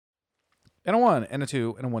And a 1, and a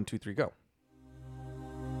 2, and a 1, 2, 3, go.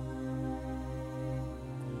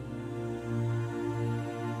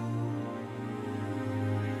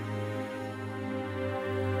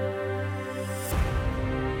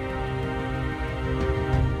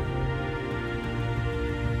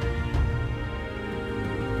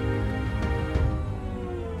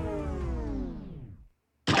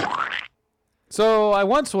 So I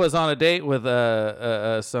once was on a date with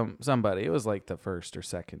somebody. It was like the first or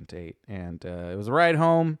second date, and it was a ride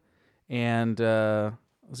home. And I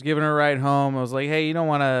was giving her a ride home. I was like, "Hey, you don't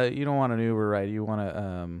want an Uber ride. You want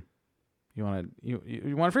a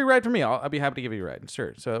free ride from me? I'll be happy to give you a ride."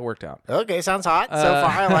 Sure. So it worked out. Okay, sounds hot. So far,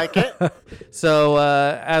 I like it. So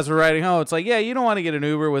as we're riding home, it's like, yeah, you don't want to get an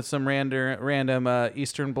Uber with some random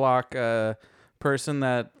Eastern Bloc person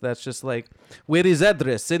that's just like, "Where is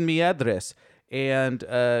address? Send me address." And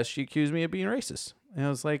she accused me of being racist. And I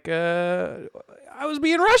was like, I was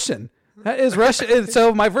being Russian. Is Russian?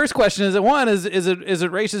 So my first question is: one, is it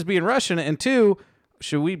racist being Russian? And two,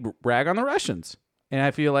 should we brag on the Russians? And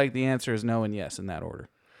I feel like the answer is no and yes in that order.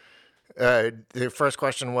 The first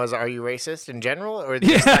question was, are you racist in general? Or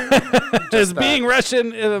Is being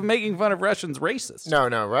Russian, making fun of Russians racist? No.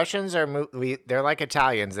 Russians are they're like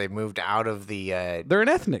Italians. They've moved out of the. They're an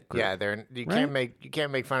ethnic group. Yeah, you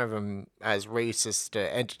can't make fun of them as racist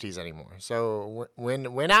entities anymore. So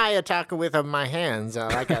when I attack with my hands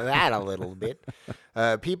like that a little bit,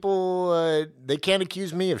 people they can't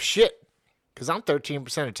accuse me of shit because I'm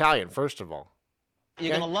 13% Italian. First of all.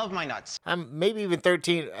 You're going to love my nuts. I'm maybe even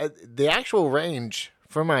 13. The actual range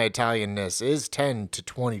for my Italianness is 10 to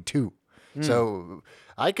 22. So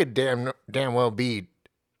I could damn well be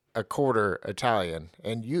a quarter Italian.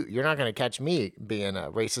 And you're not going to catch me being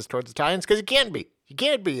racist towards Italians because you can't be. You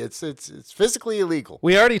can't be. It's physically illegal.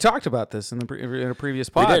 We already talked about this in a previous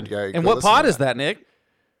pod. We did. And what pod is that, Nick?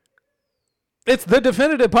 It's the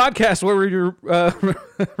definitive podcast where we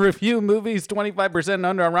review movies 25%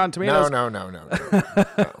 under on Rotten Tomatoes. No.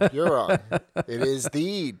 You're wrong. It is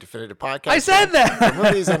the definitive podcast. I said that. The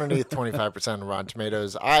movies underneath 25% on Rotten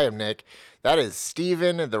Tomatoes. I am Nick. That is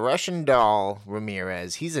Steven, the Russian doll,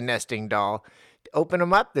 Ramirez. He's a nesting doll. Open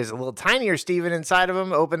him up. There's a little tinier Steven inside of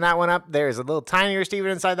him. Open that one up. There's a little tinier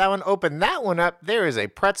Steven inside that one. Open that one up. There is a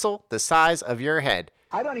pretzel the size of your head.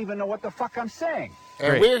 I don't even know what the fuck I'm saying.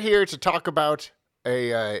 And we're here to talk about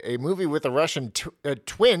a movie with a Russian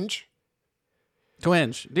twinge.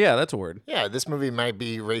 Twinge. Yeah, that's a word. Yeah, this movie might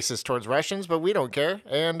be racist towards Russians, but we don't care.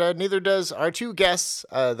 And neither does our two guests.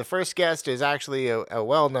 The first guest is actually a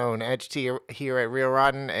well-known entity here at Real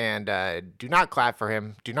Rotten, and do not clap for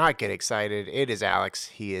him. Do not get excited. It is Alex.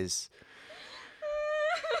 He is...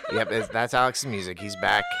 Yep, that's Alex's music. He's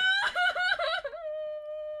back.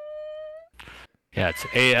 Yeah, it's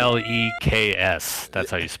Aleks.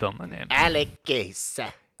 That's how you spell my name. Alex.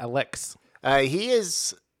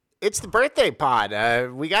 It's the birthday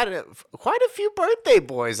pod. We got quite a few birthday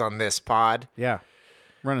boys on this pod. Yeah,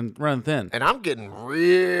 running thin. And I'm getting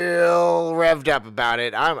real revved up about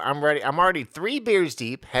it. I'm ready. I'm already 3 beers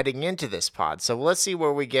deep heading into this pod. So let's see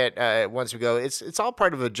where we get once we go. It's all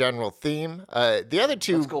part of a general theme. The other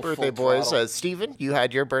two birthday boys, Steven, you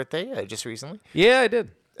had your birthday just recently. Yeah, I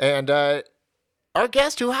did. And our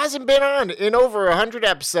guest, who hasn't been on in over 100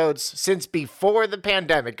 episodes since before the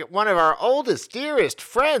pandemic, one of our oldest, dearest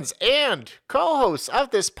friends and co-hosts of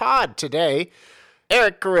this pod today,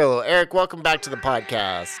 Eric Carrillo. Eric, welcome back to the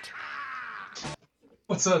podcast.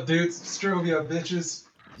 What's up, dudes? Strovia, bitches.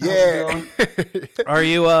 Yeah. Are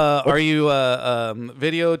you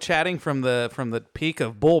video chatting from the peak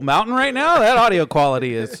of Bull Mountain right now? That audio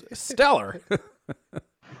quality is stellar.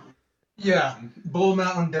 Yeah, Bull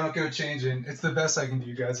Mountain, don't go changing. It's the best I can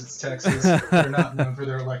do, guys. It's Texas. They're not known for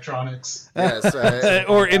their electronics. Yes,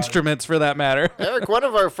 or instruments for that matter. Eric, one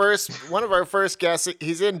of our first guests.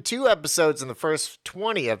 He's in 2 episodes in the first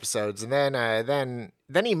 20 episodes, and then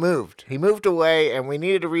he moved. He moved away, and we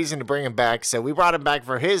needed a reason to bring him back, so we brought him back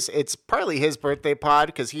for it's partly his birthday pod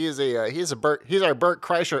because he's our Bert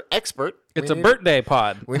Kreischer expert. It's a birthday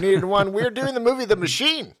pod. We needed one. We're doing the movie The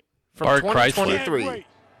Machine from Bart 2023. Kreisler.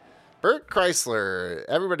 Bert Kreisler.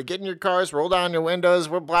 Everybody get in your cars, roll down your windows.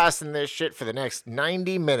 We're blasting this shit for the next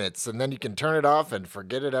 90 minutes, and then you can turn it off and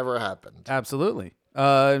forget it ever happened. Absolutely.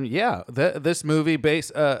 Yeah. This movie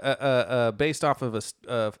based off of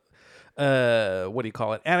what do you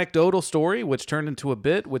call it? Anecdotal story, which turned into a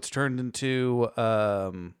bit, which turned into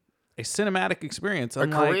a cinematic experience. A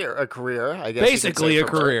career, I guess. Basically a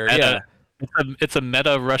career, yeah. It's a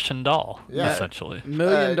meta Russian doll, Yeah. essentially. $1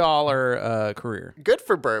 million career. Good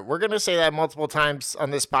for Bert. We're gonna say that multiple times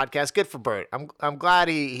on this podcast. Good for Bert. I'm glad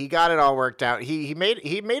he got it all worked out. He made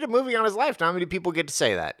a movie on his life. Not many people get to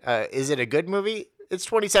say that. Is it a good movie? It's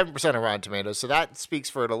 27% on Rotten Tomatoes, so that speaks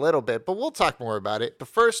for it a little bit. But we'll talk more about it. But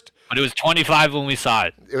first, But it was 25 when we saw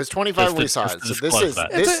it. it was 25 when we saw Just it. to So this disclose is that.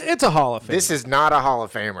 It's a Hall of Fame. this is not a Hall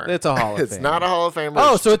of Famer. It's a Hall of It's Fame. not a Hall of Famer.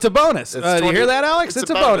 Oh, so it's a bonus. It's Do you 20 hear that, Alex? It's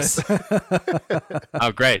a bonus.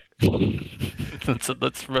 Oh, great. let's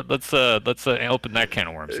open that can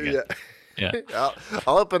of worms again. yeah. Yeah.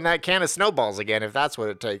 I'll open that can of snowballs again if that's what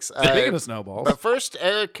it takes. Speaking of snowballs. But first,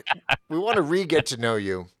 Eric, we want to re-get to know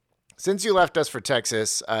you. Since you left us for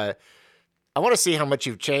Texas, I want to see how much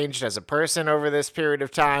you've changed as a person over this period of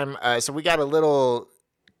time. So we got a little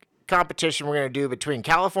competition we're going to do between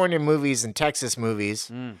California movies and Texas movies.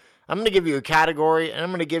 I'm going to give you a category, and I'm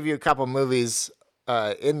going to give you a couple movies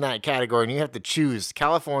in that category, and you have to choose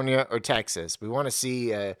California or Texas. We want to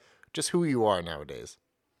see just who you are nowadays.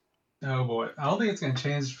 Oh boy, I don't think it's gonna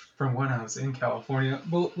change from when I was in California.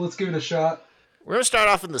 Well, let's give it a shot. We're going to start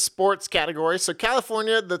off in the sports category. So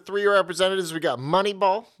California, the three representatives, we got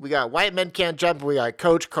Moneyball, we got White Men Can't Jump, and we got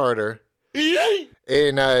Coach Carter.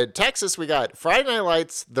 In Texas, we got Friday Night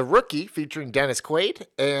Lights, The Rookie, featuring Dennis Quaid,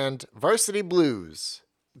 and Varsity Blues.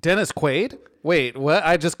 Dennis Quaid? Wait, what?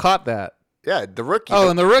 I just caught that. Yeah, The Rookie. Oh,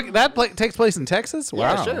 and the rookie that takes place in Texas?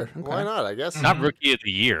 yeah, Wow. sure. Okay. Why not, I guess. Not Rookie of the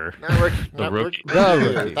Year. Not Rookie. The not Rookie.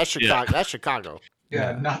 The Rookie. That's Chicago. That's Chicago.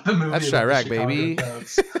 Yeah, not the movie. That's about the Chirac, Chicago baby.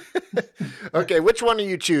 Cubs. Okay, which one are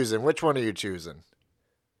you choosing?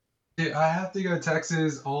 Dude, I have to go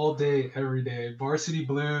Texas all day, every day. Varsity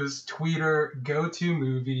Blues, Tweeter, go-to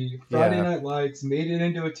movie. Friday Yeah. Night Lights made it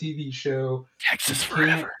into a TV show. Texas Can't-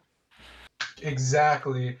 forever.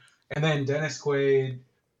 Exactly. And then Dennis Quaid,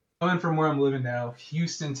 coming from where I'm living now,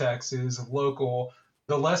 Houston, Texas, local.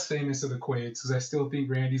 The less famous of the Quaids, because I still think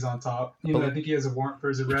Randy's on top. I think he has a warrant for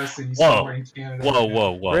his arrest, and he's Whoa. somewhere in Canada. Whoa, right now.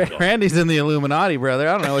 whoa, whoa. whoa. Randy's in the Illuminati, brother.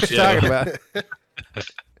 I don't know what you're Yeah. talking about.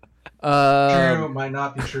 True, might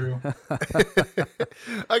not be true.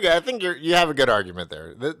 Okay, I think you have a good argument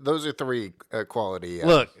there. Those are three quality.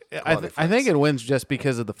 Look, quality I think flicks. it wins just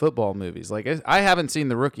because of the football movies. Like I haven't seen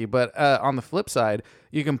The Rookie, but on the flip side,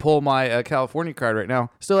 you can pull my California card right now.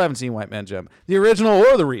 Still haven't seen White Man Jump, the original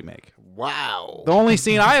or the remake. Wow. The only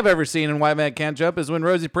scene I have ever seen in White Man Can't Jump is when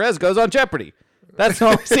Rosie Perez goes on Jeopardy. That's the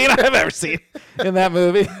only scene I have ever seen in that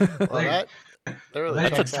movie. Well, that really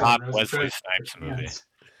Like, checks a out. top Wesley Snipes movie. Yes.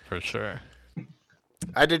 For sure.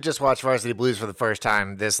 I did just watch Varsity Blues for the first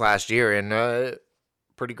time this last year, and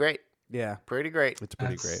pretty great. Yeah, Pretty great. it's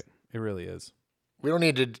pretty That's- great. It really is. We don't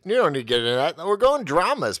need to. You don't need to get into that. We're going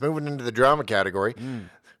dramas. Moving into the drama category.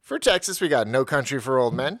 For Texas, we got No Country for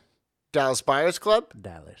Old Men, Dallas Buyers Club,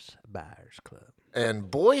 Dallas Buyers Club.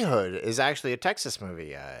 and Boyhood is actually a Texas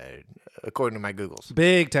movie, according to my Googles.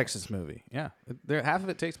 Big Texas movie. Yeah, half of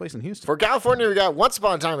it takes place in Houston. For California, we got Once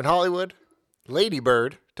Upon a Time in Hollywood, Lady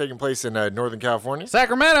Bird, taking place in Northern California,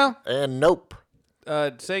 Sacramento, and Nope,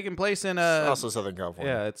 taking place in also Southern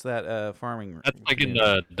California. yeah, it's that farming. That's like in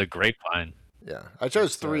the Grapevine. Yeah, I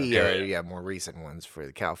chose three, area. more recent ones for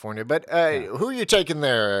the California. But who are you taking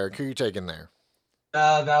there, Eric? Who are you taking there?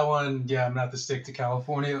 That one, yeah, I'm gonna have to stick to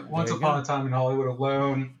California. Once you Upon go. a Time in Hollywood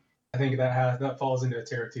alone, I think that falls into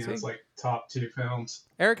Tarantino's See? like top 2 films.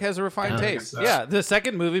 Eric has a refined Yeah. taste. So- Yeah, the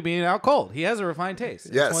second movie being Out Cold. He has a refined taste.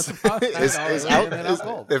 It's Yes. Once Upon a Time in Is Hollywood out, and then Out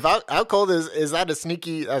Cold. if out Cold is that a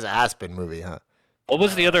sneaky? That's an Aspen movie, huh? What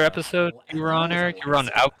was the other episode you were on, Eric? You were on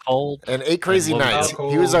Out Cold. And Eight Crazy what was Nights. Out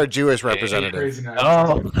He was Cold. our Jewish Eight representative. Crazy Nights.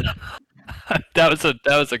 Oh, that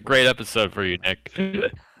was a great episode for you, Nick.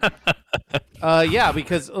 Yeah,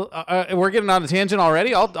 because we're getting on a tangent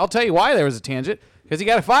already. I'll tell you why there was a tangent. Because he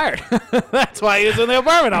got fired. That's why he was in the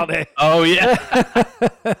apartment all day. Oh yeah.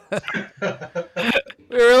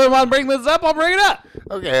 We really want to bring this up. I'll bring it up.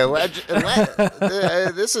 Okay,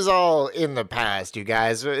 this is all in the past, you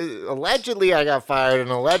guys. Allegedly, I got fired, and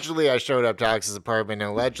allegedly, I showed up to Alex's apartment,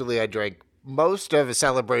 and allegedly, I drank most of a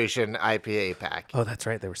Celebration IPA pack Oh, that's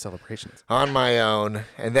right. There were celebrations. on my own,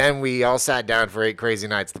 and then we all sat down for Eight Crazy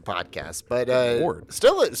Nights, the podcast. But Lord.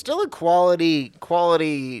 still a quality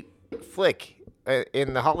flick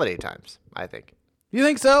in the holiday times, I think. You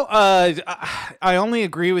think so? I only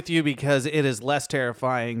agree with you because it is less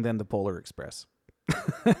terrifying than the Polar Express.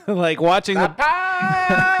 Like watching the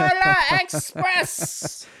Polar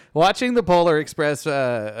Express. watching the Polar Express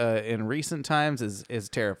in recent times is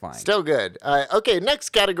terrifying. Still good. Okay,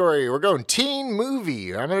 next category. We're going teen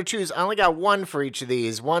movie. I'm going to choose. I only got one for each of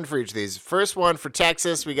these. First one for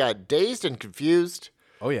Texas, we got Dazed and Confused.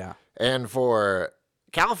 Oh yeah. And for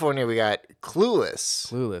California, we got Clueless.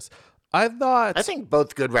 Clueless. I thought. I think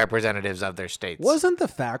both good representatives of their states. Wasn't The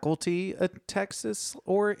Faculty a Texas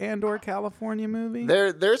or California movie?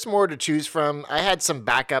 There's more to choose from. I had some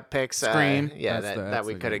backup picks. Scream. That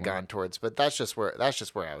we could have gone towards, but that's just where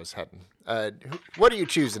I was heading. What are you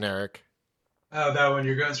choosing, Eric? Oh, that one.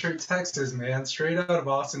 You're going straight to Texas, man. Straight out of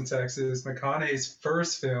Austin, Texas. McConaughey's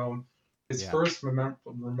first film. His first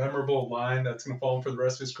memorable line that's going to follow him for the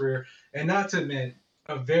rest of his career. And not to admit,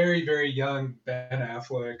 a very, very young Ben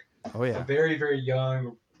Affleck. Oh, yeah. A very, very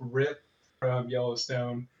young Rip from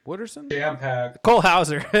Yellowstone. Wooderson? Jam-packed. Cole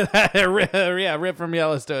Hauser. Yeah, Rip from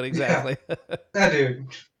Yellowstone, exactly. Yeah, that dude.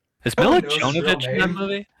 Is Mila Jovovich in that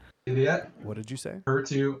movie? Idiot. What did you say? Her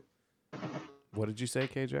too. What did you say,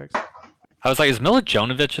 KJX? I was like, is Mila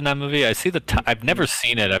Jovovich in that movie? I see I've never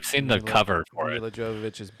seen it. I've seen the cover for it. Mila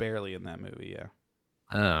Jovovich is barely in that movie, yeah.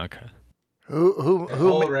 Oh, okay. Who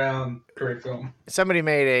all around great film. Somebody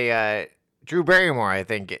made a Drew Barrymore, I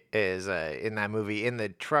think, is in that movie in the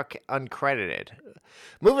truck uncredited.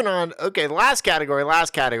 Moving on. Okay, last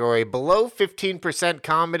category. Below 15%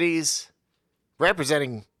 comedies.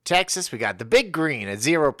 Representing Texas, we got The Big Green at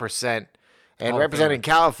 0%. And representing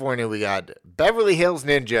California, we got Beverly Hills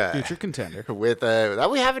Ninja. Future contender. With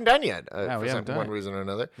that we haven't done yet. We haven't done one it. reason or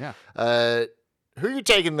another. Yeah. Who are you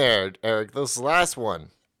taking there, Eric? This last one.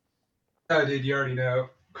 Oh, dude, you already know.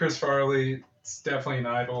 Chris Farley. It's definitely an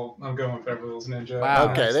idol. I'm going with Beverly Hills Ninja.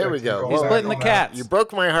 Wow. Okay, there we go. He's splitting the cats. You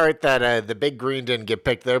broke my heart that The Big Green didn't get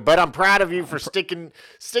picked there, but I'm proud of you for sticking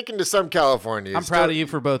to some California. I'm proud of you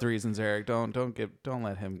for both reasons, Eric. Don't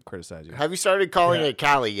let him criticize you. Have you started calling it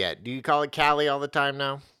Cali yet? Do you call it Cali all the time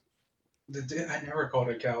now? I never called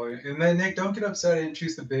it Cali. And then, Nick, don't get upset I didn't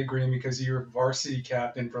choose the Big Green because you were varsity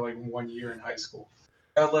captain for like 1 year in high school.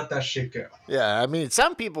 Gotta let that shit go. Yeah, I mean,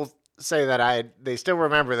 some people say that they still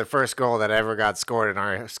remember the first goal that ever got scored in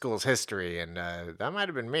our school's history, and that might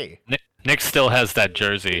have been me. Nick still has that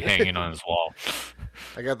jersey hanging on his wall.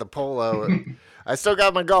 I got the polo. I still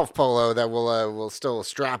got my golf polo that we'll still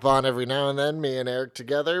strap on every now and then, me and Eric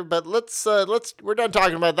together. But we're done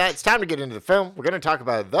talking about that. It's time to get into the film. We're going to talk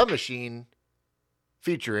about The Machine,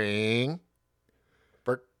 featuring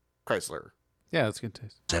Burt Kreischer. Yeah, that's good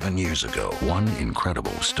taste. 7 years ago, one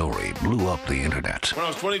incredible story blew up the internet. When I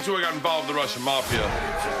was 22, I got involved with the Russian mafia.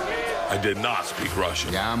 I did not speak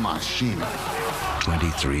Russian. Yeah, machine.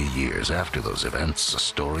 23 years after those events, the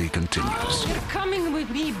story continues. You're coming with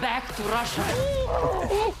me back to Russia.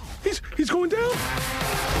 He's going down.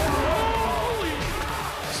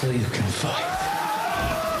 So you can fight.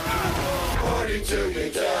 Party till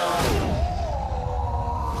you're down.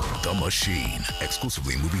 The Machine.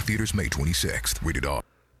 Exclusively in movie theaters May 26th. Rated R.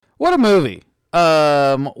 What a movie.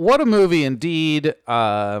 What a movie indeed.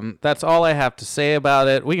 That's all I have to say about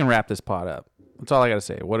it. We can wrap this pod up. That's all I got to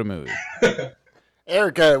say. What a movie.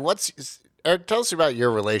 Eric, Eric, tell us about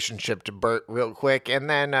your relationship to Burt real quick, and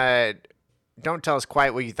then don't tell us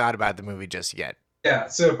quite what you thought about the movie just yet. Yeah,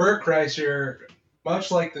 so Burt Kreischer,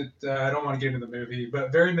 much like I don't want to get into the movie,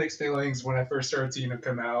 but very mixed feelings when I first started seeing him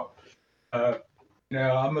come out.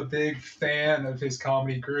 I'm a big fan of his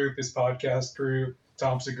comedy group, his podcast group,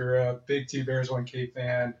 Tom Segura, big Two Bears, One Cave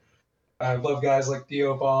fan. I love guys like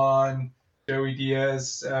Theo Vaughn, Joey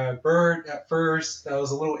Diaz. Burt, at first, I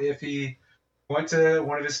was a little iffy. Went to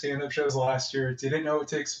one of his stand-up shows last year. Didn't know what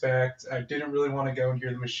to expect. I didn't really want to go and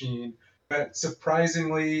hear The Machine. But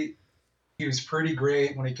surprisingly, he was pretty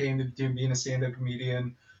great when it came to being a stand-up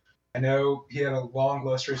comedian. I know he had a long,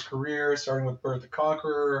 lustrous career, starting with Burt the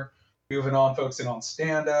Conqueror, moving on, focusing on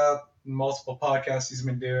stand-up, multiple podcasts he's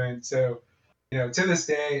been doing. So, to this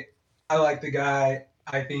day, I like the guy.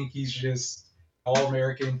 I think he's just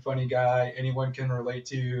all-American, funny guy. Anyone can relate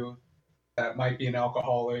to that might be an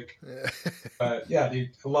alcoholic. But, yeah,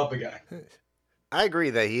 dude, I love the guy. I agree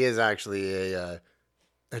that he is actually a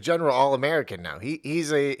general all-American now.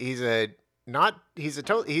 He's a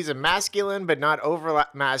masculine but not over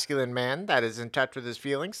masculine man that is in touch with his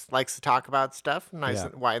feelings, likes to talk about stuff, nice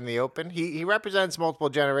and wide in the open. He represents multiple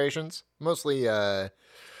generations, mostly the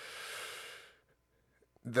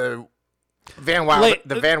Van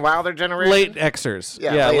Wilder generation. Late Xers.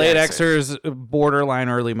 Yeah, late Xers, borderline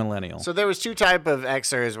early millennial. So there was two type of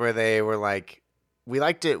Xers where they were like, we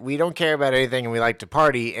don't care about anything and we like to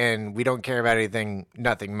party, and we don't care about anything,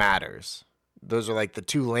 nothing matters. Those are like the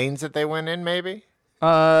two lanes that they went in, maybe?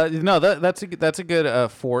 No, that's a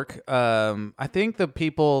good fork. I think the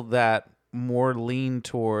people that more lean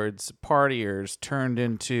towards partiers turned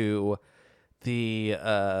into the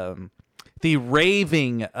the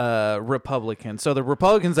raving Republicans. So the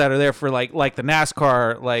Republicans that are there for like the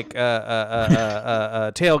NASCAR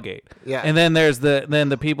tailgate. Yeah. And then there's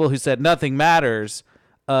the people who said nothing matters,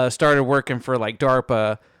 started working for like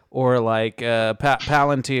DARPA or like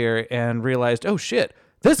Palantir and realized, oh shit,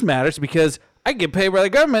 this matters because I get paid by the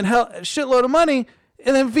government shitload of money.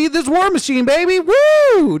 And then feed this war machine, baby.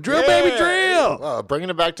 Woo! Drill, baby, drill. Well, bringing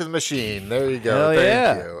it back to the machine. There you go. Hell Thank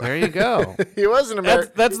yeah. you. There you go. He was an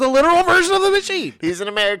American. That's the literal version of the machine. He's an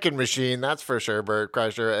American machine, that's for sure, Bert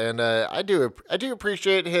Kreischer. And I do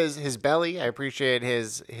appreciate his belly. I appreciate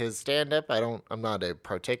his stand up. I'm not a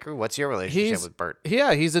partaker. What's your relationship with Bert?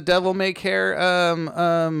 Yeah, he's a devil may care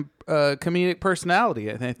comedic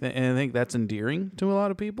personality. I think that's endearing to a lot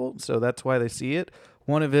of people. So that's why they see it.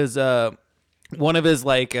 One of his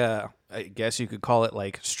like I guess you could call it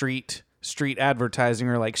like street advertising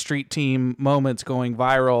or like street team moments going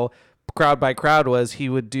viral crowd by crowd was he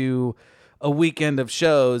would do a weekend of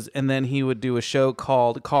shows and then he would do a show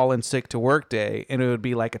called Call in Sick to Work Day, and it would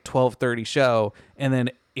be like a 12:30 show, and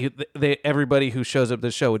then everybody who shows up to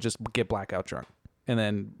the show would just get blackout drunk, and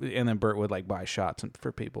then Bert would like buy shots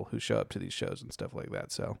for people who show up to these shows and stuff like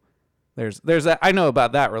that. So there's that. I know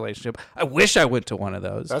about that relationship. I wish I went to one of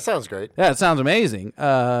those. That sounds great. Yeah, it sounds amazing.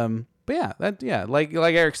 But yeah, like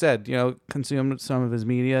Eric said, consumed some of his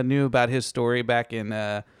media, knew about his story back in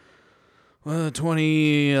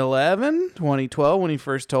 2011, 2012 when he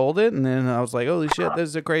first told it, and then I was like, holy shit, this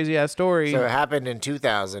is a crazy ass story. So it happened in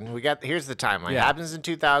 2000. Here's the timeline. Yeah. It happens in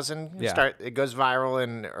 2000. Yeah. It goes viral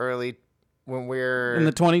in early when we're in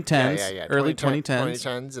the 2010s, yeah. early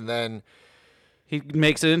 2010s, and then he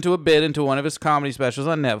makes it into a bid into one of his comedy specials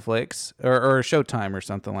on Netflix or Showtime or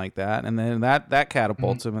something like that. And then that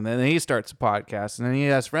catapults him. And then he starts a podcast. And then he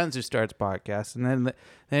has friends who starts podcasts. And then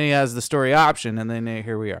he has the story option. And then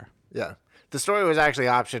here we are. Yeah. The story was actually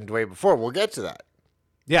optioned way before. We'll get to that.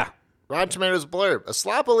 Yeah. Rotten Tomatoes blurb. A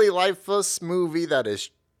sloppily lifeless movie that is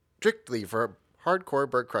strictly for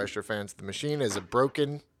hardcore Bert Kreischer fans. The machine is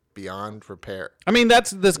broken beyond repair. I mean,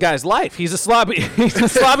 that's this guy's life. He's a sloppy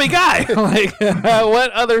guy. Like,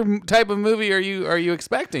 what other type of movie are you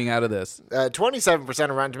expecting out of this? 27% of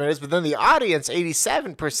Rotten Tomatoes, but then the audience,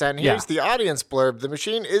 87%. Here's the audience blurb. The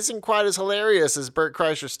machine isn't quite as hilarious as Bert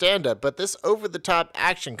Kreischer's stand-up, but this over-the-top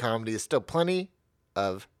action comedy is still plenty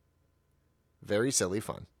of very silly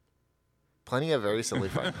fun. Plenty of very silly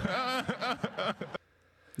fun.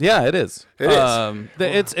 Yeah, it is. It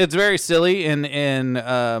is. It's very silly, and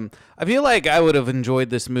I feel like I would have enjoyed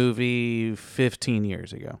this movie 15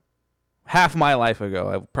 years ago. Half my life ago,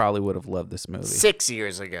 I probably would have loved this movie. 6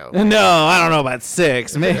 years ago. No, I don't know about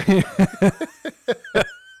 6. Maybe.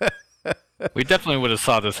 We definitely would have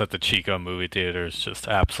saw this at the Chico movie theaters, just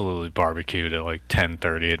absolutely barbecued at like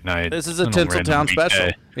 10:30 at night. This is a on Tinseltown random special.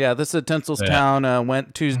 weekday. Yeah, this is a Tinseltown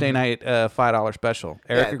went Tuesday night $5 special.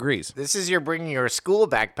 Eric agrees. This is you're bringing your school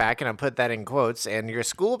backpack, and I put that in quotes, and your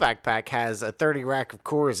school backpack has a 30 rack of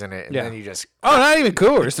Coors in it, and then you just... Oh, not even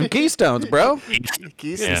Coors. Some Keystones, bro.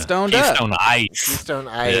 Stoned up. Keystone Ice. Keystone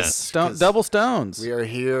Ice. Double Stones. We are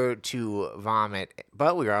here to vomit,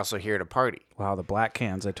 but we are also here to party. Wow, the black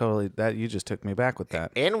cans. You just took me back with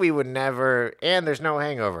that. And we would never, and there's no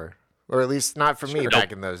hangover. Or at least not for me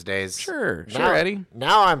back in those days. Sure, Now, Eddie.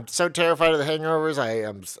 Now I'm so terrified of the hangovers,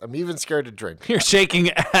 I'm even scared to drink. You're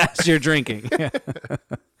shaking as you're drinking.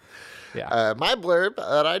 Yeah. My blurb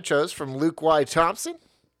that I chose from Luke Y. Thompson.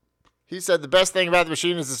 He said the best thing about the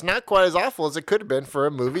machine is it's not quite as awful as it could have been for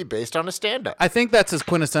a movie based on a stand-up. I think that's as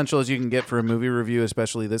quintessential as you can get for a movie review,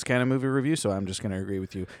 especially this kind of movie review, so I'm just going to agree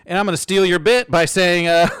with you. And I'm going to steal your bit by saying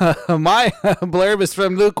my blurb is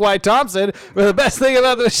from Luke Y. Thompson, where the best thing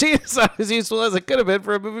about the machine is not as useful as it could have been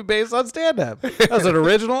for a movie based on stand-up. That was an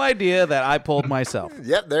original idea that I pulled myself.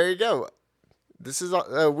 Yep, there you go. This is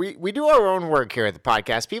we do our own work here at the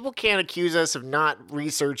podcast. People can't accuse us of not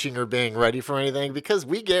researching or being ready for anything because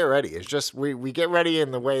we get ready. It's just we get ready in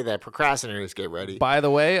the way that procrastinators get ready. By the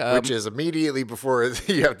way, which is immediately before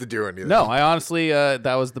you have to do anything. No, I honestly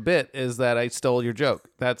that was the bit. Is that I stole your joke?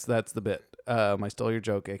 That's the bit. I stole your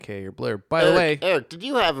joke, aka your blurb. By the way, Eric, did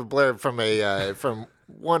you have a blurb from from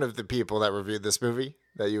one of the people that reviewed this movie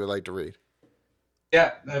that you would like to read?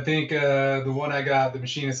 Yeah, I think the one I got, the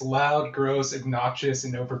machine is loud, gross, obnoxious,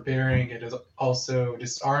 and overbearing. It is also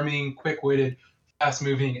disarming, quick-witted,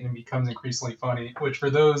 fast-moving, and it becomes increasingly funny, which for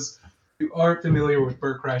those who aren't familiar with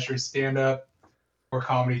Bert Kreischer's stand-up or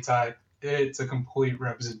comedy type, it's a complete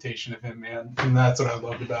representation of him, man. And that's what I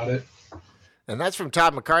loved about it. And that's from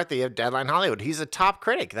Todd McCarthy of Deadline Hollywood. He's a top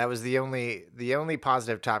critic. That was the only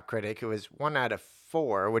positive top critic. It was 1 out of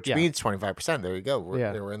 4, which means 25%. There you go. We're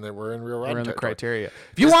in real We're writing in the territory. criteria.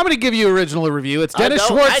 If you want me to give you original review, it's Dennis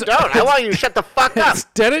Schwartz. I don't. I want you to shut the fuck up. It's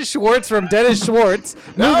Dennis Schwartz from Dennis Schwartz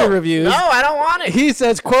Movie Reviews. No, I don't want it. He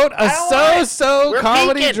says, quote, a so-so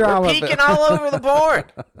comedy drama. We're peeking all over the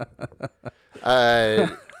board.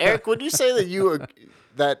 Eric, would you say that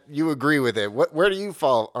you agree with it? Where do you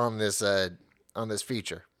fall on this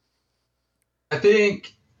feature? I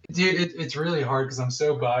think, dude, it's really hard because I'm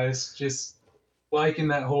so biased. Just liking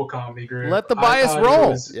that whole comedy group. Let the bias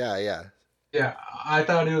roll. Yeah, I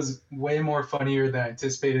thought it was way more funnier than I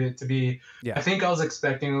anticipated it to be. Yeah. I think I was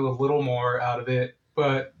expecting a little more out of it,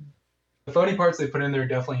 but the funny parts they put in there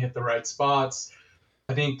definitely hit the right spots.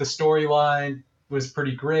 I think the storyline was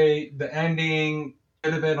pretty great. The ending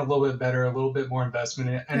could have been a little bit better, a little bit more investment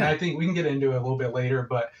in it. And I think we can get into it a little bit later,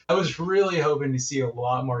 but I was really hoping to see a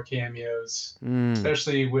lot more cameos,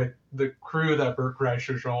 especially with the crew that Burt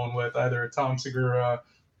Kreischer's rolling with, either a Tom Segura,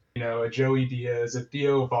 a Joey Diaz, a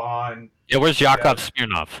Theo Vaughn. Yeah, where's Yakov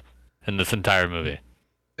Smirnoff in this entire movie?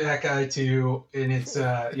 That guy too, and it's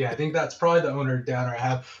I think that's probably the owner downer I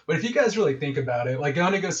have. But if you guys really think about it, like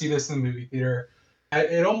going to go see this in the movie theater,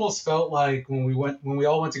 it almost felt like when we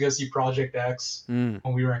all went to go see Project X when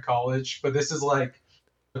we were in college. But this is like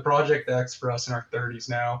the Project X for us in our 30s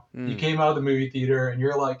now. You came out of the movie theater and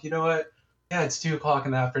you're like, you know what? Yeah, it's 2:00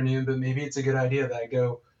 in the afternoon, but maybe it's a good idea that I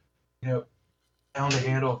go, down the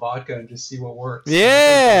handle of vodka and just see what works.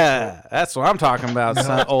 Yeah, that's what I'm talking about,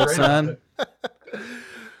 son, old son.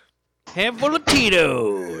 Handful of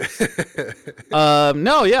Tito's.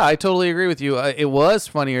 No, yeah, I totally agree with you. It was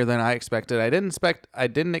funnier than I expected. I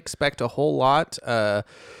didn't expect a whole lot,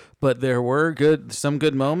 but there were some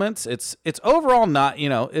good moments. It's overall not going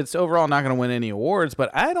to win any awards,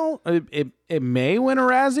 but I don't. It may win a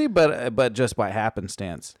Razzie, but just by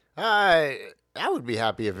happenstance. I would be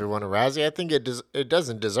happy if it won a Razzie. I think it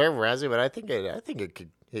doesn't deserve a Razzie, but I think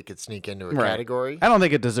it could sneak into a category. I don't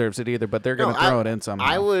think it deserves it either, but they're going to throw it in somehow.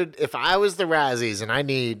 I would, if I was the Razzies, and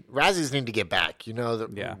Razzies need to get back.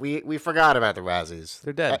 We forgot about the Razzies.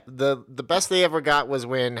 They're dead. The best they ever got was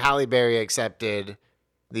when Halle Berry accepted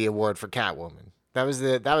the award for Catwoman. That was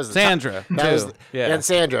the Sandra. And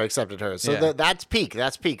Sandra accepted her. So that's peak.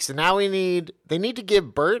 That's peak. So now they need to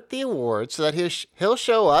give Burt the award so that he'll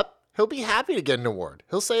show up. He'll be happy to get an award.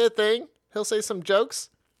 He'll say a thing. He'll say some jokes.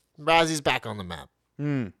 Razzie's back on the map.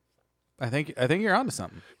 I think you're onto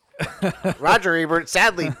something. Roger Ebert,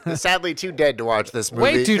 sadly too dead to watch this movie.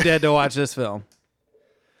 Way too dead to watch this film.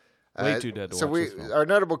 Way too dead to watch this film. Our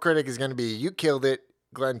notable critic is going to be You Killed It,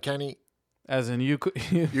 Glenn Kenny. As in you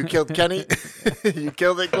killed Kenny. You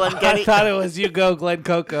killed it, Glenn Kenny. I thought it was you go, Glenn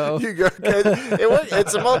Coco. You go,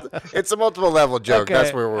 it's a multiple level joke. Okay,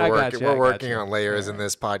 that's where we're working. We're working on layers in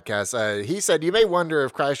this podcast. He said, "You may wonder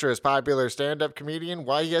if Kreischer is a popular stand-up comedian,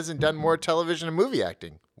 why he hasn't done more television and movie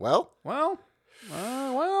acting." Well, Glenn.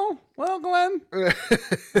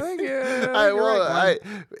 Thank you.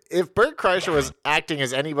 If Burt Kreischer was acting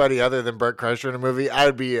as anybody other than Burt Kreischer in a movie,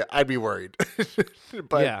 I'd be worried.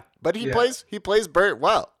 But he plays Burt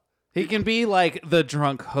well. He can be like the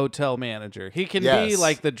drunk hotel manager. He can be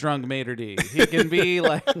like the drunk maitre d'. He can be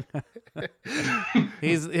like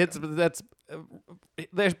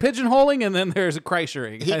there's pigeonholing and then there's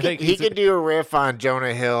Kreischering. He could do a riff on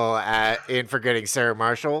Jonah Hill in Forgetting Sarah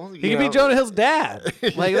Marshall. He could be Jonah Hill's dad.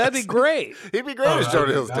 Like that'd be great. He'd be great as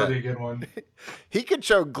Jonah Hill's dad. That'd be a good one. He could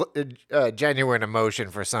show genuine emotion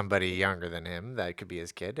for somebody younger than him. That could be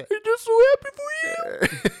his kid. I'm just so happy for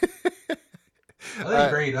you. I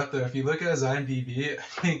think bring it up though. If you look at his IMDb, I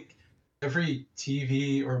think every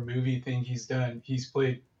TV or movie thing he's done, he's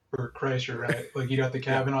played Burt Kreischer, right? Like you got The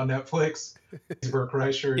Cabin on Netflix, he's Burt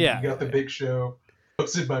Kreischer. Yeah. You got The Big Show,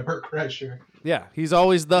 hosted by Burt Kreischer. Yeah, he's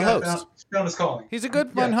always the host. Jonas Calling. He's a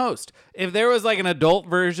good, fun host. If there was like an adult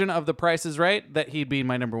version of The Price is Right, that he'd be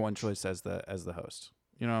my number one choice as the host.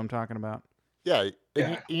 You know what I'm talking about? Yeah.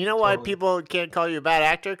 You know why people can't call you a bad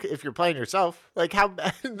actor if you're playing yourself? Like how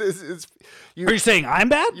bad this is. Are you saying I'm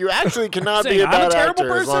bad? You actually cannot be a bad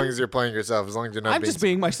actor as long as you're playing yourself. As long as you're not. I'm just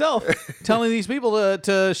being myself, telling these people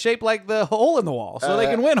to shape like the hole in the wall, so they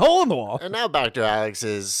can win hole in the wall. And now back to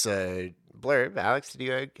Alex's blurb. Alex, did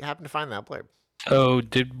you happen to find that blurb? Oh,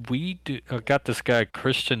 did we do? I got this guy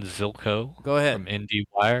Christian Zilko. Go ahead From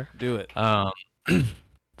IndieWire. Do it.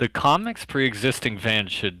 The comics pre-existing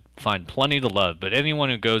fans should find plenty to love, but anyone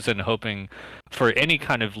who goes in hoping for any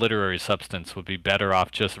kind of literary substance would be better off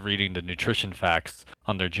just reading the nutrition facts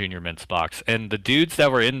on their Junior Mints box. And the dudes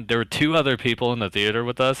that were there were two other people in the theater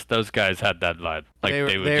with us. Those guys had that vibe. Like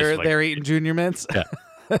they were eating Junior Mints. Yeah.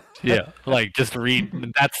 Yeah, like just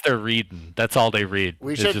read. That's their reading. That's all they read.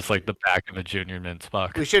 We It's should- just like the back of a Junior Mints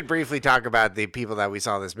book. We should briefly talk about the people that we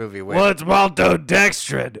saw this movie with. What's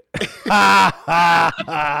maltodextrin?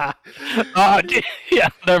 Oh, yeah,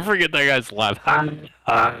 never forget that guy's laugh.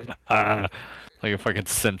 Like a fucking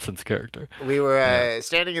Simpsons character. We were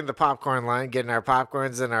standing in the popcorn line, getting our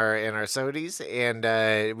popcorns and our sodies,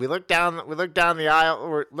 and we looked down the aisle,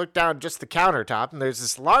 or looked down just the countertop, and there's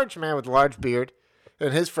this large man with a large beard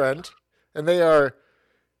and his friend, and they are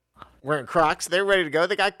wearing Crocs. They're ready to go.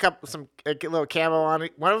 They got a little camo on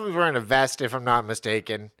it. One of them's wearing a vest, if I'm not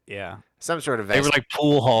mistaken. Yeah. Some sort of vest. They were like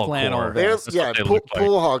pool hall Flannel core. vest.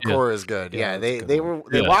 Pool hall core is good. Yeah, Yeah, that's they good.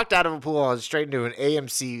 they Yeah. walked out of a pool hall straight into an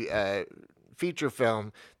AMC feature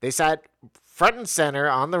film. They sat front and center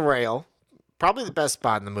on the rail, probably the best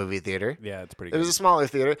spot in the movie theater. Yeah, it's pretty It good. was a smaller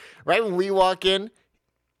theater. Right when we walk in,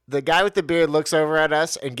 the guy with the beard looks over at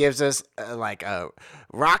us and gives us like a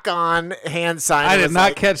rock on hand sign. I It did was not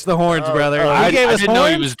like, catch the horns, brother. oh, He I gave us didn't know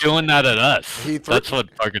he horns? was doing that at us. He threw- That's what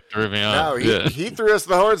fucking threw me no, off. he, Yeah. he threw us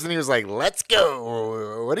the horns and he was like, "Let's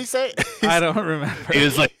go." What'd he say? I don't remember. He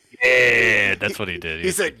was like, yeah, that's what he did.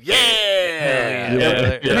 He said, "Yeah."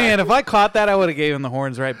 Yeah. Man, if I caught that, I would have gave him the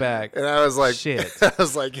horns right back. And I was like, Shit. I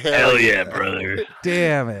was like, hell yeah, brother.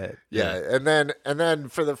 Damn it. Yeah, and then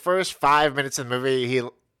for the first 5 minutes of the movie,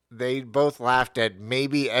 they both laughed at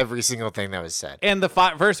maybe every single thing that was said. And the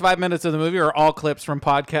first 5 minutes of the movie are all clips from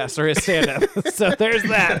podcasts or his stand-up. So there's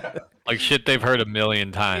that. Like shit they've heard a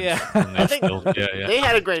million times. Yeah. And they still, They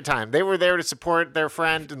had a great time. They were there to support their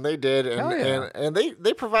friend, and they did, and Hell yeah. and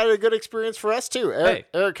they provided a good experience for us too.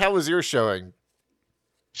 Eric, how was your showing?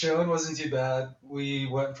 Showing wasn't too bad. We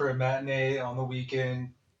went for a matinee on the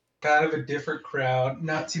weekend. Kind of a different crowd.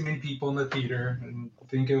 Not too many people in the theater. And I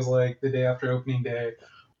think it was like the day after opening day.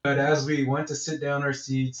 But as we went to sit down our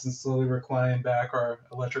seats and slowly recline back our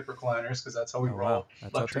electric recliners, because that's how we Oh, roll, wow.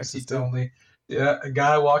 That's how electric Texas seats do. only. Yeah, a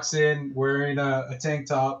guy walks in wearing a tank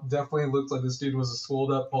top. Definitely looked like this dude was a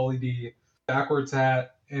swolled up Pauly D, backwards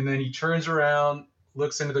hat, and then he turns around,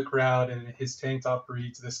 looks into the crowd, and his tank top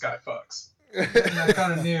reads, "This guy fucks." And I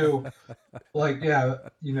kind of knew, like, yeah,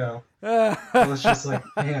 I was just like,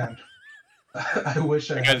 man, I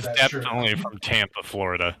wish I That had guy's that shirt. definitely from Tampa,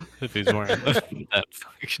 Florida, if he's wearing that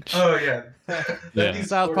fucking shit. Oh yeah, Yeah.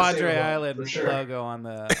 South Florida State Padre alone, Island for sure. logo on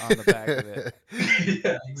the back of it.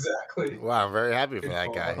 Yeah, exactly. Wow, I'm very happy for Good that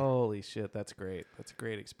call. guy. Holy shit, that's great. That's a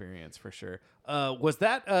great experience for sure. Was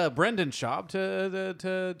that Brendan Schaub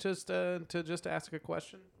to just ask a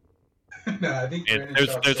question? No, I think Brandon There's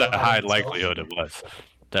Schaub a still high had himself. likelihood it was.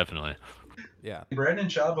 Definitely. Yeah. Brandon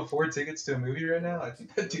Schaub afford tickets to a movie right now? I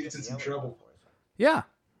think that dude's in some trouble. Yeah.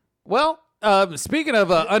 Well, speaking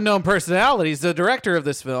of unknown personalities, the director of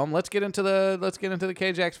this film. Let's get into the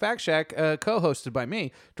K-Jax Fact Shack, co-hosted by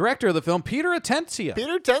me. Director of the film, Peter Atencio.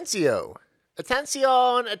 Peter Tencio. Attention.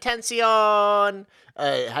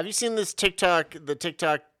 Have you seen this TikTok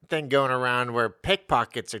thing going around where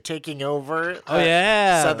pickpockets are taking over Oh,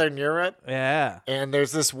 yeah. Southern Europe? Yeah. And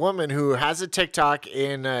there's this woman who has a TikTok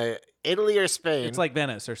in Italy or Spain. It's like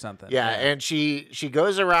Venice or something. Yeah, and she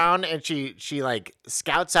goes around and she like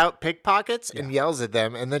scouts out pickpockets and yells at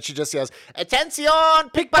them, and then she just yells, "Attention,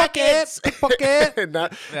 pickpockets!" Pickpocket. and now,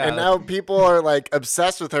 Yeah. and now people are like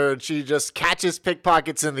obsessed with her, and she just catches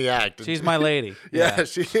pickpockets in the act. She's my lady. Yeah,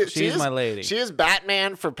 She's is my lady. She is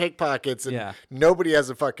Batman for pickpockets, and Yeah. nobody has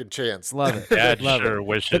a fucking chance. Love it. Dad Love sure it.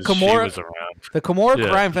 wishes The she Kimura- was around. The Kimura Yeah.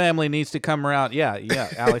 crime family needs to come around. Yeah,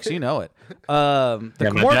 Alex, you know it. The Yeah,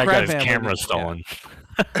 my Kimura dad crime got his family. camera needs- stolen.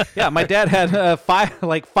 Yeah, my dad had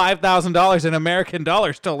 $5,000 in American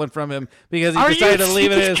dollars stolen from him because he decided to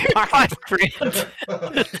leave it in his pocket.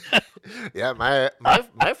 Yeah, my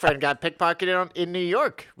friend got pickpocketed in New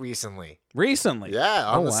York recently. Recently. Yeah,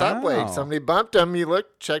 on the subway. wow. Somebody bumped him. He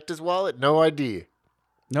checked his wallet, no ID.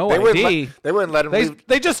 No They wouldn't ID. they wouldn't let him leave.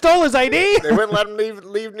 They just stole his ID. They wouldn't let him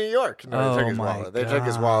leave New York. No, they took his my wallet. They took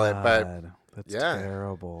his wallet, but God. That's yeah.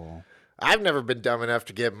 terrible. I've never been dumb enough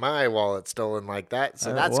to get my wallet stolen like that,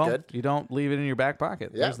 so that's well, good. You don't leave it in your back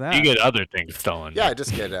pocket. Yeah. There's that. You get other things stolen. Yeah,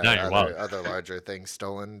 just get Not your wallet. other larger things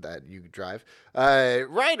stolen that you drive.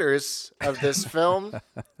 Writers of this film,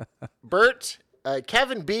 Bert,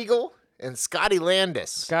 Kevin Beagle, and Scotty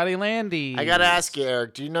Landis. Scotty Landy. I gotta ask you,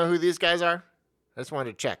 Eric, do you know who these guys are? I just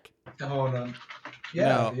wanted to check. Hold on.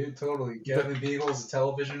 Yeah, No. dude, totally. Kevin Beagle's a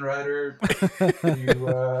television writer.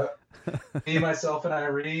 Me, Myself, and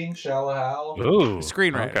Irene, Shallow Hal. Ooh.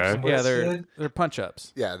 Screenwriters. Okay. Yeah, Listed. they're punch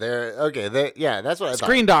ups. Yeah, they're okay. That's what I thought.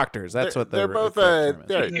 Screen doctors. That's what They're both. the term is.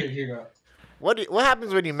 They're, There you go. what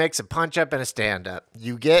happens when you mix a punch up and a stand up?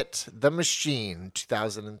 You get The Machine,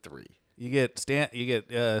 2003. You get Stand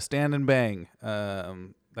and Bang.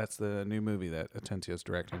 That's the new movie that Atencio's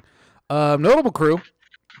directing. Notable crew.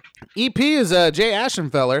 EP is Jay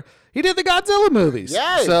Ashenfeller. He did the Godzilla movies.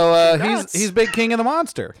 Yeah, So he's big king of the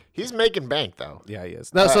monster. He's making bank though. Yeah, he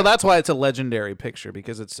is. No, so that's why it's a legendary picture,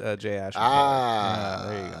 because it's Jay Ashenfeller.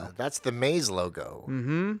 There you go. That's the Maze logo.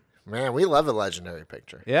 Mm-hmm. Man, we love a legendary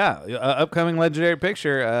picture. Yeah, upcoming legendary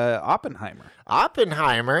picture, Oppenheimer.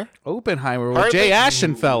 Oppenheimer with Jay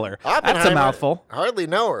Ashenfeller. That's a mouthful. Hardly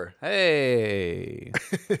know her. Hey.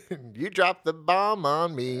 You dropped the bomb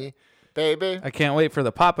on me, baby. I can't wait for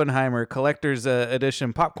the Poppenheimer Collector's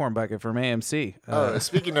Edition popcorn bucket from AMC.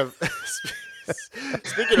 Speaking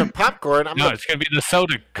of popcorn, it's gonna be the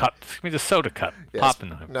soda cup. It's gonna be the soda cup. Yes.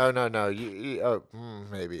 Poppenheimer. No.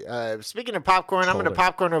 Maybe. Speaking of popcorn, I'm gonna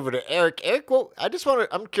popcorn over to Eric. Eric,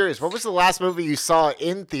 I'm curious. What was the last movie you saw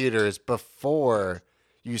in theaters before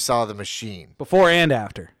you saw The Machine? Before and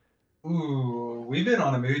after. Ooh, we've been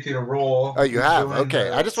on a movie theater roll. Oh, you have?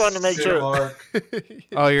 Okay. I just wanted to make sure.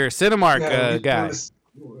 Oh, you're a Cinemark guy.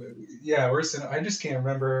 I just can't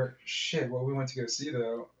remember what we went to go see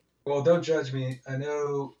though. Well, don't judge me. I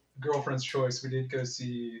know Girlfriend's Choice. We did go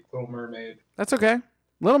see Little Mermaid. That's okay.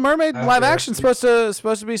 Little Mermaid live action supposed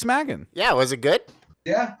to be smacking. Yeah, was it good?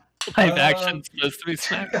 Yeah. Live action supposed to be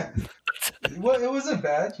smacking. Well, it wasn't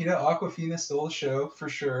bad. Aquafina stole the show for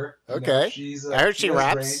sure. Okay. I heard she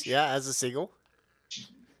raps. Range. Yeah, as a seagull.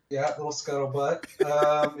 Yeah, little scuttlebutt.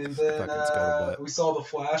 And then we saw The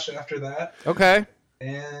Flash after that. Okay.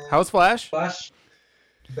 And how's Flash? Flash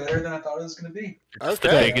better than I thought it was going to be. The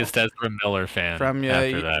biggest Ezra Miller fan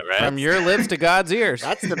after that, right? From your lips to God's ears.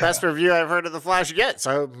 That's the best review I've heard of The Flash yet.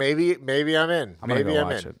 So maybe I'm in. Maybe I'm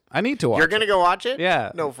watch in. it. I need to watch. You're gonna go watch it?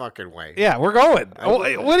 Yeah. No fucking way. Yeah, we're going.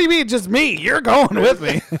 What do you mean, just me? You're going with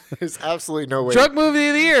me. There's absolutely no way. Drug movie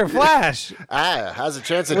of the year, Flash. Has a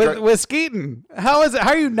chance with Skeeton. How is it? How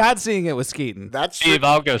are you not seeing it with Skeeton? That's Steve,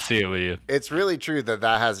 I'll go see it with you. It's really true that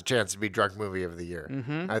has a chance to be drunk movie of the year.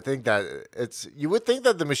 Mm-hmm. I think that you would think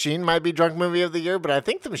that The Machine might be drunk movie of the year, but I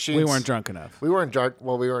think The Machine. We weren't drunk enough. We weren't drunk.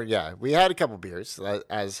 Well, we weren't. Yeah, we had a couple beers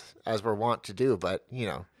as we're wont to do, but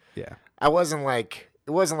Yeah. I wasn't like.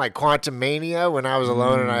 It wasn't like Quantum Mania when I was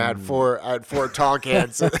alone and I had four tall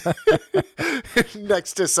cans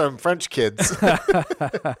next to some French kids.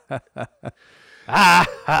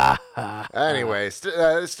 Anyway,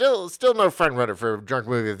 still no front runner for drunk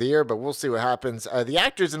movie of the year, but we'll see what happens. The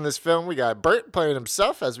actors in this film, we got Bert playing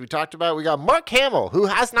himself, as we talked about. We got Mark Hamill, who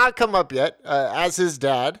has not come up yet, as his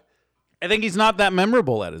dad. I think he's not that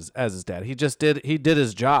memorable as his dad. He did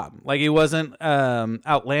his job. Like, he wasn't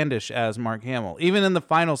outlandish as Mark Hamill. Even in the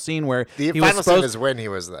final scene where the final scene is when he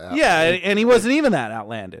was that. Yeah, and he wasn't even that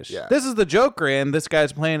outlandish. Yeah. This is the Joker, and this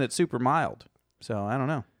guy's playing it super mild. So I don't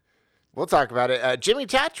know. We'll talk about it. Jimmy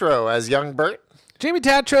Tatro as young Bert. Jimmy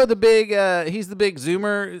Tatro, he's the big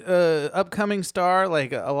Zoomer upcoming star.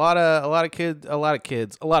 Like a lot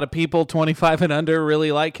of people 25 and under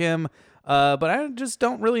really like him. But I just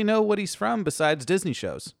don't really know what he's from besides Disney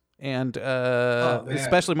shows and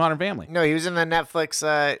especially Modern Family. No, he was in the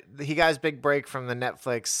Netflix. He got his big break from the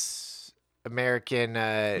Netflix American.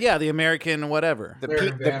 The American whatever.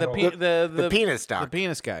 The penis doc. The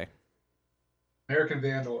penis guy. American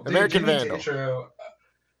Vandal. American Jimmy Vandal. Tatro,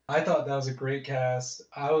 I thought that was a great cast.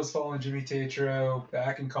 I was following Jimmy Tatro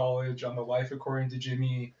back in college on the Life According to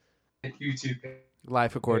Jimmy YouTube page.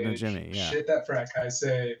 Life According to Jimmy. Yeah. Shit, that frat guy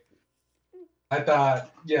say. I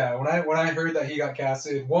thought, when I heard that he got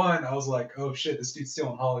casted, one, I was like, oh shit, this dude's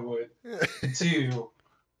still in Hollywood. And two,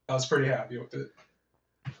 I was pretty happy with it.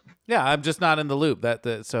 Yeah, I'm just not in the loop.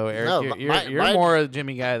 So Eric, No, you're more a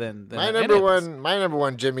Jimmy guy than my number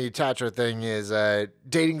one Jimmy Tatro thing is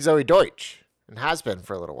dating Zoe Deutsch, and has been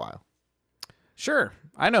for a little while. Sure,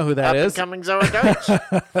 I know who that is. Up and coming Zoe Deutsch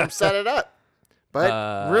from Set It Up.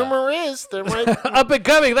 But rumor is there might Up and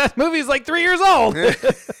Coming. That movie's like 3 years old.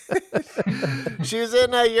 She was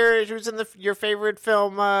in your favorite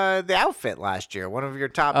film, The Outfit, last year. One of your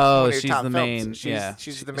top. She's top the films. main.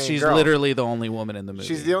 She's the main. She's girl. literally the only woman in the movie.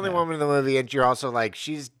 She's the only woman in the movie, and you're also like,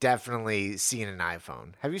 she's definitely seen an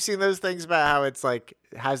iPhone. Have you seen those things about how it's like,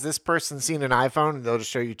 has this person seen an iPhone? And they'll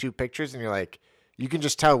just show you two pictures, and you're like, you can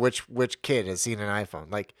just tell which kid has seen an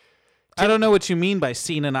iPhone. Like, I don't know what you mean by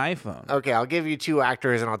seen an iPhone. Okay, I'll give you two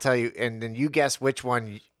actors, and I'll tell you, and then you guess which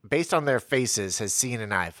one, based on their faces, has seen an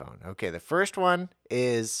iPhone. Okay, the first one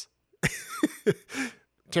is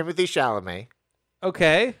Timothée Chalamet.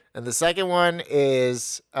 Okay. And the second one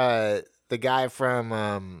is the guy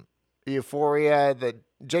from Euphoria,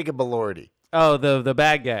 Jacob Elordi. Oh, the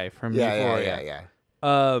bad guy from Euphoria.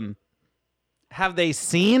 Yeah. Have they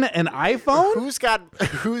seen an iPhone? Who's got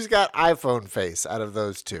iPhone face out of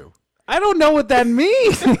those two? I don't know what that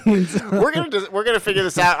means. We're gonna figure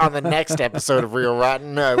this out on the next episode of Real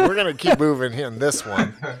Rotten. We're gonna keep moving in this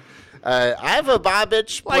one. Iva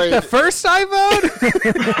Bobich Like played, the first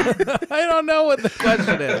iPhone? I don't know what the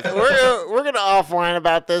question is. we're gonna offline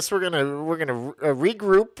about this. We're gonna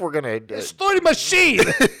regroup. We're gonna Story machine.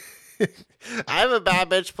 Iva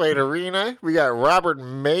Babich played Arena. We got Robert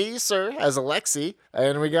Macer as Alexei,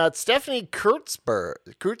 and we got Stephanie Kurtzuba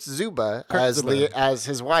as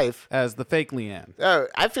his wife, as the fake Leanne. Oh,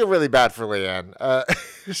 I feel really bad for Leanne.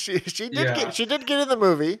 She did get in the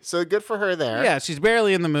movie, so good for her there. Yeah, she's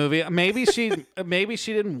barely in the movie. Maybe she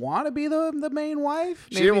didn't want to be the main wife.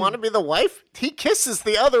 She didn't want to be the wife. He kisses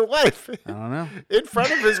the other wife. I don't know. In front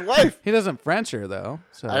of his wife. He doesn't French her though.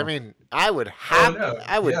 So I mean, I would.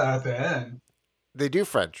 Yeah, at the end. They do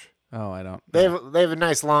French. Oh, I don't. They have a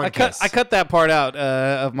nice long kiss. I cut that part out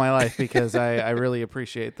of my life because I really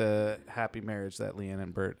appreciate the happy marriage that Leanne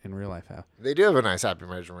and Bert in real life have. They do have a nice happy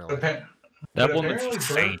marriage in real life. That woman's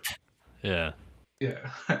saint. Yeah. Yeah.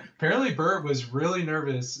 Apparently, Bert was really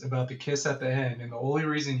nervous about the kiss at the end, and the only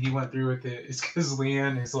reason he went through with it is because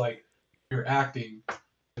Leanne is like, "You're acting."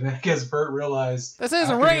 And then I guess Bert realized this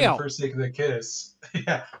isn't after real. The first take of the kiss.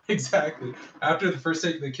 Yeah, exactly. After the first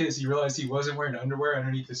take of the kiss, he realized he wasn't wearing underwear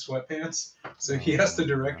underneath his sweatpants. So he asked the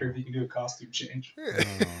director if he could do a costume change. Oh,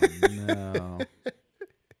 no.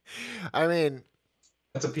 I mean,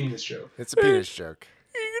 that's a penis joke. It's a penis joke.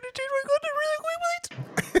 You're gonna change my content really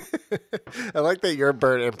quickly. I like that your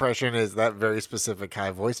Bert impression is that very specific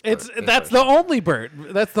high voice. That's the only Bert.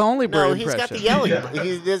 That's the only Bert. No, he's got the yelling.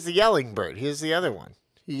 There's the yelling Bert. Here's the other one.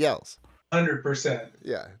 He yells. 100%.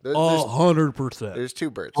 Yeah. 100%. There's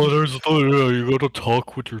two Berts. Oh, you gotta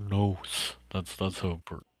talk with your nose. That's how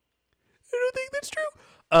Bert. I don't think that's true.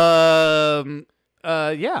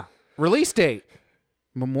 Yeah. Release date.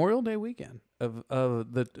 Memorial Day weekend of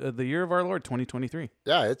the year of our Lord 2023.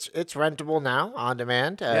 Yeah, it's rentable now on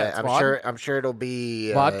demand. I'm sure it'll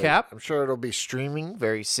be VodCap. I'm sure it'll be streaming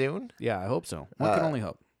very soon. Yeah, I hope so. One can only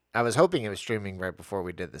hope. I was hoping it was streaming right before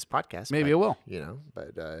we did this podcast. Maybe it will.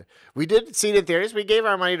 But we did see it in theaters. We gave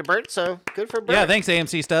our money to Bert, so good for Bert. Yeah, thanks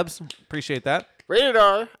AMC Stubbs. Appreciate that. Rated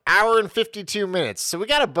R, hour and 52 minutes. So we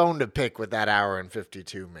got a bone to pick with that hour and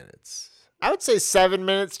 52 minutes. I would say 7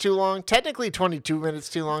 minutes too long. Technically 22 minutes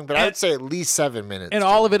too long, but I would say at least 7 minutes. And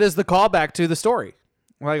all of it is the callback to the story.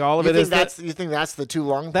 Like all of it is you think that's the too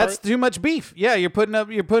long part? That's too much beef. Yeah, you're putting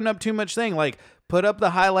up too much thing. Like put up the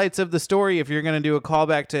highlights of the story if you're going to do a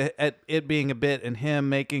callback to it being a bit and him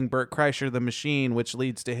making Bert Kreischer the machine, which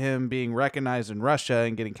leads to him being recognized in Russia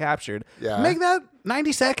and getting captured. Yeah. Make that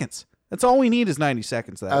 90 seconds. That's all we need is 90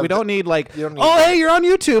 seconds of that. We don't need like, hey, you're on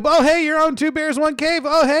YouTube. Oh, hey, you're on Two Bears, One Cave.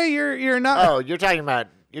 Oh, hey, you're not. Oh, you're talking about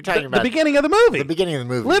the beginning of the movie. The beginning of the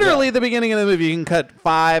movie. Literally the beginning of the movie. You can cut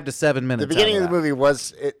 5 to 7 minutes. The beginning of the movie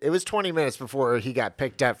was it was 20 minutes before he got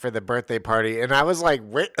picked up for the birthday party, and I was like,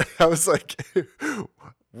 wait,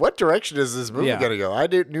 what direction is this movie gonna go? I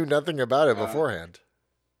knew nothing about it beforehand.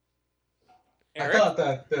 I thought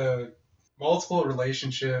that the multiple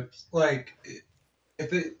relationships, like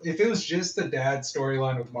if it was just the dad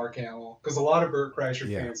storyline with Mark Hamill, because a lot of Bert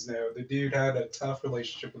Kreischer fans know the dude had a tough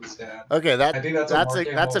relationship with his dad. Okay, I think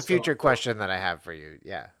that's a future question that I have for you.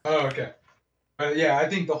 Yeah. Oh, okay. Yeah, I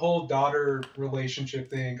think the whole daughter relationship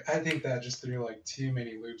thing, I think that just threw like too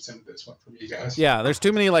many loops into this one for me, guys. Yeah, there's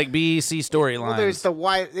too many like B, C storylines. Well, there's the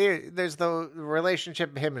wife. There's the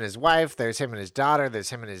relationship him and his wife. There's him and his daughter. There's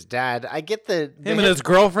him and his dad. I get him and his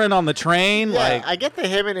girlfriend on the train. Yeah, like I get the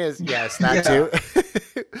him and his too.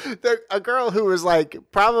 A girl who was like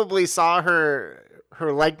probably saw her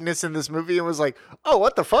likeness in this movie and was like, "Oh,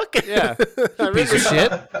 what the fuck?" Yeah, you piece of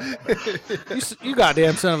shit. You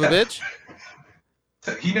goddamn son of a bitch.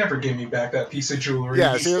 He never gave me back that piece of jewelry.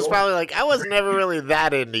 Yeah, she was probably like, I was never really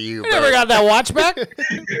that into you. You never got that watch back?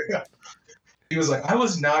 He was like, I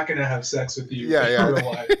was not going to have sex with you in real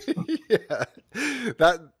life. Yeah.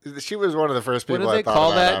 She was one of the first people what do they call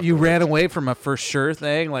that? Afterwards. You ran away from a for sure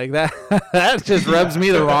thing? Like that that just rubs me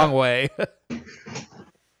the wrong way.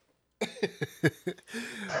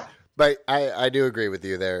 But I do agree with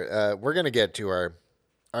you there. We're going to get to our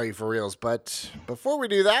Are You For Reals? But before we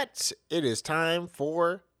do that, it is time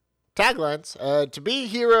for taglines. To be a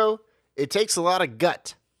hero, it takes a lot of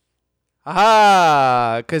gut.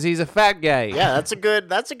 Ah, because he's a fat guy. Yeah, that's a good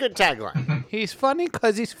tagline. He's funny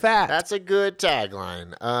because he's fat. That's a good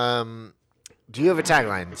tagline. Do you have a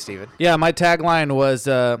tagline, Steven? Yeah, my tagline was,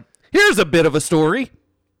 here's a bit of a story.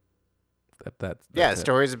 That's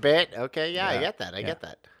story's a bit. Okay, I get that. I get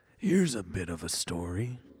that. Here's a bit of a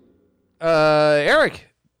story. Eric,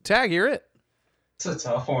 tag, you're it. It's a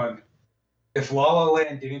tough one. If La La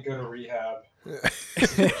Land didn't go to rehab,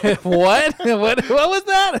 What? What was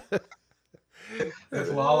that? if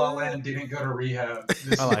La La Land didn't go to rehab,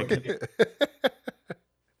 this I is like what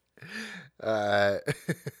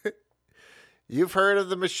it. You've heard of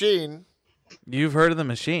The Machine. You've heard of The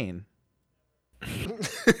Machine.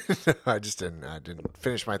 I didn't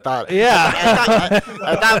finish my thought. Yeah. I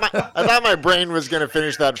thought my brain was going to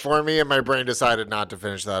finish that for me, and my brain decided not to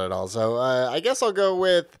finish that at all. So I guess I'll go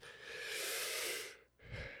with.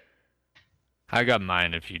 I got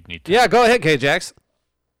mine if you need to. Yeah, go ahead, K-Jax.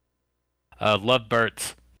 Love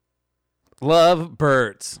Birds. Love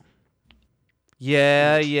Birds.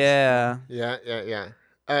 Yeah. Yeah.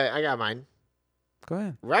 I got mine. Go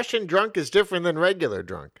ahead. Russian drunk is different than regular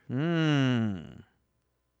drunk.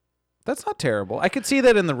 That's not terrible. I could see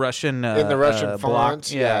that in the Russian font.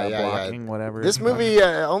 block, Yeah. blocking, whatever. This movie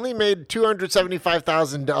only made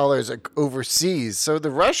 $275,000 overseas, so the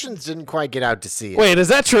Russians didn't quite get out to see it. Wait, is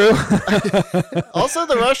that true? Also,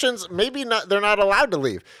 the Russians they're not allowed to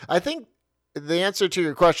leave. I think the answer to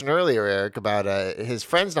your question earlier, Eric, about his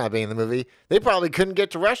friends not being in the movie, they probably couldn't get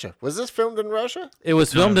to Russia. Was this filmed in Russia? It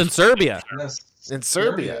was filmed in Serbia. In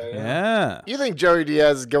Serbia? Yeah. You think Joey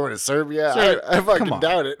Diaz is going to Serbia? I fucking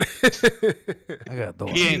doubt it. I got those.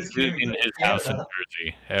 He ain't living in his house in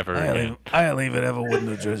Jersey ever again. I ain't leaving Everwood,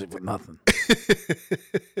 New Jersey for nothing.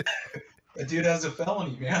 That dude has a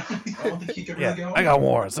felony, man. I don't think he could really go. I got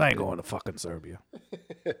warrants. I ain't going to fucking Serbia.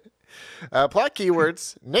 Plot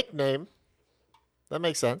keywords, nickname. That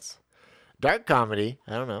makes sense. Dark comedy.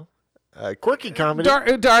 I don't know. Quirky comedy.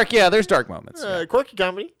 Dark. Yeah, there's dark moments. Quirky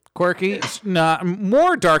comedy. Quirky. It's not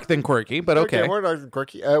more dark than quirky, but okay. More dark than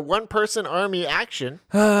quirky. One person army action.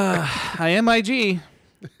 IMIG.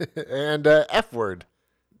 And F word.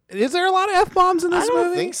 Is there a lot of F-bombs in this movie? I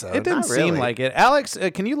don't think so. It didn't Not seem really. like it. Alex,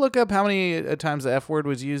 can you look up how many times the F-word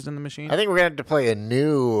was used in The Machine? I think we're going to have to play a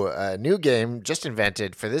new game just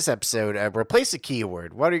invented for this episode. Replace a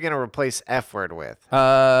keyword. What are you going to replace F word with?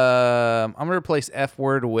 I'm going to replace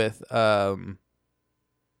F-word with Urkel.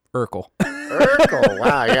 Urkel.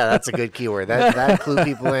 Wow, yeah, that's a good keyword. That clue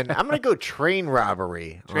people in. I'm going to go train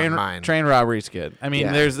robbery on mine. Train robbery's good. I mean,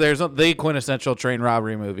 Yeah. there's the quintessential train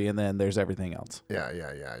robbery movie, and then there's everything else. Yeah.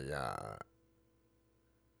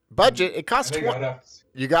 Budget, it costs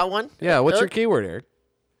You got one? Yeah, what's your Eric? keyword, Eric?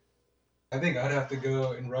 I think I'd have to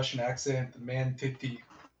go in Russian accent, man titi.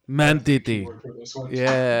 Mantiti. For this one.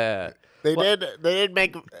 Yeah. They did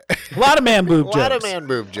make A lot of man boob a lot of jokes. man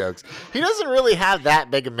boob jokes. He doesn't really have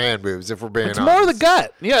that big of man boobs, if we're being It's honest. more the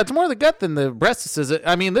gut. Yeah, it's more the gut than the breasts.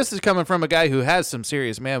 I mean, this is coming from a guy who has some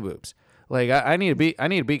serious man boobs. Like I need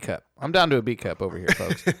a B cup. I'm down to a B cup over here,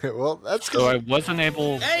 folks. Well, that's So I wasn't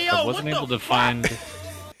able to find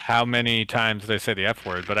how many times they say the F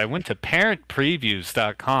word, but I went to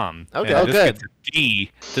parentpreviews.com. Okay. and Oh, this good. gets a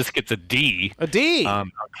D. This gets a D. A D.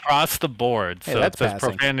 Across the board. Hey, So that's it says passing.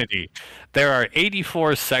 profanity. There are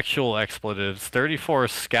 84 sexual expletives, 34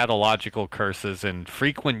 scatological curses, and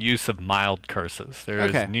frequent use of mild curses. There is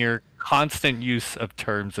Okay. near constant use of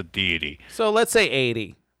terms of deity. So let's say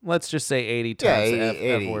 80. Let's just say 80 times the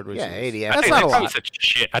F word was used. 80. That's I think not a they probably lot. said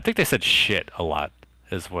shit. I think they said shit a lot.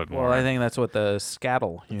 Is what more. Well, I think that's what the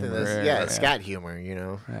scattle humor. Scat humor, you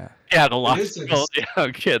know. Yeah, the logical.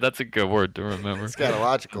 Yeah, that's a good word to remember.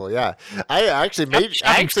 Scatological, yeah. I actually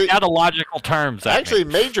Scatological terms. I actually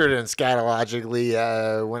majored in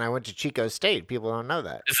scatologically when I went to Chico State. People don't know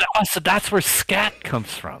that. So that's where scat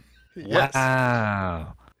comes from. Yes.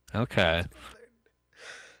 Wow. Okay.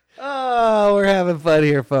 Oh, we're having fun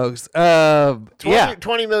here, folks.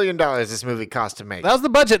 $20 million this movie cost to make. That was the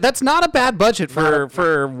budget. That's not a bad budget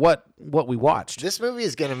for what we watched. This movie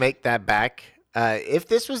is going to make that back. If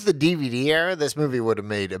this was the DVD era, this movie would have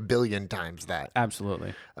made 1 billion times that.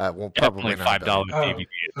 Absolutely. Well, probably Definitely not. $5 DVD.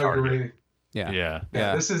 at Target. Agree. Yeah.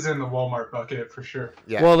 Yeah, this is in the Walmart bucket for sure.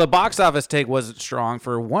 Yeah. Well, the box office take wasn't strong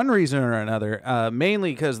for one reason or another,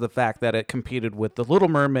 mainly because of the fact that it competed with The Little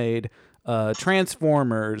Mermaid,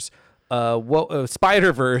 Transformers,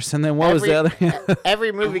 Spider-Verse, and then what was the other?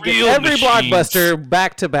 Every movie gets Every blockbuster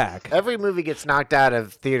back to back. Every movie gets knocked out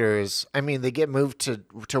of theaters. I mean, they get moved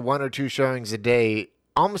to 1 or 2 showings a day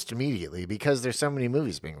almost immediately because there's so many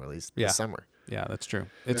movies being released this summer. Yeah, that's true.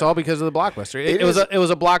 It's all because of the blockbuster. It was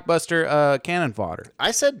a blockbuster cannon fodder.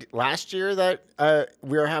 I said last year that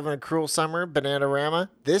we were having a cruel summer, Bananarama.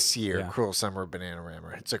 This year, cruel summer,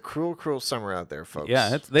 Bananarama. It's a cruel, cruel summer out there, folks.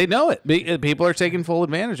 Yeah, they know it. People are taking full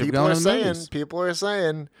advantage of going to the movies. People are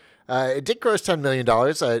saying. It did gross $10 million,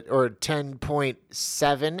 or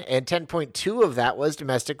 10.7, and 10.2 of that was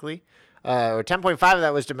domestically. or 10.5 of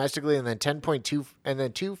that was domestically, and then 10.2, and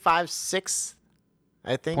then 256,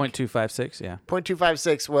 I think. 0.256, yeah.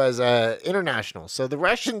 0.256 was international. So the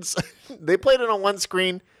Russians, they played it on one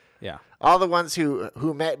screen. Yeah. All the ones who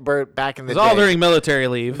met Burt back in the It day. was all during military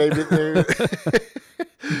leave.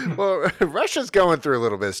 Well, Russia's going through a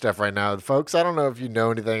little bit of stuff right now, folks. I don't know if you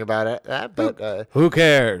know anything about it, but who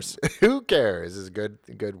cares? Who cares is a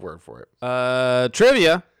good word for it.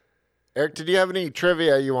 Trivia. Eric, did you have any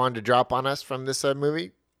trivia you wanted to drop on us from this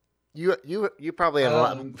movie? You probably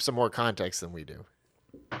have some more context than we do.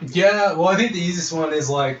 Yeah, well, I think the easiest one is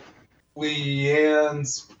like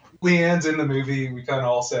Leanne's in the movie. We kind of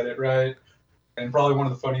all said it, right? And probably one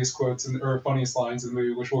of the funniest quotes or funniest lines in the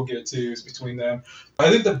movie, which we'll get to, is between them. I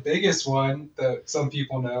think the biggest one that some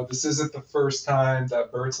people know, this isn't the first time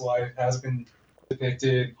that Burt's life has been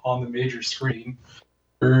depicted on the major screen.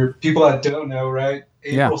 For people that don't know, right?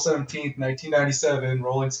 April 17th, 1997,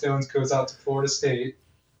 Rolling Stones goes out to Florida State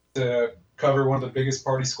to cover one of the biggest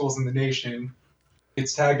party schools in the nation.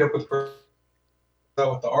 It's tagged up with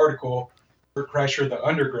the article, Burt Kreischer, the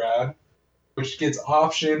undergrad, which gets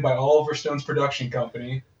optioned by Oliver Stone's production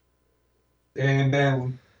company. And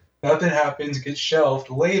then nothing happens, gets shelved.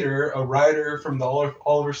 Later, a writer from the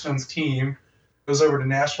Oliver Stone's team goes over to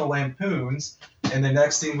National Lampoon's, and the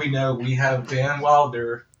next thing we know, we have Van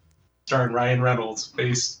Wilder starring Ryan Reynolds,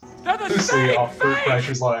 based loosely off Burt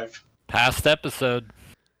Kreischer's life. Past episode.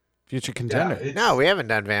 Future contender. Yeah, No, we haven't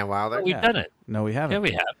done Van Wilder. We've done it. No, we haven't. Yeah,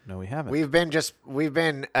 we have. No, we haven't. We've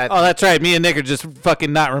been. Oh, that's right. Me and Nick are just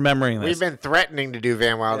fucking not remembering this. We've been threatening to do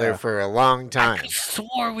Van Wilder for a long time. I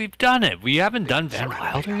swore we've done it. We haven't done Van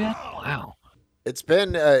Wilder yet. Wow. It's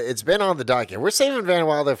been on the docket. We're saving Van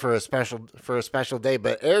Wilder for a special day.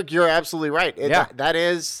 But Eric, you're absolutely right. That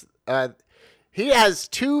is. He has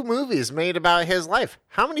 2 movies made about his life.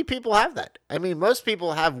 How many people have that? I mean, most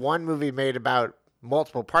people have one movie made about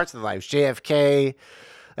multiple parts of the life. JFK.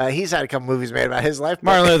 He's had a couple movies made about his life.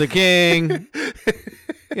 Martin Luther King.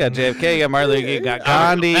 Yeah, JFK. Got Martin Luther King. Got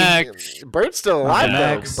Gandhi. Bert's still alive,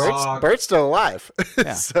 though. Bert's still alive.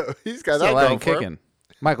 Yeah. So he's got Still that going for kicking. him.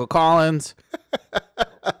 Michael Collins.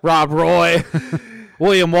 Rob Roy.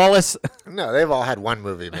 William Wallace. No, they've all had one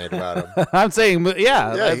movie made about him. I'm saying,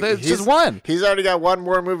 it's just one. He's already got one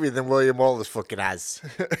more movie than William Wallace fucking has.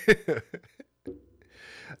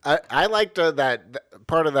 I liked that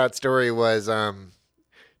part of that story was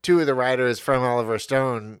 2 of the writers from Oliver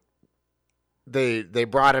Stone. They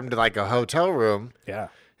brought him to like a hotel room. Yeah.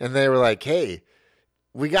 And they were like, "Hey,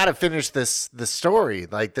 we got to finish the story.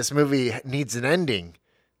 Like this movie needs an ending.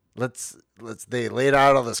 They laid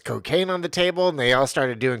out all this cocaine on the table and they all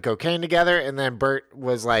started doing cocaine together. And then Burt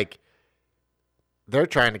was like, they're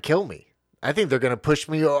trying to kill me. I think they're going to push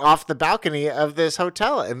me off the balcony of this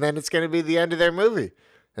hotel. And then it's going to be the end of their movie.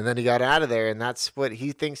 And then he got out of there. And that's what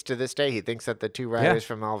he thinks to this day. He thinks that the 2 writers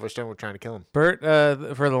from Oliver Stone were trying to kill him. Burt,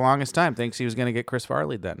 for the longest time, thinks he was going to get Chris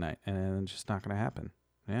Farley that night. And it's just not going to happen.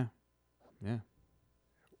 Yeah. Yeah.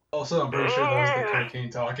 Also, I'm pretty sure that was the cocaine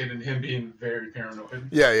talking and him being very paranoid.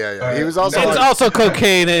 Yeah. He was also. It's also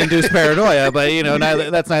cocaine-induced paranoia, but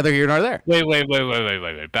that's neither here nor there.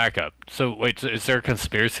 Wait. Back up. So, is there a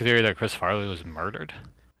conspiracy theory that Chris Farley was murdered?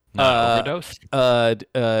 Not overdosed? By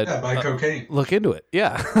cocaine. Look into it.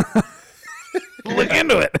 Yeah. Look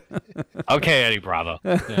into it. Okay, Eddie Bravo.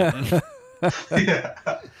 Yeah.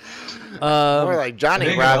 More like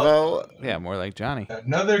Johnny Bravo. Yeah, more like Johnny.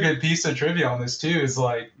 Another good piece of trivia on this too is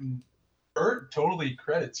like Burt totally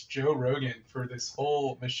credits Joe Rogan for this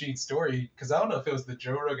whole machine story, because I don't know if it was the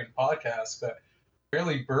Joe Rogan podcast, but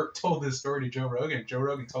apparently Burt told this story to Joe Rogan. Joe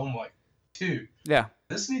Rogan told him like, "Dude,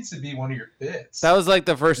 this needs to be one of your bits." That was like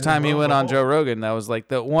the first time he went on Joe Rogan. That was like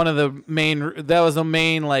the main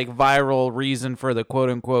like viral reason for the quote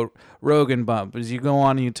unquote Rogan bump is you go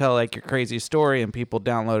on and you tell like your crazy story and people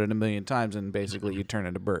download it a million times and basically you turn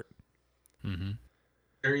into Burt. Mm-hmm.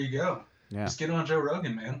 There you go. Yeah. Just get on Joe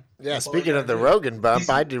Rogan, man. Yeah, speaking of the Rogan bump,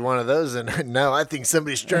 I did one of those, and now I think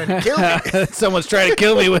somebody's trying to kill me. Someone's trying to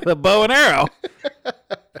kill me with a bow and arrow.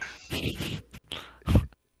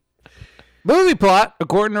 Movie plot,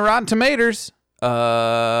 according to Rotten Tomatoes.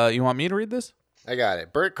 You want me to read this? I got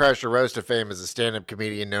it. Burt Kreischer rose to fame as a stand-up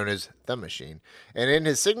comedian known as The Machine. And in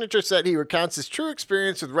his signature set, he recounts his true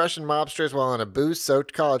experience with Russian mobsters while on a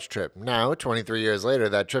booze-soaked college trip. Now, 23 years later,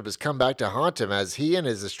 that trip has come back to haunt him as he and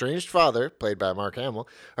his estranged father, played by Mark Hamill,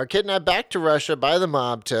 are kidnapped back to Russia by the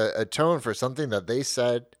mob to atone for something that they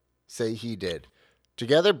say he did.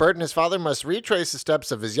 Together, Burt and his father must retrace the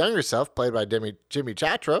steps of his younger self, played by Jimmy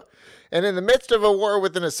Chatro, and in the midst of a war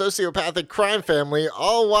within a sociopathic crime family,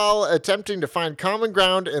 all while attempting to find common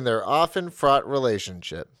ground in their often fraught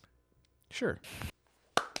relationship. Sure.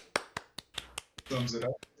 Sums it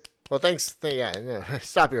up. Well, thanks.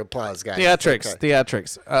 Stop your applause, guys. Theatrics. Okay.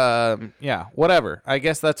 Theatrics. Yeah, whatever. I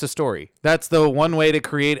guess that's a story. That's the one way to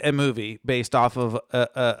create a movie based off of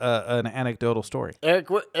an anecdotal story.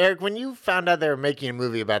 Eric, when you found out they were making a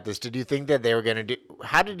movie about this, did you think that they were going to do...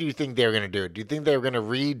 How did you think they were going to do it? Do you think they were going to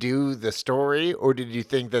redo the story, or did you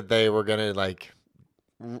think that they were going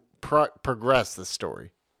to, progress the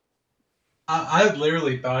story? I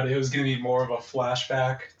literally thought it was going to be more of a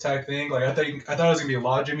flashback type thing. Like I thought it was going to be a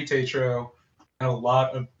lot of Jimmy Tatro and a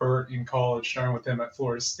lot of Burt in college, starting with him at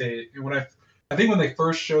Florida State. And I think when they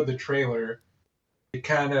first showed the trailer, it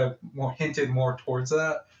kind of hinted more towards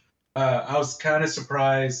that. I was kind of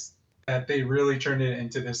surprised that they really turned it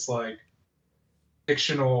into this like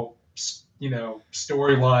fictional,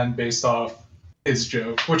 storyline based off his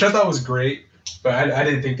joke, which I thought was great, but I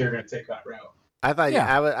didn't think they were going to take that route. I thought,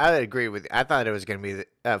 I would agree with you. I thought it was going to be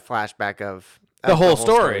a flashback of the whole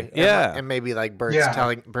story. Yeah. And maybe like Bert's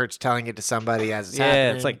telling it to somebody as it's happening.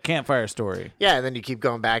 Yeah, it's like a campfire story. Yeah, and then you keep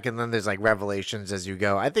going back, and then there's like revelations as you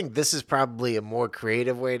go. I think this is probably a more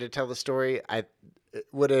creative way to tell the story.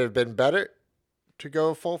 Would it have been better to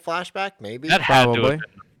go full flashback? Maybe. That had to have been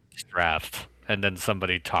draft, and then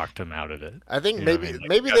somebody talked him out of it. I think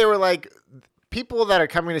maybe they were like, people that are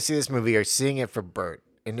coming to see this movie are seeing it for Burt.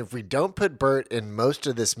 And if we don't put Burt in most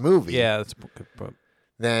of this movie, that's a good point.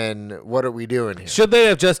 Then what are we doing here? Should they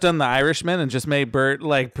have just done The Irishman and just made Burt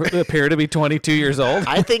appear to be 22 years old?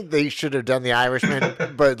 I think they should have done The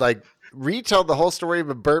Irishman, but retell the whole story,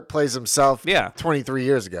 but Burt plays himself 23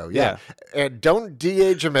 years ago. Yeah. And don't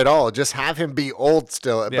de-age him at all. Just have him be old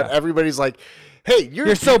still. Yeah. But everybody's like, hey,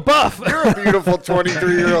 you're so buff. You're a beautiful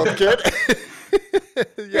 23-year-old kid.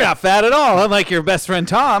 You're not fat at all, unlike your best friend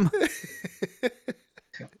Tom.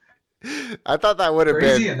 I thought that would have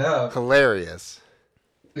been hilarious.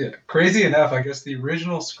 Yeah, crazy enough, I guess the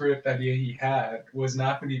original script that he had was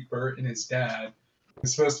not going to be Burt and his dad. It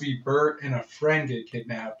was supposed to be Burt and a friend get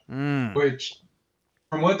kidnapped, which,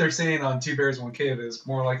 from what they're saying on Two Bears, One Cave, is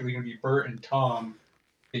more likely going to be Burt and Tom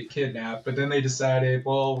get kidnapped. But then they decided,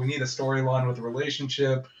 well, we need a storyline with a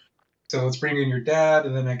relationship, so let's bring in your dad.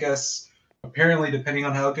 And then I guess, apparently, depending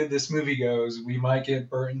on how good this movie goes, we might get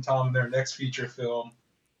Burt and Tom their next feature film,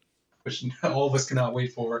 which all of us cannot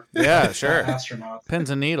wait for. Yeah, sure. Astronauts. Pins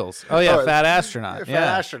and Needles. Oh, yeah, Fat Astronaut.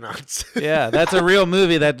 Fat Astronauts. Yeah, that's a real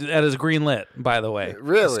movie that is greenlit, by the way.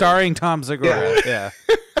 Really? Starring Tom Segura. Yeah.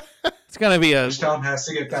 It's going to be Tom has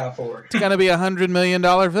to get that forward. It's going to be $100 million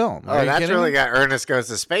film. Oh, that's really got Ernest Goes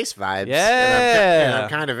to Space vibes. Yeah. And I'm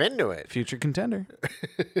kind of into it. Future contender.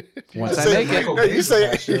 Once I make it. No,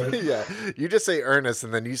 you just say Ernest,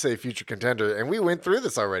 and then you say future contender, and we went through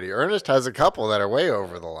this already. Ernest has a couple that are way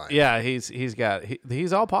over the line. Yeah,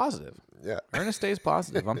 he's all positive. Yeah. Ernest stays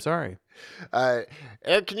positive. I'm sorry.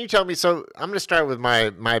 Eric, can you tell me? So I'm going to start with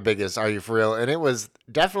my biggest Are You For Real? And it was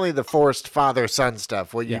definitely the forced father-son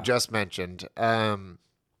stuff, what you just mentioned. That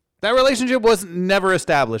relationship was never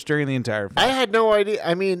established during the entire film. I had no idea.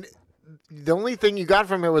 I mean, the only thing you got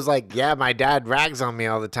from it was like, yeah, my dad rags on me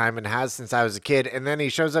all the time and has since I was a kid. And then he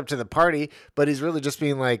shows up to the party, but he's really just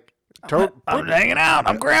being like, I'm hanging out.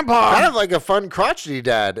 I'm Grandpa. Kind of like a fun crotchety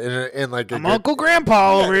dad, in like I'm Uncle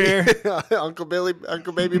Grandpa over here. Uncle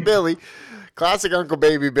Baby Billy, classic Uncle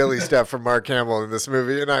Baby Billy stuff from Mark Hamill in this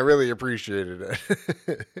movie, and I really appreciated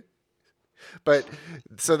it. But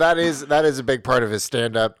so that is a big part of his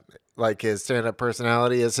stand-up, like his stand-up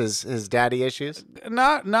personality, is his daddy issues.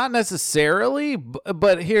 Not necessarily,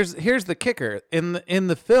 but here's the kicker. In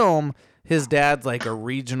the film, his dad's like a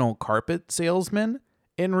regional carpet salesman.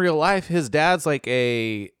 In real life, his dad's like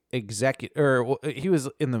a executive, or he was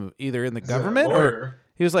either in the government or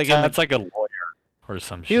he was like it's like a lawyer or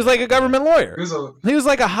some shit. He was like a government lawyer. He was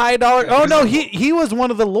like a high dollar. Oh no, he was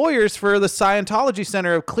one of the lawyers for the Scientology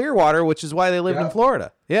Center of Clearwater, which is why they lived in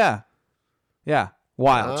Florida. Yeah,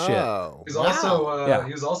 wild shit. He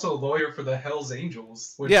was also a lawyer for the Hell's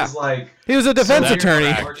Angels, which is like he was a defense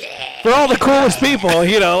attorney for all the coolest people,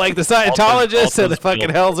 like the Scientologists and the fucking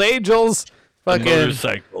Hell's Angels. Fucking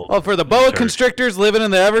for the boa constrictors living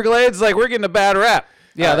in the Everglades, like we're getting a bad rap.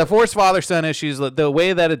 Yeah, the forced father-son issues, the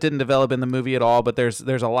way that it didn't develop in the movie at all, but there's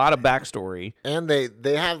a lot of backstory. And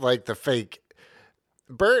they have like the fake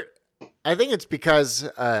Burt. I think it's because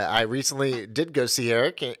I recently did go see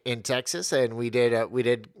Eric in Texas, and we did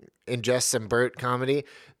ingest some Burt comedy.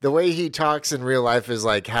 The way he talks in real life is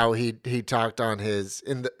like how he talked on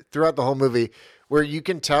throughout the whole movie, where you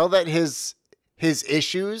can tell that his his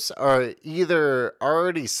issues are either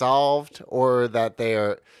already solved or that they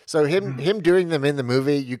are. So him doing them in the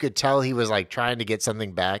movie, you could tell he was like trying to get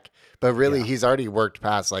something back, but really he's already worked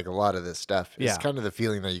past like a lot of this stuff. It's kind of the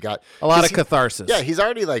feeling that you got. A lot of catharsis. Yeah, he's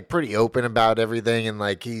already like pretty open about everything, and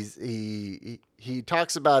like he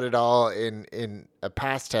talks about it all in a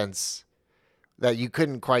past tense that you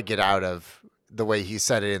couldn't quite get out of the way he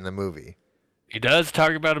said it in the movie. He does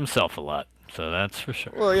talk about himself a lot, so that's for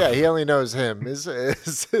sure. Well, yeah, he only knows him.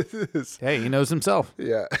 Hey, he knows himself.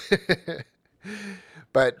 Yeah.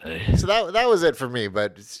 But so that was it for me.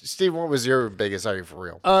 But Steve, what was your biggest Are You For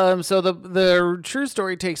Real? So the true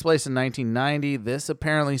story takes place in 1990. This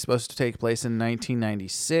apparently is supposed to take place in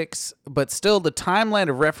 1996, but still the timeline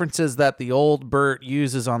of references that the old Burt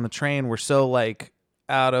uses on the train were so like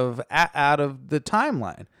out of the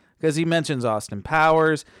timeline, because he mentions Austin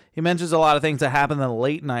Powers. He mentions a lot of things that happened in the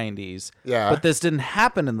late 90s. Yeah. But this didn't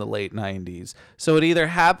happen in the late 90s. So it either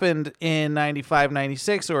happened in 95,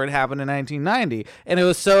 96, or it happened in 1990. And it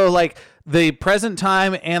was so like the present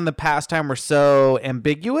time and the past time were so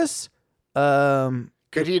ambiguous.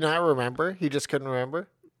 Could he not remember? He just couldn't remember?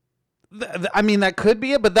 I mean, that could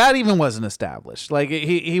be it, but that even wasn't established. Like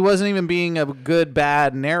he wasn't even being a good,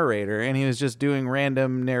 bad narrator, and he was just doing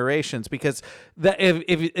random narrations. Because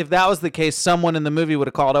if that was the case, someone in the movie would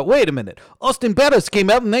have called out, "Wait a minute, Austin Powers came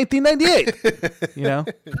out in 1998." You know?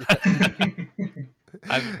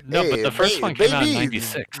 But the first one came out in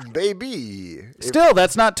 96. Baby. Still,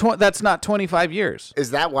 that's not 25 years.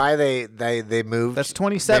 Is that why they moved? That's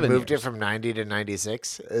 27 They moved years. it from 90 to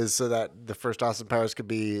 96, is so that the first Austin Powers could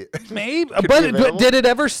be Maybe, could be but available? did it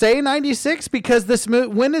ever say 96? Because this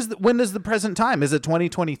when is the present time? Is it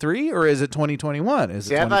 2023 or is it 2021? Is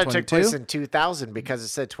See, it I thought it 2022? took place in 2000 because it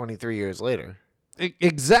said 23 years later.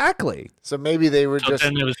 Exactly. So maybe they were just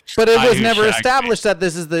But it was never established that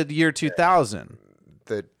this is the year 2000.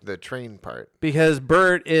 the train part. Because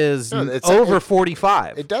Burt is No, it's- over it-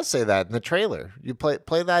 45. It does say that in the trailer. You play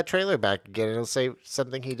that trailer back again, and it'll say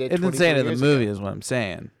something he did. It didn't say it in the 24 years movie, ago. is what I'm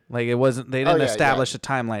saying. Like it wasn't. They didn't yeah, establish a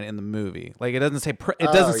timeline in the movie. Like it doesn't say.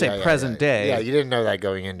 It doesn't say present day. Yeah, you didn't know that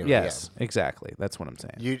going into Yes, it. exactly. That's what I'm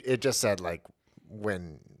saying. It just said like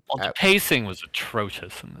when. Well, the pacing was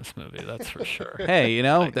atrocious in this movie, that's for sure. Hey, you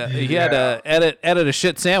know, he had to edit a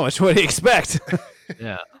shit sandwich. What do you expect?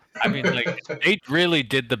 Yeah. I mean, like, they really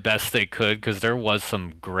did the best they could because there was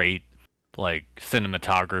some great, like,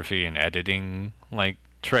 cinematography and editing, like,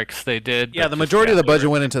 tricks they did. Yeah, the majority of the budget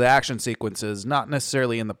went into the action sequences, not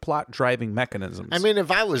necessarily in the plot driving mechanisms. I mean,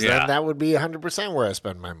 if I was them, that would be 100% where I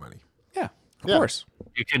spend my money. Yeah, of course.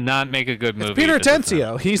 You cannot make a good movie. It's Peter if it's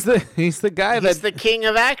Tenzio. He's the guy He's the king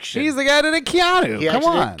of action. He's the guy that did Keanu. Come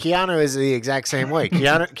on. Keanu is the exact same way.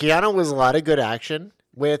 Keanu was a lot of good action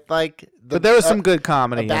with like. But there was some good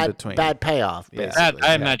comedy bad, in between. Bad payoff. Yeah. Basically.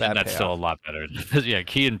 I imagine that's still a lot better. Yeah,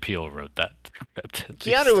 Key and Peele wrote that script.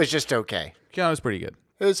 Keanu was just okay. Keanu's pretty good.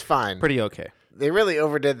 It was fine. Pretty okay. They really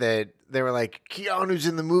overdid that. They were like, Keanu's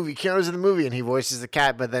in the movie, and he voices the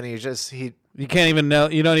cat, but then You can't even know.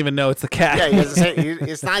 You don't even know it's the cat. Yeah, he doesn't say.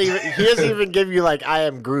 It's not even. He doesn't even give you like I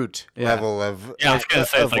am Groot level of. Yeah, I was gonna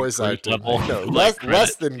say it's like voice Groot acting. level. No, Like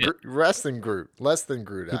less than credit.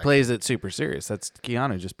 Groot. He plays it super serious. That's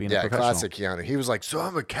Keanu just being a professional. Classic Keanu. He was like, "So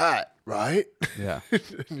I'm a cat, right?" Yeah.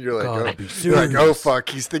 And you're Gotta like, be you're like, serious. "Oh fuck,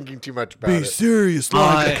 he's thinking too much about it." serious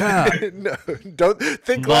like a cat. No, don't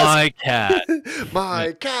think My less. cat.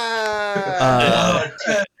 My cat.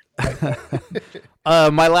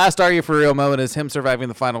 My last Are You For Real moment is him surviving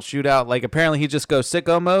the final shootout. Like, apparently he just goes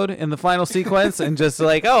sicko mode in the final sequence and just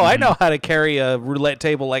like, oh, I know how to carry a roulette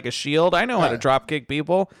table like a shield. I know how to drop kick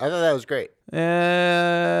people. I thought that was great. He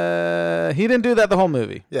didn't do that the whole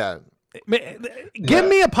movie. Yeah. Give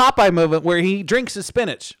me a Popeye moment where he drinks his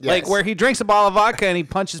spinach, like where he drinks a bottle of vodka and he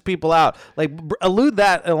punches people out. Like allude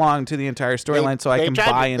that along to the entire storyline so I can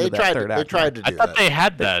buy into that third act. They tried to do I thought that. they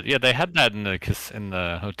had that. Yeah, they had that in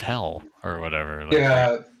the hotel or whatever. Like,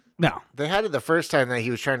 Yeah. No, They had it the first time that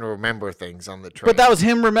he was trying to remember things on the train. but that was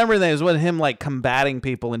him remembering that. It was with him like combating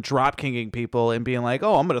people and drop kicking people and being like,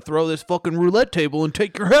 "Oh, I'm gonna throw this fucking roulette table and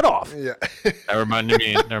take your head off." Yeah. That reminded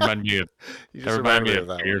me. That reminded me You just reminded me of of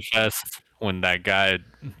that Beer one. Fest when that guy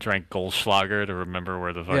drank Goldschlager to remember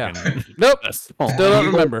where the Yeah. fucking. Nope. decimal Still don't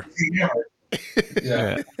remember.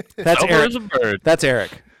 Yeah. That's Sober Eric. as a bird. That's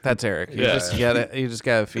Eric. That's Eric. You Yeah. just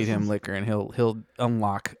gotta feed him liquor and he'll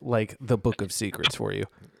unlock like the book of secrets for you.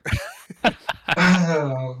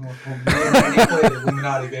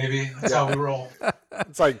 Illuminati, baby. That's how we roll.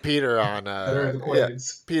 It's like Peter on Better are the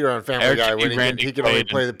Quaaludes. Peter on Family Eric Guy should be when Randy he can only Quaid.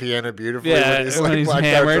 play the piano beautifully Yeah, when he's when like he's blacked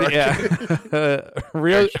out hammered. drunk. Yeah,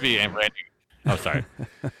 real Eric should be Randy. Oh, sorry.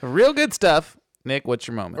 real good stuff. Nick, what's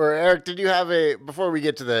your moment? Or Eric, did you have before we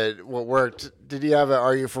get to what worked, did you have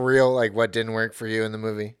are you for real? Like what didn't work for you in the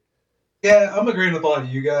movie? Yeah, I'm agreeing with a lot of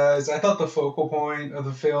you guys. I thought the focal point of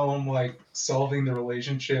the film, like solving the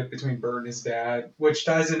relationship between Bert and his dad, which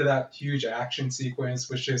ties into that huge action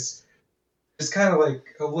sequence, which is kind of like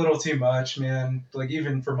a little too much, man. Like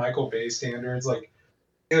even for Michael Bay standards, like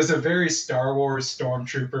it was a very Star Wars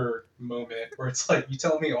Stormtrooper moment where it's like, you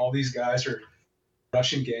tell me all these guys are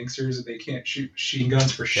Russian gangsters and they can't shoot machine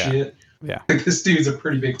guns for shit. Yeah. Like, this dude's a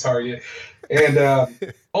pretty big target.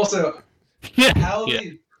 And also,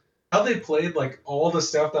 how they played like all the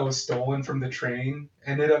stuff that was stolen from the train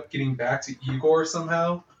ended up getting back to Igor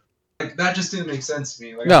somehow. Like that just didn't make sense to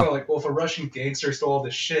me. Like I felt like, well, if a Russian gangster stole all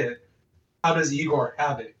this shit, how does Igor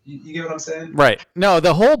have it? You get what I'm saying? Right. No,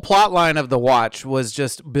 the whole plot line of The Watch was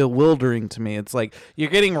just bewildering to me. It's like you're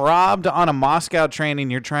getting robbed on a Moscow train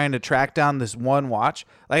and you're trying to track down this one watch.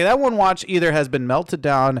 Like that one watch either has been melted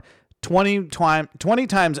down 20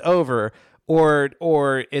 times over,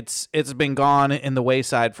 or it's been gone in the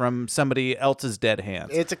wayside from somebody else's dead hands.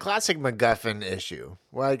 It's a classic MacGuffin issue.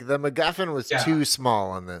 Like the MacGuffin was too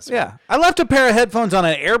small on this. Yeah, I left a pair of headphones on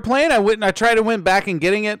an airplane. I tried to went back and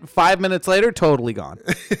getting it. 5 minutes later, totally gone,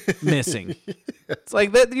 missing. It's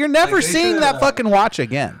like that. You're never seeing that fucking watch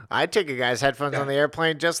again. I took a guy's headphones on the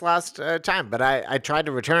airplane just last time, but I tried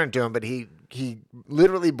to return it to him, but he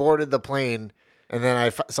literally boarded the plane, and then I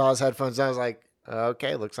saw his headphones. And I was like,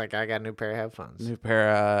 okay, looks like I got a new pair of headphones. New pair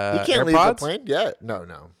of You can't AirPods? leave the plane yet. No.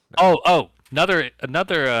 Another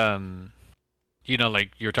you know,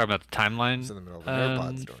 like you were talking about the timeline. It's in the middle of an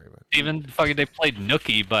AirPod story. But... Even fucking they played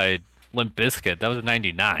Nookie by Limp Bizkit. That was in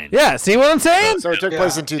 '99. Yeah, see what I'm saying? So it took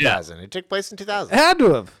place in 2000. It took place in 2000. It had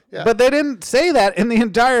to have. Yeah. But they didn't say that in the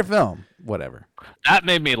entire film. Whatever. That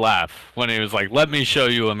made me laugh when he was like, "Let me show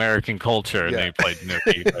you American culture," and then he played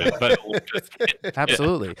Nookie. but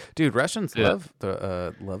Absolutely, dude. Russians love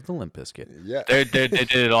the Limp Bizkit. Yeah, they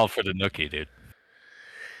did it all for the Nookie, dude.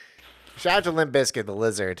 Shout out to Limp Bizkit, the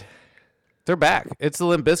lizard. They're back. It's the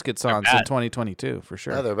Limp Bizkit songs in 2022 for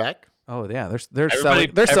sure. Oh, they're back. Oh yeah, they're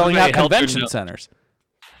selling out convention centers.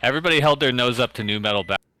 Everybody held their nose up to new metal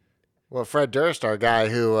back. Well, Fred Durst, our guy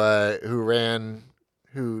who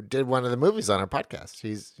did one of the movies on our podcast.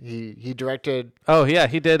 He directed. Oh yeah,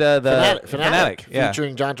 he did the Fanatic,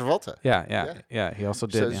 featuring John Travolta. Yeah. He also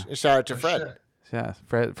did. So shout out to Fred. Shit. Yeah,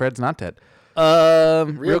 Fred's not dead.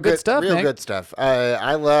 Real good stuff. Real Nick. good stuff.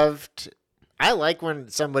 I like when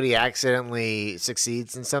somebody accidentally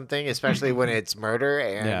succeeds in something, especially when it's murder.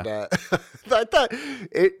 And I thought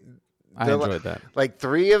I enjoyed that. Like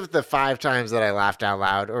 3 of the 5 times that I laughed out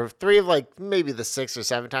loud, or 3 of like maybe the 6 or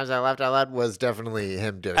 7 times I laughed out loud, was definitely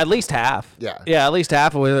him doing at it. least half. Yeah, at least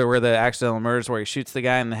half of where the accidental murders, where he shoots the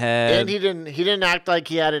guy in the head. And he didn't act like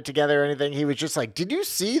he had it together or anything. He was just like, "Did you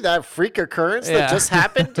see that freak occurrence that just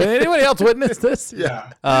happened? Did anybody else witness this?"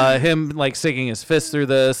 Yeah. Him like sticking his fist through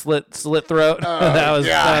the slit throat. that was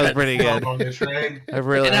pretty good. I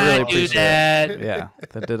really appreciate that. Yeah.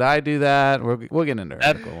 Did I do that? We'll get into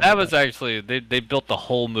it. That was actually they built the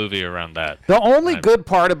whole movie around that. The only good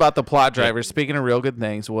part about the plot driver, speaking of real good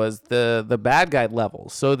things, was the bad guy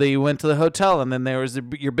levels. So they went to the hotel, and then there was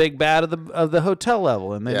your big bad of the hotel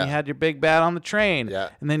level, and then you had your big bad on the train,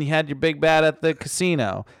 and then you had your big bad at the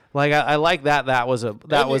casino. Like I like that. That was a okay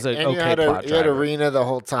plot driver. You had Arena the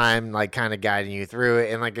whole time, like kind of guiding you through it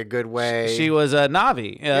in like a good way. She was a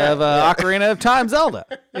Navi of Ocarina of Time Zelda.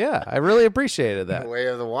 Yeah, I really appreciated that. Way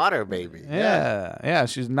of the water, baby. Yeah,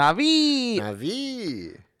 she's Navi.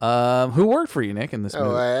 Navi. Who worked for you, Nick, in this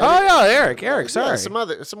movie? Eric. Sorry. Some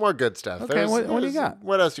more good stuff. Okay, what do you got?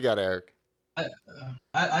 What else you got, Eric?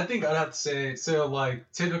 I think I'd have to say, so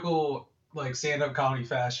like typical like stand-up comedy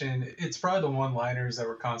fashion, it's probably the one-liners that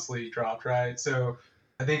were constantly dropped, right? So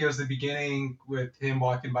I think it was the beginning with him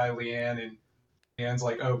walking by Leanne, and Leanne's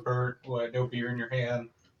like, "Oh, Bert, what? No beer in your hand?"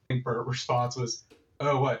 I think Bert's response was,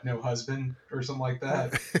 "Oh, what? No husband?" or something like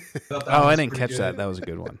that. I didn't catch that. That was a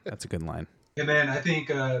good one. That's a good line. And then I think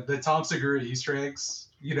the Tom Segura Easter eggs.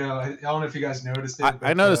 You know, I don't know if you guys noticed it.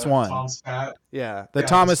 I noticed one. Tom's fat. Yeah,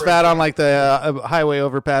 Thomas fat on like the highway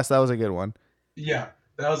overpass. That was a good one. Yeah.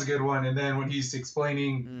 That was a good one. And then when he's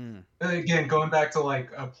explaining, again, going back to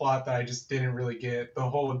like a plot that I just didn't really get, the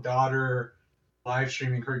whole daughter live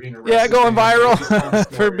streaming her getting arrested. Yeah, going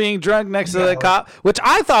viral for being drunk next to the cop, which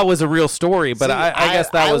I thought was a real story, but I guess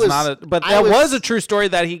that was not. But that was a true story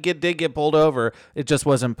that he did get pulled over. It just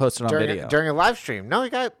wasn't posted on video during a live stream. No,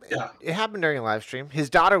 it happened during a live stream. His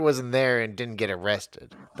daughter wasn't there and didn't get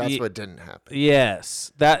arrested. That's what didn't happen.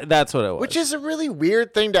 Yes, that's what it was. Which is a really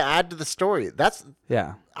weird thing to add to the story.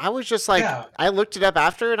 I was just like, I looked it up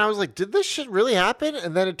after, and I was like, did this shit really happen?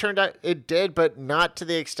 And then it turned out it did, but not to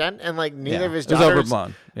the extent. And like neither of his daughters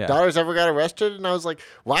ever got arrested. And I was like,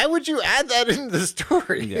 why would you add that into the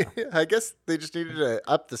story? Yeah. I guess they just needed to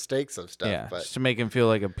up the stakes of stuff. Yeah, but just to make him feel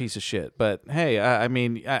like a piece of shit. But hey, I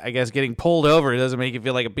mean, I guess getting pulled over doesn't make you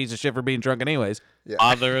feel like a piece of shit for being drunk anyways. Yeah.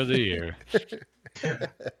 Father of the year.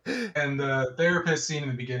 And the therapist scene in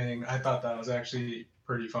the beginning, I thought that was actually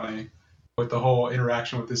pretty funny with the whole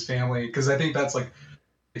interaction with his family. Because I think that's like,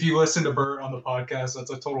 if you listen to Bert on the podcast, that's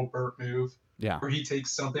a total Bert move. Yeah. Where he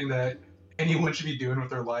takes something that anyone should be doing with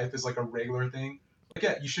their life is like a regular thing. Like,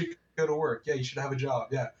 yeah, you should go to work. Yeah, you should have a job.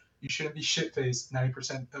 Yeah, you shouldn't be shit-faced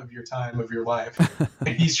 90% of your time of your life.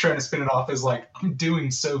 And he's trying to spin it off as like, I'm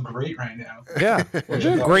doing so great right now. Yeah, we're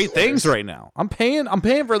doing great things right now. I'm paying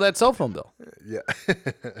for that cell phone bill. Yeah.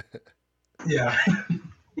 Yeah.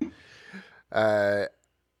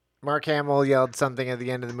 Mark Hamill yelled something at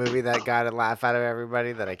the end of the movie that got a laugh out of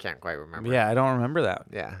everybody that I can't quite remember. Yeah, I don't remember that.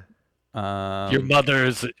 Yeah. Your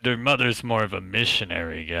mother's more of a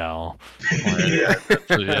missionary gal.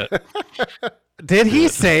 Did he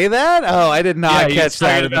say that? Oh, I did not catch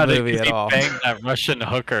that in the movie at all. He banged that Russian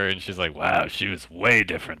hooker, and she's like, "Wow, she was way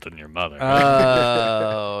different than your mother."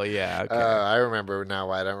 Oh, yeah. Okay. I remember now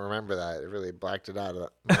why I don't remember that. It really blacked it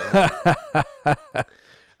out.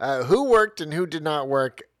 Who worked and who did not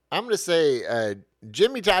work? I'm going to say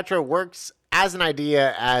Jimmy Tatro works as an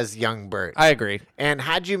idea as young Bert. I agree. And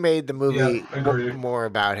had you made the movie more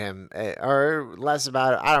about him or less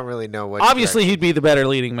about it, I don't really know what. Obviously, he'd be the better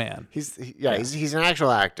leading man. He's an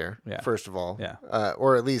actual actor, first of all. Yeah.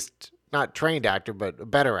 Or at least not trained actor, but a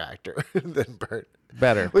better actor than Bert.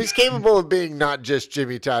 Better. Well, he's capable of being not just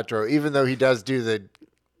Jimmy Tatro, even though he does do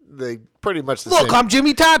the pretty much the same. Look, I'm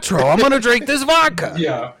Jimmy Tatro. I'm going to drink this vodka.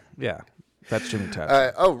 Yeah. Yeah. That's Jimmy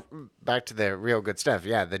Tatro. Back to the real good stuff.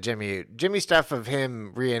 Yeah, the Jimmy stuff of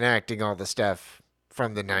him reenacting all the stuff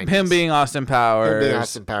from the 90s. Him being Austin Powers.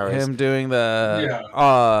 Him doing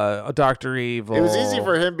the Dr. Evil. It was easy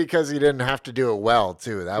for him because he didn't have to do it well,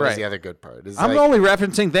 too. That was the other good part. I'm only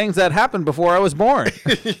referencing things that happened before I was born.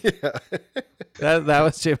 Yeah. that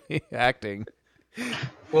was Jimmy acting.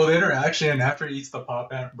 Well, the interaction after he eats the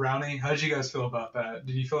pop brownie, how did you guys feel about that?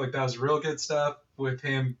 Did you feel like that was real good stuff with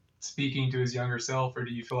him speaking to his younger self, or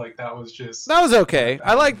do you feel like that was just... That was okay.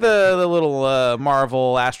 I like the little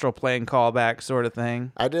Marvel astral plane callback sort of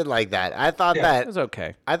thing. I did like that. I thought that... It was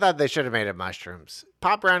okay. I thought they should have made it mushrooms.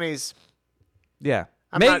 Pop brownies... Yeah.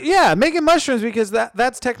 Make it mushrooms because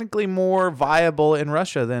that's technically more viable in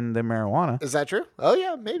Russia than marijuana. Is that true? Oh,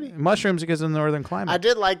 yeah, maybe. Mushrooms because of the northern climate. I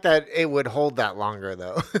did like that it would hold that longer,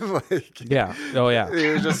 though. Yeah. Oh, yeah.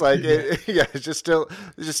 It was just like, it's just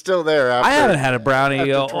still there after... I haven't had a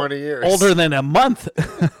brownie 20 years. Older than a month.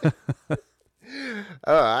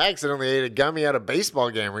 Oh, I accidentally ate a gummy at a baseball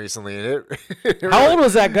game recently. And How old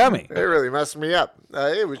was that gummy? It really messed me up.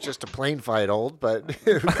 It was just a plane flight old, but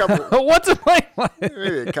What's a plane flight?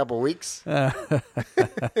 Maybe a couple weeks.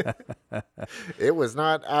 It was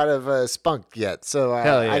not out of spunk yet, so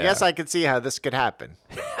I guess I could see how this could happen.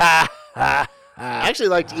 I actually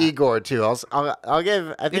liked Igor too. I'll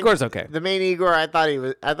give. I think Igor's okay. The main Igor, I thought he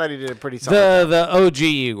did a pretty solid. The OG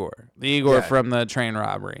Igor, the Igor from the train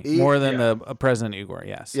robbery, more than the President Igor.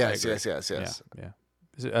 Yes. Yes.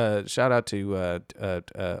 Yeah. Shout out to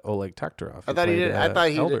Oleg Taktarov. I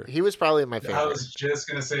thought he was probably my favorite. I was just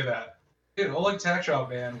gonna say that. Dude, Oleg Taktarov,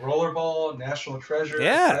 man, Rollerball, National Treasure,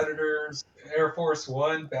 Yeah. Predators, Air Force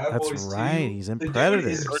One, Bad Boys 2. That's right. He's in The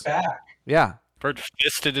Predators. dude is back. Yeah. Bert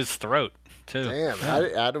fisted his throat too. Damn,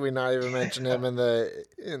 how do we not even mention him in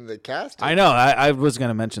the cast? I know. I was going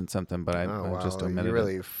to mention something, but I just omitted you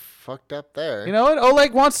really it. fucked up there. You know what?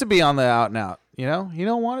 Oleg wants to be on the out and out. You know, he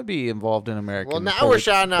don't want to be involved in American. Well, now we're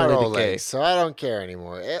shouting out Oleg, so I don't care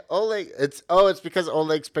anymore. Oleg, it's because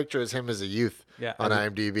Oleg's picture is him as a youth on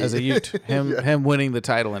IMDb. As a youth, him winning the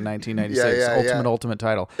title in 1996, ultimate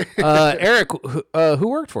title. Eric, who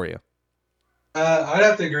worked for you? I'd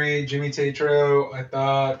have to agree. Jimmy Tatro, I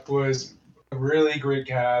thought, was a really great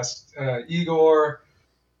cast. Igor,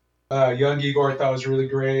 young Igor, I thought was really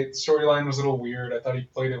great. Storyline was a little weird. I thought he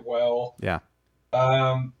played it well. Yeah.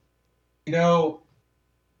 You know,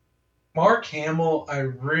 Mark Hamill, I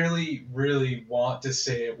really, really want to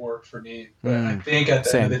say it worked for me, but I think at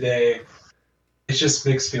the end of the day, it's just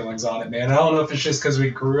mixed feelings on it, man. I don't know if it's just because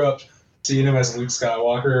we grew up seeing him as Luke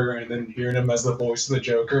Skywalker and then hearing him as the voice of the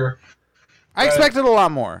Joker. I expected a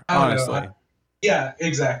lot more, honestly. Yeah,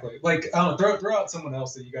 exactly. Like, I don't know, throw out someone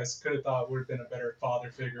else that you guys could have thought would have been a better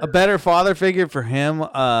father figure. A better father figure for him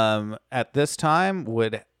at this time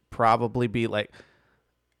would probably be like,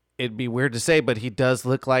 it'd be weird to say, but he does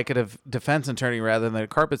look like a defense attorney rather than a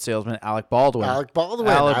carpet salesman. Alec Baldwin. Alec Baldwin.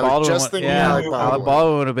 I was just thinking Alec Baldwin. Alec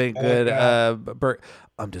Baldwin would have been good. Bert,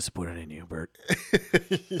 I'm disappointed in you, Bert.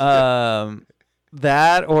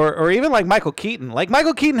 That or even like Michael Keaton. Like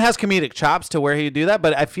Michael Keaton has comedic chops to where he'd do that,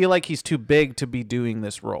 but I feel like he's too big to be doing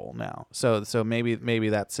this role now. So maybe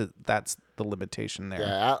that's it. That's the limitation there.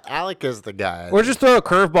 Yeah, Alec is the guy. Or just throw a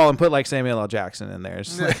curveball and put like Samuel L. Jackson in there.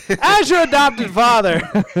 It's just like, as your adopted father,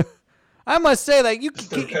 I must say that you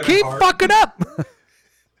keep fucking up.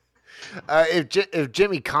 If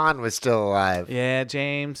Jimmy Caan was still alive. Yeah,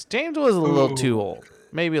 James was a little too old.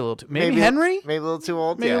 Maybe a little too. Maybe Henry. Maybe a little too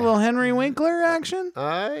old. Maybe a little Henry Winkler action.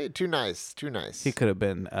 Too nice. He could have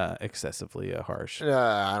been excessively harsh.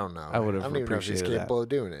 I don't know. I would have I don't even know if he's capable of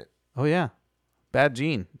doing it. Oh yeah, bad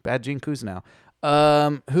gene Kuznow.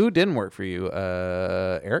 Who didn't work for you,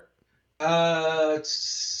 Eric? Man,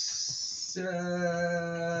 it's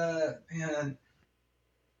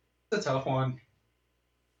a tough one.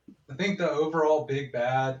 I think the overall big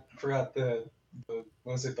bad. I forgot the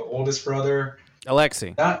was it the oldest brother?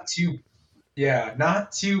 Alexei. Not too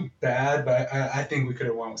bad, but I think we could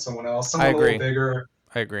have went with someone else. I agree. A little bigger.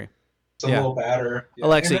 I agree. A little badder. Yeah.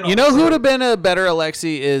 Alexei. You know who would have been a better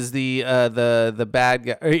Alexei is the bad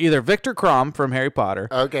guy, or either Victor Krum from Harry Potter.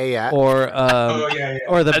 Okay, yeah. Or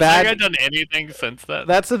or the Has bad. that guy done anything since then?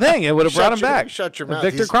 That's the thing. It would have brought him back. Shut your mouth.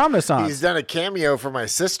 Victor Krum. He's done a cameo for my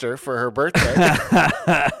sister for her birthday.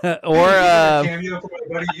 Or cameo for my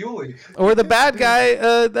buddy Yuli. Or the bad guy,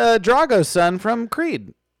 Drago's son from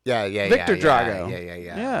Creed. Yeah. Victor Drago.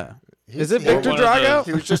 Yeah. Is it Victor Drago?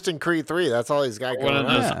 He was just in Creed 3. That's all he's got going on.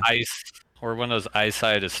 One of those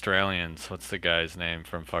ice-eyed Australians. What's the guy's name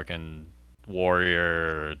from fucking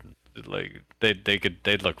Warrior? Like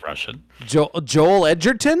they'd look Russian. Joel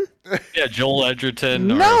Edgerton? Yeah, Joel Edgerton.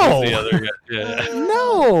 No. Or the other guy. Yeah.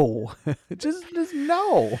 No. just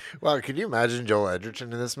no. Well, could you imagine Joel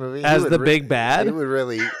Edgerton in this movie? As the big bad? He would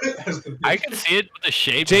really. I can see it with a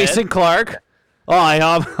shaved Jason head. Clarke.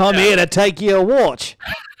 I'm here to take you a watch.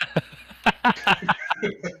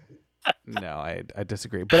 No, I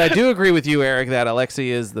disagree, but I do agree with you, Eric, that Alexei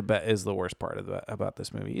is the worst part about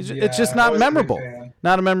this movie. It's just not memorable.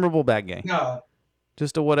 Not a memorable bad guy. No.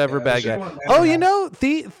 Just a whatever bad guy. Oh,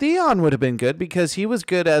 Theon would have been good because he was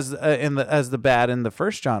good as the bad in the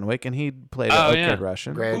first John Wick, and he played a kid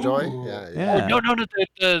Russian. Greyjoy. Yeah. No,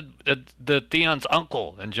 the Theon's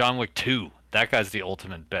uncle in John Wick 2. That guy's the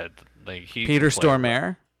ultimate bad. Like Peter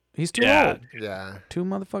Stormare. He's too old. Yeah. Too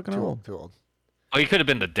motherfucking old. Too old. Oh, he could have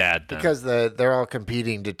been the dad then. Because they're all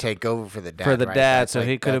competing to take over for the dad. For the right? dad, That's so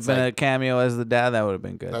he could have been a cameo as the dad. That would have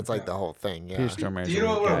been good. That's like the whole thing. Yeah. Peter Stormare's Do you know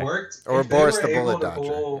what would have worked? Or If they Boris were the able Bullet to Dodger.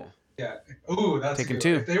 pull- Yeah. Ooh, that's Taken good.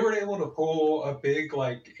 two. If they were able to pull a big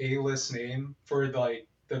like A-list name for like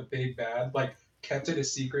the big bad, like kept it a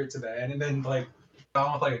secret to the end, and then like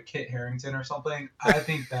gone with like a Kit Harington or something, I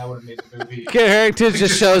think that would have made the movie. Kit Harington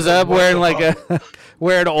just shows up wearing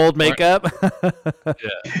old makeup.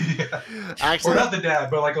 Actually, or not the dad,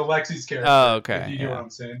 but like Alexei's character. Oh, okay. If you know what I'm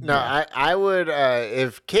saying. No, I would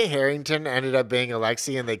if Kit Harington ended up being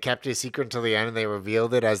Alexei and they kept it a secret until the end and they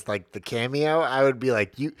revealed it as like the cameo, I would be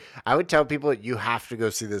like I would tell people you have to go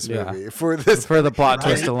see this movie for the plot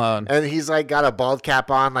twist alone. And he's like got a bald cap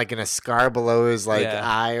on, like in a scar below his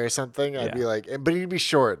eye or something. I'd be like, but he'd be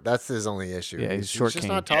short. That's his only issue. Yeah, he's short just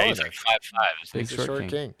king. not tall He's enough. like 5'5". Big He's a short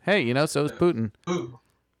king. Hey, so is Putin. Ooh.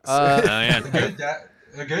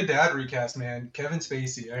 A good dad recast, man. Kevin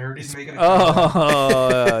Spacey. I heard he's making a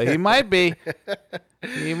comeback. He might be.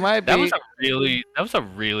 He might be. That was a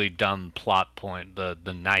really dumb plot point. The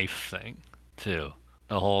knife thing too.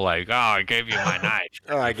 The whole like, I gave you my knife.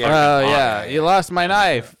 I gave you lost my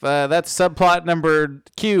knife. That's subplot number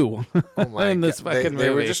Q in this fucking movie. They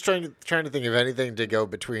were just trying to think of anything to go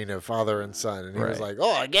between a father and son, and he was like,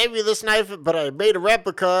 I gave you this knife, but I made a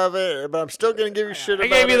replica of it, but I'm still gonna give you shit about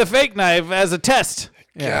it. I gave you the fake knife as a test.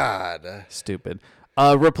 God. Stupid.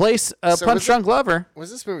 Replace Punch Drunk Lover. Was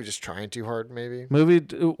this movie just trying too hard, maybe? Movie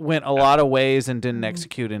went a lot of ways and didn't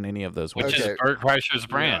execute in any of those ways. Which is Bert Kreischer's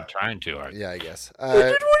brand, trying too hard. Yeah, I guess.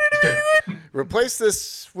 Replace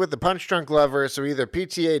this with the Punch Drunk Lover, so either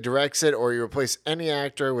PTA directs it or you replace any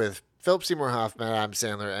actor with Philip Seymour Hoffman, Adam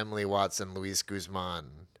Sandler, Emily Watson, Luis Guzman.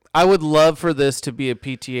 I would love for this to be a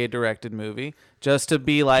PTA directed movie, just to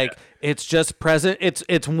be like it's just present.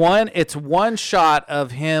 It's one shot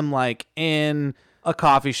of him like in a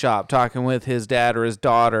coffee shop talking with his dad or his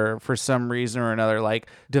daughter for some reason or another, like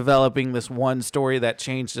developing this one story that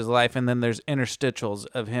changed his life, and then there's interstitials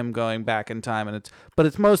of him going back in time, and it's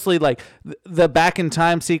mostly like the back in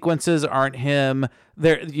time sequences aren't him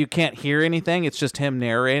there. You can't hear anything. It's just him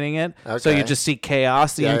narrating it. So you just see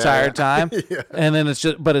chaos the entire time, and then it's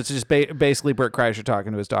just basically Bert Kreischer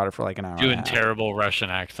talking to his daughter for like an hour. Doing terrible Russian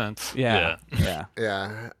accents. Yeah.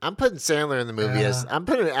 I'm putting Sandler in the movie as I'm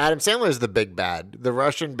putting Adam Sandler as the big bad, the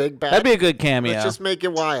Russian big bad. That'd be a good cameo. Let's just make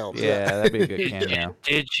it wild. Yeah, that'd be a good cameo.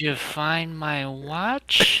 Did you find my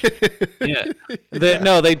watch? Yeah.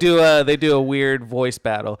 They do a weird voice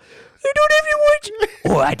battle. You don't have your watch?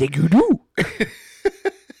 Oh, I think you do.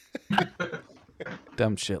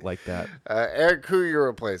 Dumb shit like that. Eric, who you're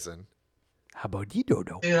replacing? How about you,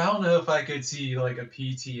 Dodo? Dude, I don't know if I could see like a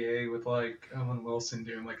PTA with like Owen Wilson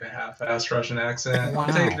doing like a half-assed Russian accent. Wow.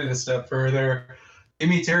 I'm taking it a step further. Give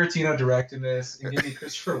me Tarantino directing this, and give me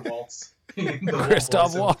Christopher Waltz.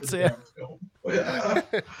 Christoph Waltz, yeah.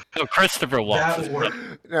 No, Christopher Waltz. That work.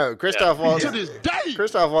 No, Christoph Waltz. Yeah.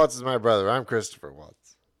 Christoph Waltz is my brother. I'm Christopher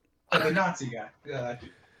Waltz. The Nazi guy. Yeah,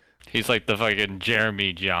 He's like the fucking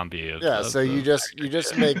Jeremy Giambi of So you just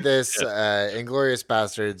make this Inglourious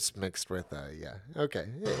Bastards mixed with okay.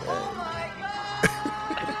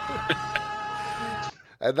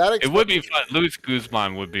 And that it would be fun. Luis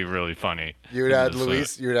Guzman would be really funny. You would add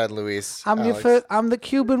Luis. You would add Luis. I'm the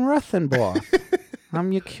Cuban Rothenboth.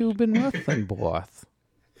 I'm your Cuban Rothenboth.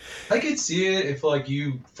 I could see it if like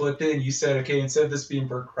you flipped it and you said, okay, instead of this being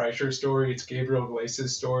Bert Kreischer's story, it's Gabriel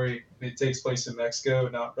Iglesias' story. It takes place in Mexico,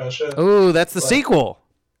 not Russia. Ooh, that's the sequel.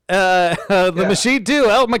 The Machine 2,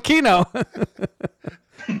 El Maquino.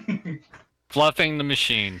 Fluffing the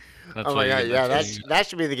Machine. That's oh my god, that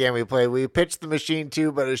should be the game we play. We pitch the Machine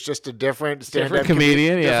 2, but it's just a different stand-up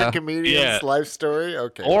comedian, different comedian's life story.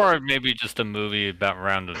 Okay, or maybe just a movie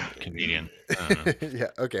around a comedian.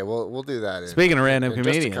 Okay, we'll do that. Speaking of random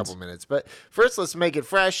comedians, just a couple minutes. But first, let's make it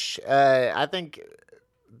fresh. I think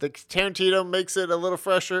the Tarantino makes it a little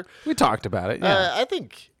fresher. We talked about it. Yeah, I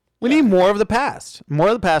think we need more of the past,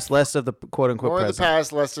 less of the quote unquote more present. of the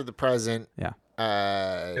past, less of the present. Yeah.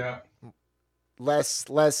 Less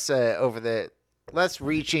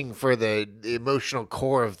reaching for the emotional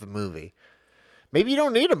core of the movie. Maybe you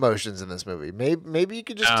don't need emotions in this movie. Maybe you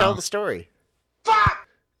could just tell the story. Fuck.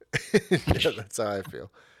 That's how I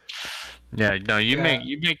feel. Yeah, no, you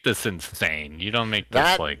make this insane. You don't make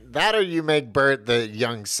this that, or you make Bert the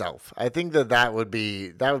young self. I think that would be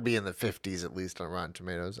in the 50s at least on Rotten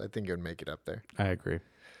Tomatoes. I think it would make it up there. I agree.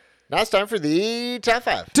 Now it's time for the top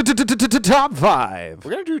 5. Top 5.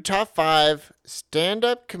 We're gonna do top 5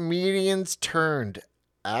 stand-up comedians turned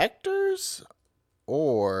actors,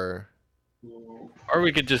 or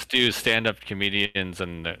we could just do stand-up comedians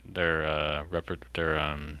and their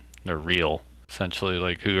reel, essentially,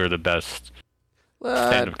 like who are the best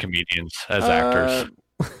stand-up comedians as actors.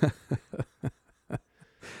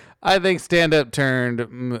 I think stand-up turned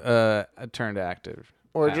active,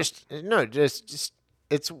 or just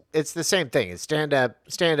it's the same thing. It's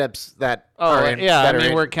stand-ups that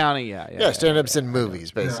we're counting stand-ups in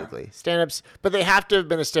movies basically. Stand-ups, but they have to have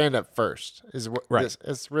been a stand-up first. Is what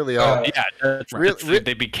it's really all. That's right.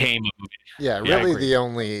 They became a movie. Yeah, really the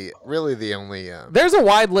only. There's a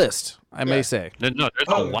wide list, I may say. No, there's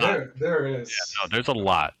a lot. There is. Yeah, no, there's a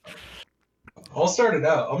lot. I'll start it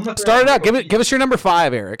out. Start it out. Give us your number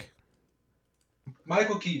 5, Eric.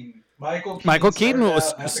 Michael Keaton. Michael Keaton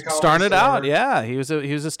was started out. Yeah, he was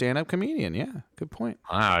a stand-up comedian. Yeah, good point.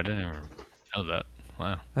 Wow, I didn't even know that.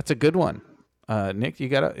 Wow, that's a good one. Nick, you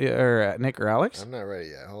got Nick or Alex? I'm not ready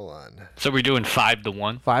yet. Hold on. So we're doing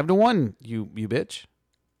 5-1. 5-1. You bitch.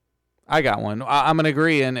 I got one. I'm gonna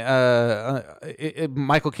agree. And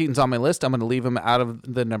Michael Keaton's on my list. I'm gonna leave him out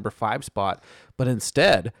of the number 5 spot, but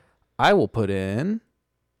instead, I will put in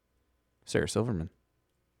Sarah Silverman.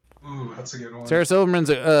 Ooh, that's a good one. Sarah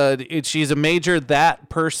Silverman's she's a major that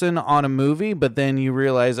person on a movie, but then you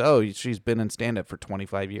realize, she's been in stand-up for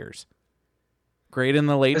 25 years. Great in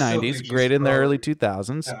the late 90s, great in the early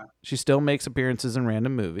 2000s. Yeah. She still makes appearances in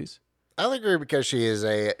random movies. I'll agree because she's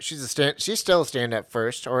still stand-up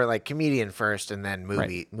first, or like comedian first, and then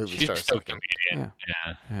movie she's star still second. Comedian.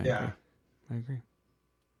 Yeah. I agree.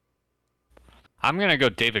 I'm gonna go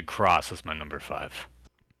David Cross as my number 5.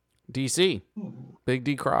 DC, Big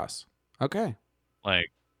D Cross. Okay, like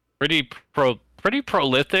pretty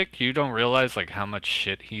prolific. You don't realize like how much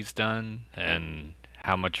shit he's done and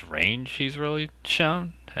how much range he's really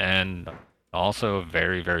shown, and also a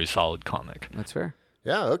very, very solid comic. That's fair.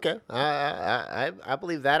 Yeah, okay. I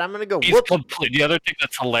believe that. I'm gonna go. He's Whoop. the other thing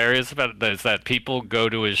that's hilarious about it is that people go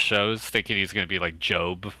to his shows thinking he's going to be like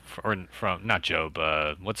Job, or from not Job.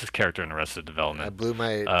 What's his character in Arrested Development? I blew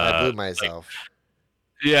myself.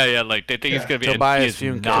 Yeah, like they think he's going to be Tobias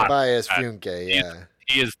Funke. Tobias Funke, yeah.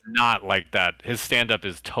 He is not like that. His stand-up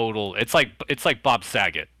is total. It's like Bob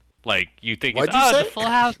Saget. Like you think, What'd it's, you say? the Full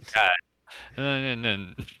House guy,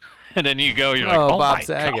 and then you go, you're like, oh Bob my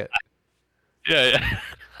Saget. God. Yeah.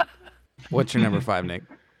 What's your number 5, Nick?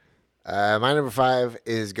 My number 5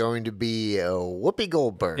 is going to be Whoopi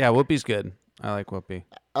Goldberg. Yeah, Whoopi's good. I like Whoopi.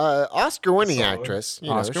 Oscar-winning actress.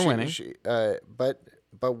 Oscar-winning. But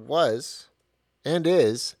was and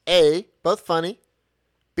is A, both funny,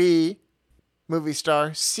 B, movie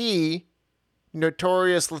star, C,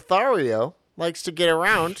 notorious Lothario, likes to get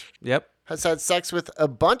around. Yep. Has had sex with a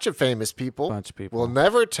bunch of famous people. Will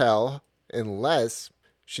never tell unless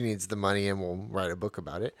she needs the money and will write a book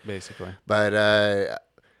about it. Basically. But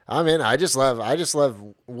I mean, I just love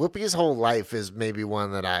Whoopi's whole life is maybe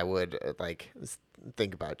one that I would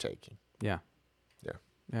think about taking. Yeah. Yeah.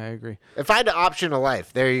 Yeah, I agree. If I had to option a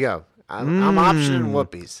life, there you go. I'm optioning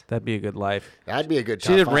Whoopi's. That'd be a good life. That'd be a good. She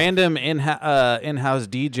did top 5. random in-house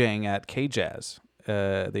DJing at K-Jazz,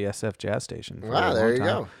 the SF jazz station. Wow, there you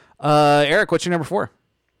go. Eric, what's your number 4?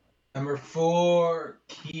 Number 4,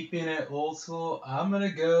 keeping it old school. I'm gonna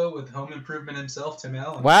go with Home Improvement himself, Tim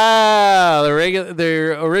Allen. Wow,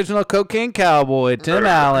 the original cocaine cowboy, Tim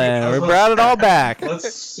Allen. We brought it all back. Let's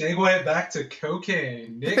segue it back to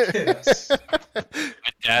cocaine. Nick hit us.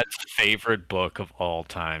 My dad's favorite book of all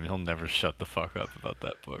time. He'll never shut the fuck up about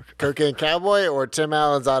that book. Cocaine Cowboy or Tim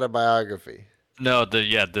Allen's autobiography? No,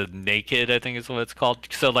 the Naked, I think is what it's called.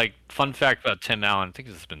 So, like, fun fact about Tim Allen, I think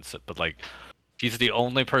this has been said, but like, he's the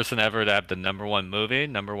only person ever to have the #1 movie,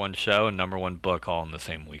 #1 show, and #1 book all in the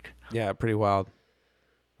same week. Yeah, pretty wild.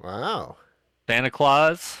 Wow. Santa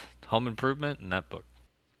Claus, Home Improvement, and that book.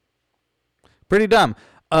 Pretty dumb.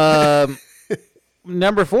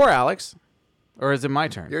 Number 4, Alex. Or is it my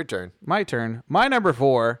turn? Your turn. My turn. My number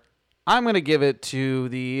 4, I'm going to give it to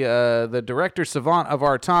the director savant of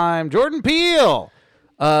our time, Jordan Peele.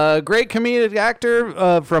 Great comedic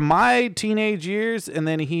actor from my teenage years, and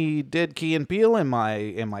then he did Key and Peele in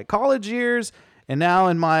my college years, and now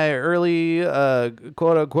in my early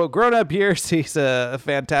quote unquote grown up years, he's a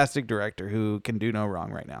fantastic director who can do no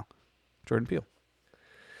wrong right now. Jordan Peele.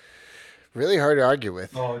 Really hard to argue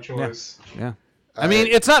with. Oh, choice. Yeah. I mean,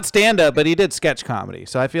 it's not stand-up, but he did sketch comedy,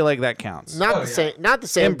 so I feel like that counts. Not the same. Not the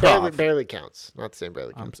same. Improv. Barely counts. Not the same.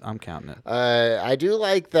 Barely counts. I'm counting it. I do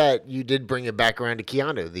like that you did bring it back around to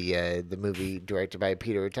Keanu, the movie directed by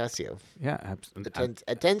Peter Otasio. Yeah.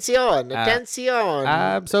 Attention.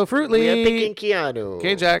 Absolutely. We are picking Keanu.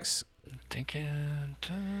 K-Jax.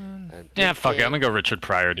 Yeah, fuck it. I'm gonna go Richard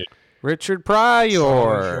Pryor, dude. Richard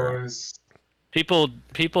Pryor.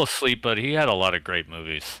 People sleep, but he had a lot of great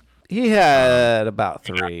movies. He had about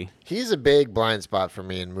 3. He's a big blind spot for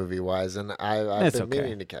me in movie wise, and I've been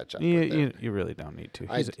meaning to catch up. You really don't need to.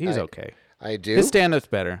 He's okay. I do. His stand-up's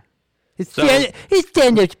better. His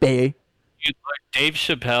stand-up's better. Dave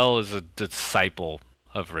Chappelle is a disciple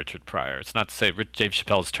of Richard Pryor. It's not to say Dave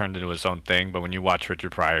Chappelle's turned into his own thing, but when you watch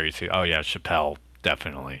Richard Pryor, you see, oh yeah, Chappelle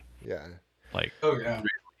definitely. Yeah. Like. Oh yeah.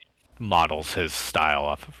 Models his style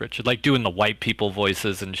off of Richard, like doing the white people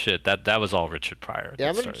voices and shit. That was all Richard Pryor.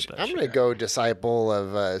 Yeah, I'm gonna go disciple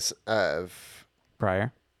of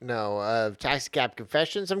Pryor. No, of Taxi Cab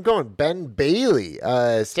Confessions. I'm going Ben Bailey,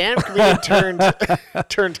 stand-up comedian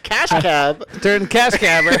turned cash cab. Turned cash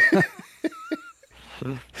cabber.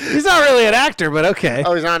 He's not really an actor, but okay.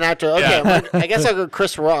 Oh, he's not an actor. Okay, Yeah. I guess I'll go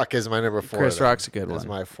Chris Rock as my number 4. Chris Rock's a good one. That's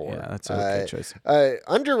my 4. Yeah, that's a good choice.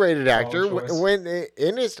 Underrated actor. choice. When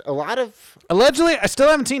in his a lot of Allegedly, I still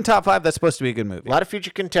haven't seen Top 5. That's supposed to be a good movie. a lot of future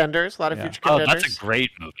contenders. Oh, that's a great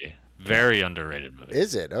movie. Very underrated movie.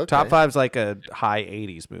 Is it? Okay. Top 5's like a high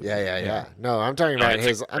 80s movie. Yeah. No, I'm talking about it's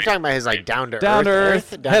his. I'm talking about his like down to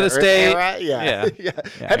Earth, down Head to of Earth State. era. Yeah. Yeah.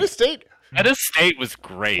 Head of State. Head of State was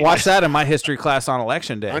great. Watch that in my history class on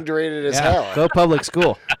election day. Underrated as Yeah, hell. Go public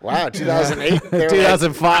school. Wow, 2008.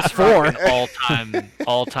 2004.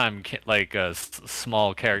 all-time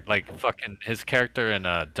small character, like fucking his character in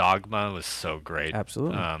Dogma was so great.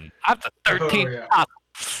 Absolutely. I'm the 13th.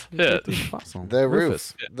 Yeah. The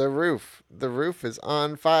roof. The roof is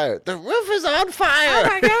on fire. The roof is on fire. Oh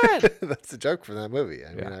my god. That's the joke from that movie.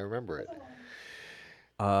 I mean, I remember it.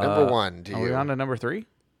 Number 1 to are you. we on to number 3?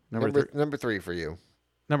 Number 3 for you.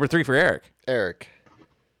 Number 3 for Eric. Eric.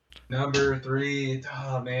 Number 3.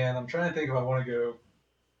 Oh man, I'm trying to think if I want to go.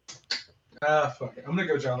 Fuck it. I'm gonna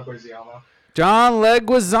go John Leguizamo. John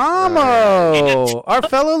Leguizamo, our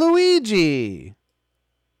fellow Luigi.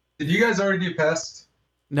 Did you guys already do Pest?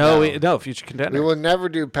 No, future contender. We will never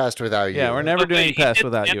do Pest without you. Yeah, we're never doing Pest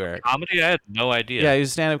without you, Eric. Comedy? I had no idea. Yeah, he was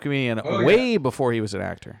a stand-up comedian way before he was an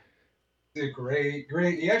actor. He did great.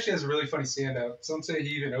 He actually has a really funny stand-up. Some say he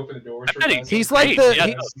even opened the doors for us. He's like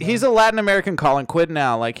he's a Latin American Colin Quinn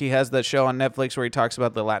now. Like he has that show on Netflix where he talks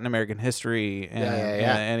about the Latin American history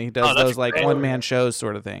and he does those like one-man shows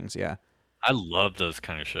sort of things. Yeah. I love those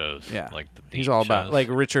kind of shows. Yeah. Like he's all about like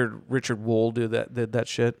Richard Wool did that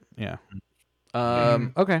shit. Yeah.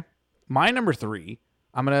 Okay. My number 3,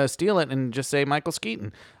 I'm going to steal it and just say Michael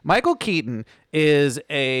Keaton. Michael Keaton he's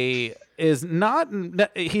not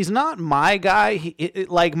my guy.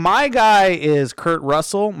 My guy is Kurt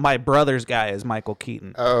Russell. My brother's guy is Michael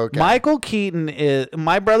Keaton. Oh, okay. Michael Keaton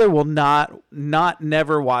my brother will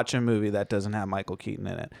never watch a movie that doesn't have Michael Keaton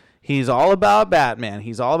in it. He's all about Batman.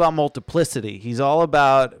 He's all about multiplicity. He's all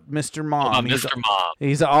about Mr. Mom.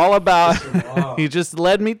 He's all about. He just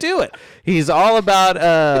led me to it. He's all about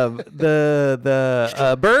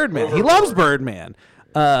the Birdman. He loves Birdman.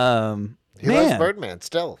 He loves Birdman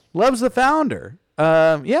still. Loves the founder.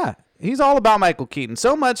 Yeah, he's all about Michael Keaton.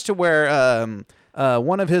 So much to where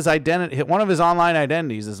one of his online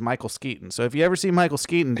identities is Michael Skeeton. So if you ever see Michael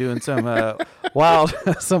Skeeton doing some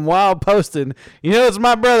wild posting, you know it's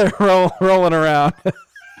my brother rolling around.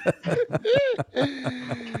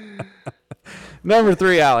 Number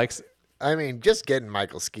 3, Alex. I mean, just getting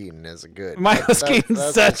Michael Skeeton is a good. Michael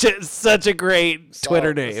Skeeton's such a great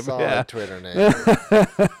Twitter name. Solid Twitter name.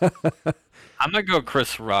 I'm gonna go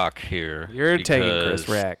Chris Rock here. You're taking Chris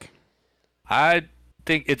Rock. I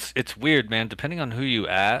think it's weird, man. Depending on who you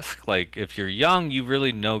ask, like if you're young, you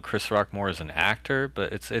really know Chris Rock more as an actor.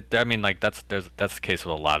 But I mean, like that's the case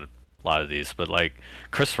with a lot of these. But like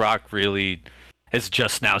Chris Rock really has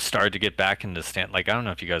just now started to get back into stand. Like I don't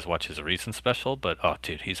know if you guys watch his recent special, but oh,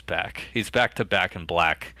 dude, he's back. He's back to Back in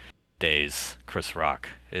Black days. Chris Rock.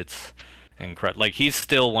 It's incredible. Like he's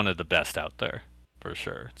still one of the best out there for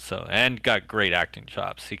sure. So and got great acting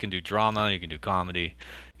chops. He can do drama. He can do comedy.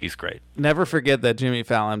 He's great. Never forget that Jimmy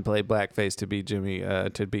Fallon played blackface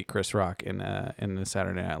to beat Chris Rock in the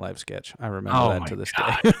Saturday Night Live sketch. I remember that to this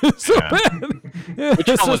day. So bad. Which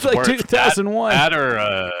one was like worse?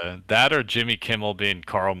 2001. That or Jimmy Kimmel being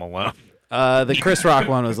Karl Malone. The Chris Rock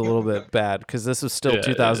one was a little bit bad because this was still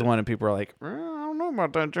 2001 and people were like, I don't know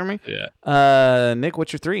about that, Jimmy. Yeah. Nick,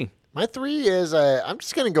 what's your 3? My 3 is I'm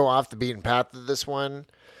just gonna go off the beaten path of this one.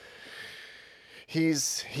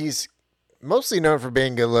 He's mostly known for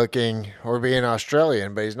being good looking or being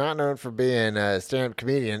Australian, but he's not known for being a stand-up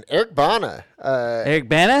comedian. Eric Bana. Eric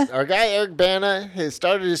Bana? Our guy Eric Bana has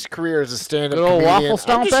started his career as a stand-up Good old comedian.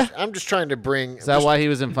 waffle stomper? I'm just trying to bring... Is that why he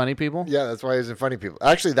was in Funny People? Yeah, that's why he was in Funny People.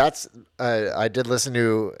 Actually, that's... I did listen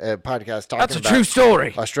to a podcast talking about... That's a true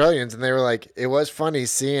story. Australians, and they were like, it was funny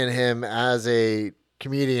seeing him as a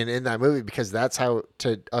comedian in that movie because that's how,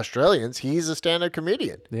 to Australians, he's a stand-up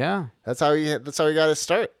comedian. Yeah. That's how he got his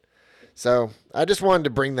start. So I just wanted to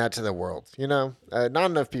bring that to the world. You know,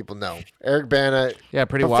 not enough people know Eric Bana. Yeah,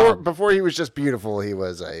 pretty wild. Before he was just beautiful, he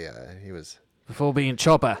was before being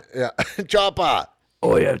Chopper. Yeah, Chopper.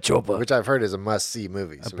 Oh yeah, Chopper. Which I've heard is a must-see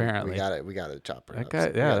movie. So Apparently, we got a Chopper. That guy,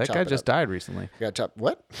 that guy just died recently. You got Chopper.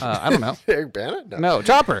 What? I don't know. Eric Bana? No,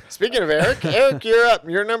 Chopper. Speaking of Eric, you're up.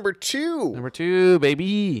 You're number 2. Number 2,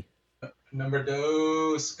 baby. Number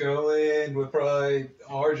 2, going with probably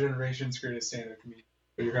our generation's greatest stand-up comedian.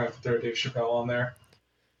 But you're going to have to throw Dave Chappelle on there.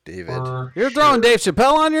 David. You're throwing Dave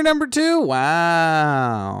Chappelle on your number 2?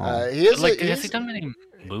 Wow. Has he done many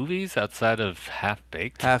movies outside of Half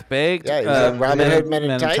Baked? Half Baked. Yeah, he's in Robin Hood Men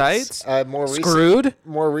in Tights. Screwed.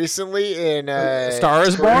 More recently in Star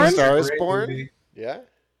is Born. Star is Born. Yeah.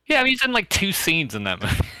 Yeah, I mean, he's in like 2 scenes in that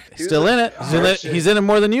movie. Still in it. He's in it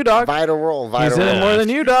more than you, dog. Vital role. He's in it more than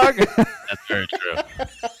you, dog. That's very true.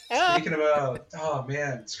 Speaking about, oh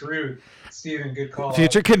man, Screwed. Steven, good call.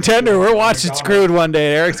 Future contender. We're watching Screwed one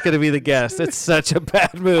day. Eric's going to be the guest. It's such a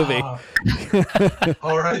bad movie.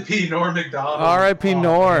 R.I.P. Norm Macdonald. R.I.P.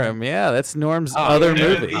 Norm. Yeah, that's Norm's other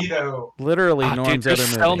movie. Literally Norm's other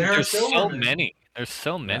movie. There's so many. There's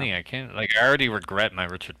so many. I can't. I already regret my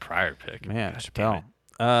Richard Pryor pick. Man, Chappelle.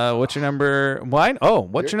 What's your number?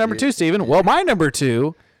 What's your number 2, Steven? Well, my number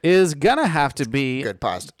 2 is gonna have to be good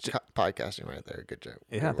podcasting right there. Good job.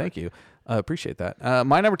 Yeah, thank you. Appreciate that.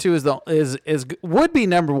 My number 2 would be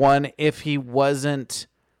number 1 if he wasn't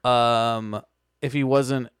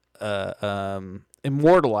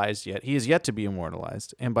immortalized yet. He is yet to be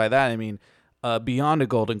immortalized, and by that I mean beyond a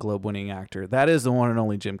Golden Globe winning actor. That is the one and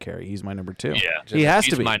only Jim Carrey. He's my number 2. Yeah, he has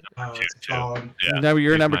he's to be. My number two, too. Yeah,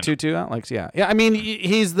 You're number 2 too, Alex. Yeah. I mean,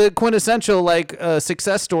 he's the quintessential like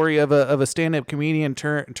success story of a stand-up comedian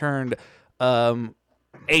turned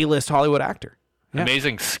A-list Hollywood actor. Yeah.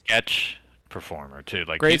 Amazing sketch performer too.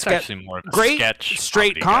 Like Great he's actually more of a great sketch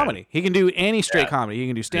straight comedy. guy. He can do any straight comedy. He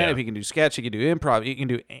can do stand-up. He can do sketch. He can do improv. He can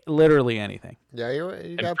do literally anything. Yeah,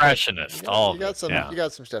 you got impressionist. You got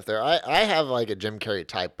some stuff there. I have like a Jim Carrey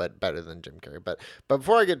type, but better than Jim Carrey. But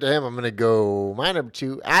before I get to him, I'm gonna go my number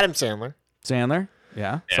 2, Adam Sandler. Sandler,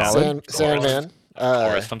 yeah. Solid. Sandman.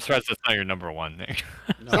 I'm surprised that's not your number 1, Nick.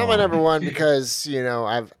 It's not my number 1 because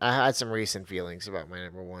I had some recent feelings about my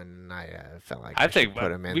number 1, and I felt like I think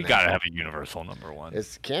put him in. We there. gotta have a universal number 1.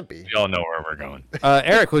 It can't be. We all know where we're going.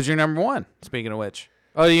 Eric, who's your number 1? Speaking of which,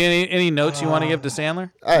 any notes you want to give to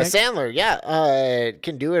Sandler? Sandler, yeah,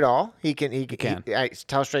 can do it all. He can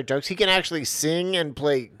tell straight jokes. He can actually sing and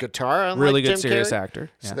play guitar. Unlike Really good Jim serious Carrey. actor.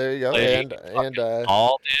 So Yeah. there you go. And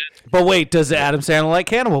all But wait, does Adam Sandler like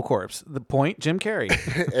Cannibal Corpse? The point, Jim Carrey.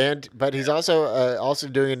 but he's also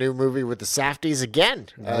doing a new movie with the Safdies again.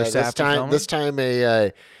 This time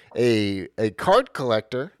a card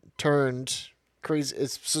collector turned crazy.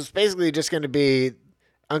 It's basically just going to be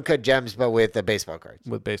Uncut Gems, but with baseball cards.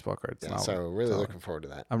 With baseball cards. Yeah, so really looking forward to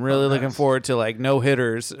that. I'm really looking forward to like no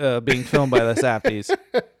hitters being filmed by the Safdies.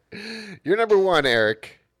 You're number 1,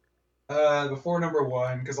 Eric. Before number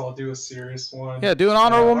 1, because I'll do a serious one. Yeah, do an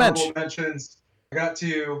honorable mention. mentions. I got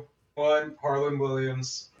 2. 1, Harlan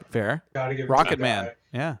Williams. Fair. Gotta give it Rocket to the Man. guy.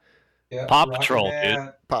 Yeah. Yeah. Paw Rocket Patrol, Man.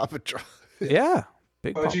 dude. Paw Patrol. Yeah.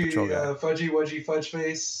 Big Paw Fudgy, Patrol guy. Fudgy Wudgy Fudge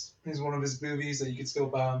Face is one of his movies that you can still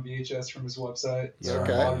buy on VHS from his website.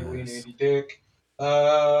 Okay. Bobby Lee and Andy Dick.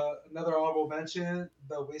 Another honorable mention,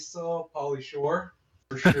 The Whistle, Pauly Shore,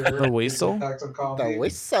 for sure. The Whistle? Impact on comedy. The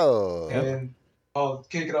Whistle. And I'll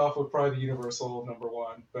kick it off with probably the Universal number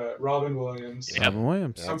 1, but Robin Williams. Robin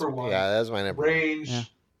Williams. Number 1. Yeah, that's my number. Range, Yeah.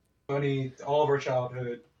 funny, all of our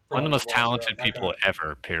childhood. One of the most Probably watched talented that people guy.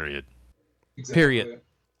 ever. Period. Exactly. Period.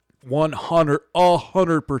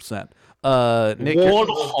 100%. Nick,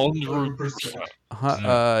 100%.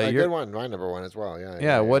 A you're- good one. My number 1 as well. Yeah.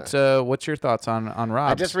 yeah. What's your thoughts on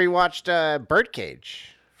Rob? I just rewatched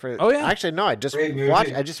Birdcage. Oh, yeah. Actually, no. I just Great movie.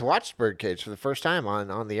 watched Birdcage for the first time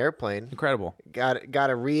on the airplane. incredible. Got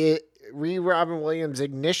a re Robin Williams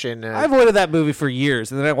ignition. I avoided that movie for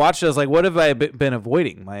years, and then I watched it. I was like, "What have I been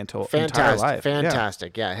avoiding my entire life?"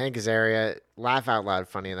 Fantastic. Yeah, Hank Azaria, laugh out loud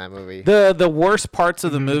funny in that movie. The worst parts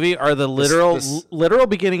of the movie are the literal this- literal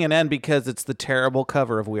beginning and end because it's the terrible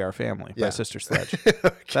cover of "We Are Family" by Yeah. Sister Sledge.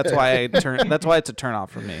 That's why That's why it's a turn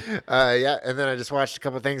off for me. Yeah, and then I just watched a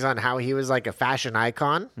couple things on how he was like a fashion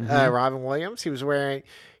icon. Robin Williams. He was wearing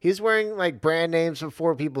like brand names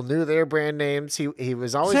before people knew their brand names. He was He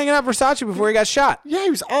was always hanging out Versace before he got shot. Yeah, he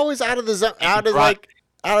was always out of the zone,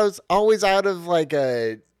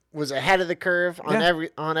 was ahead of the curve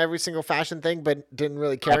on every single fashion thing, but didn't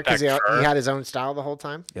really care because he had his own style the whole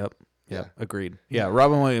time. Yep. Yeah, agreed. Yeah,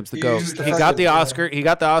 Robin Williams, the Huge ghost. He fan. got the Oscar. He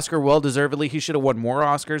got the Oscar well deservedly. He should have won more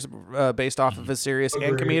Oscars based off of his serious and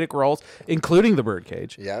Agreed. comedic roles, including The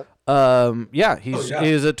Birdcage. Yep.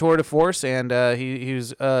 He's a tour de force, and he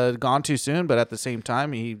was gone too soon. But at the same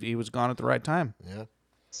time, he was gone at the right time. Yeah.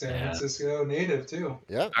 San Francisco native, too.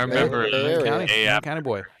 Yeah. I remember Bay Area. County, Day after- County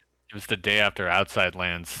boy. It was the day after Outside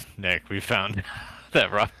Lands, Nick. We found that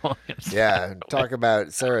Robin Williams. Yeah, talk about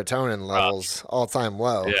serotonin levels all time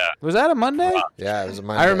low. Yeah. Was that a Monday? Yeah, it was a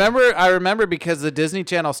Monday. I remember because the Disney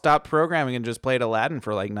Channel stopped programming and just played Aladdin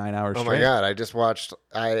for like 9 hours Oh straight. my god, I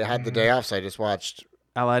had the day off, so I just watched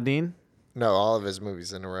Aladdin. all of his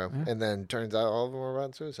movies in a row. And then turns out all of them were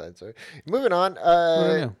about suicide. So moving on. What do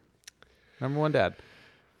I know? Number 1 dad.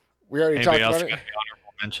 We already Anybody talked else about got it. any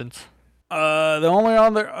honorable mentions? The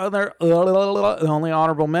only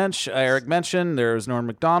honorable mention Eric mentioned. There's Norm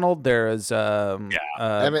Macdonald. There's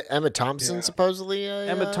Emma Thompson supposedly.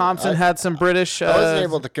 Emma Thompson had some British. I wasn't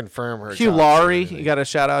able to confirm her. Hugh jobs or Laurie. anything. You got to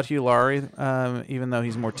shout out Hugh Laurie, even though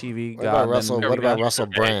he's more TV What god. about than- Russell? What about Russell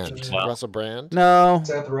Brand? as well. Russell Brand. No,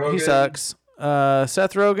 Seth Rogen. he sucks.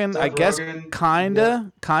 Seth Rogen, I guess, Rogen,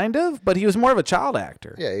 kind of, but he was more of a child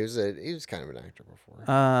actor. Yeah, he was kind of an actor before.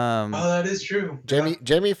 Oh, that is true.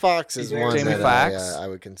 Jamie Foxx is one Jamie that Foxx. I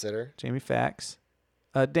would consider. Jamie Foxx.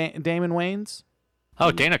 Damon Wayans.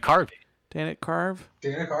 Oh, Dana Carvey. Dana Carve.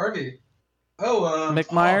 Dana Carvey. Oh,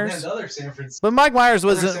 Mick Myers? Man, the other San Francisco. But Mike Myers San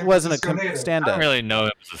wasn't Francisco a native. I stand-up. don't really know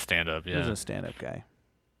him as a stand-up. He was Yeah. a stand-up guy.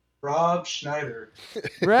 Rob Schneider.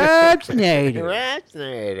 Rob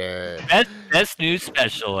Schneider. Best news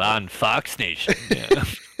special on Fox Nation. Yeah.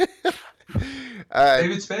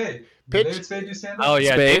 David Spade. Pitch. David Spade do stand up? Oh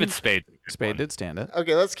yeah, Spade? David Spade. Spade did stand up.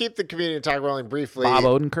 Okay, let's keep the comedian talk rolling briefly. Bob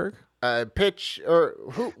Odenkirk. Pitch or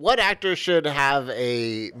what actor should have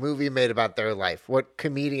a movie made about their life? What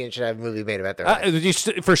comedian should have a movie made about their life? You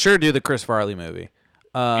should for sure do the Chris Farley movie.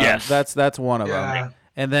 Yes. That's one of them.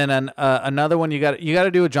 And then another one you got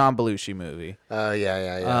to do a John Belushi movie. Oh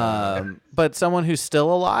yeah. But someone who's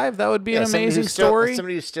still alive, that would be an somebody amazing who's still- story.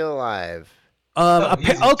 Somebody who's still alive.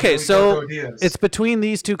 easy. Okay, Joey so Coco Diaz. it's between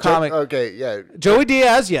these two comics. Okay, yeah. Joey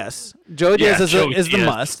Diaz, yes. Joey Yeah, Diaz Joey is the Diaz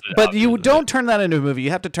must. is But you obviously. don't turn that into a movie.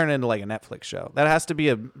 You have to turn it into like a Netflix show. That has to be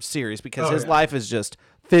a series because his life is just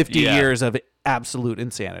 50 Yeah. years of absolute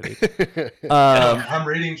insanity. I'm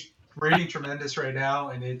reading Tremendous right now,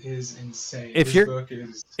 and it is insane. If This you're- book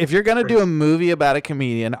is If you're gonna do crazy. a movie about a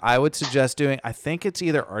comedian, I would suggest doing. I think it's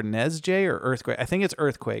either Arnez J or Earthquake. I think it's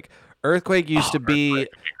Earthquake. Earthquake used to be.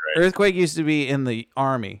 Earthquake used to be in the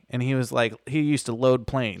army, and he used to load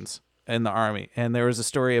planes in the army. And there was a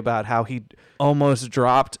story about how he almost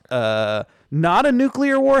dropped not a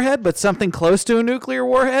nuclear warhead, but something close to a nuclear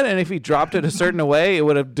warhead. And if he dropped it a certain way, it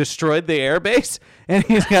would have destroyed the airbase. And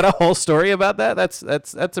he's got a whole story about that. That's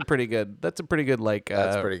a pretty good. That's a pretty good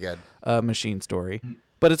That's pretty good. machine story.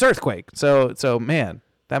 But it's Earthquake, so man,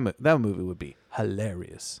 that movie would be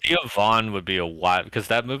hilarious. Theo Vaughn would be a wild because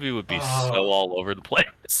that movie would be so all over the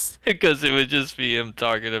place because it would just be him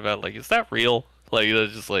talking about like, is that real? Like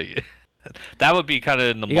it's just like that would be kind of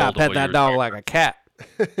in the You mold gotta of pet what that you're dog talking like a cat.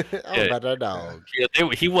 Oh, about that dog. Yeah,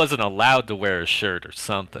 he wasn't allowed to wear a shirt or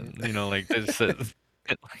something. You know, like this.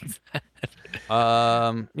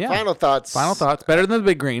 Yeah. Final thoughts. Final thoughts. Better than the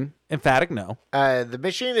Big Green. Emphatic no. The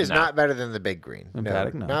Machine is No. not better than the Big Green.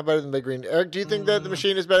 Emphatic no. Not better than the Big Green. Eric, do you think that the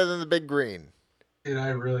Machine is better than the Big Green? And I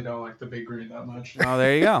really don't like the Big Green that much. Oh,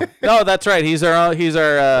 there you go. No, that's right. He's our. He's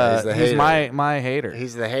the hater. my hater.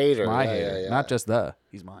 He's the hater. my Yeah, hater. yeah, yeah. Not just the.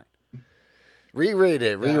 He's mine. Re-rate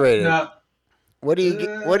it. Re-rate it. No, What are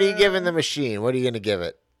you giving the Machine? What are you gonna give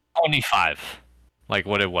it? 25, like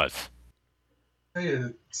what it was. I get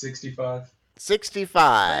a 65.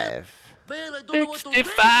 65.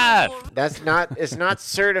 65. That's not. It's not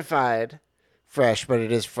certified fresh, but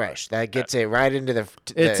it is fresh. That gets it right into the.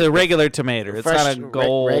 It's a regular tomato. It's fresh, not a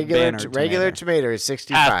gold regular. banner Regular tomato is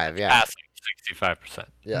 65. Yeah. Passing 65%.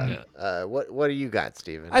 Yeah. What do you got,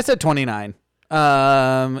 Steven? I said 29.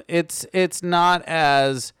 It's not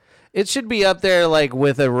as. It should be up there like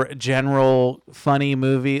with a general funny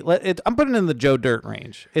movie. I'm putting it in the Joe Dirt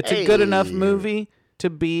range. It's a good enough Hey. movie to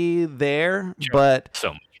be there, but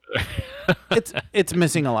So much better. it's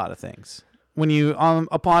missing a lot of things. When you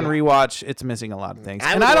upon rewatch, it's missing a lot of things,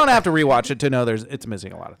 I and would I don't wa- have to rewatch it to know it's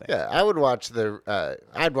missing a lot of things. Yeah, I would watch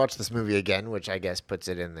I'd watch this movie again, which I guess puts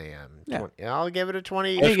it in the. Yeah. 20, I'll give it a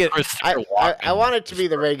 20. You get- I Walken. want it to be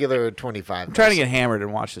the regular 25. I'm trying to get hammered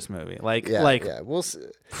and watch this movie. Yeah. We'll see.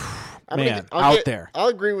 Man, out there. I'll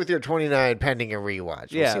agree with your 29 pending a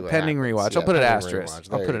rewatch. We'll Yeah, see what pending happens. rewatch. Yeah, I'll put it pending asterisk.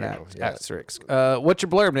 rewatch. I'll There put you it go. Yeah. asterisk. What's your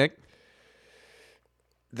blurb, Nick?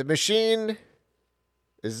 The Machine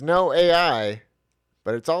is no AI,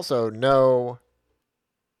 but it's also no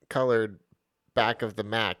colored back of the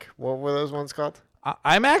Mac. What were those ones called?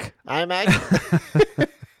 iMac? iMac?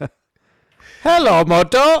 Hello,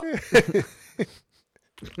 Moto.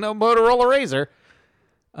 No Motorola Razor.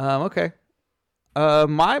 Okay.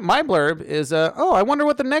 My blurb is I wonder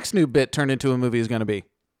what the next new bit turned into a movie is going to be.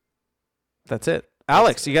 That's it.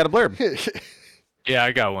 Alex, you got a blurb? Yeah,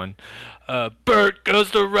 I got one. Bert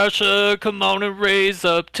goes to Russia. Come on and raise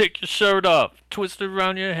up. Take your shirt off. Twist it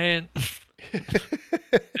around your hand.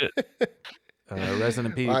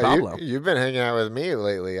 Resident P. Wow, Pablo. you've been hanging out with me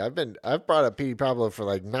lately. I've brought up P. Pablo for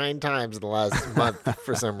like 9 times in the last month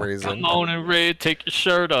for some reason. Come on and raise. Take your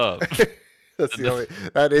shirt off.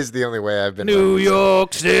 That is the only way I've been. New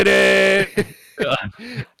York City.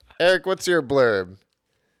 Eric, what's your blurb?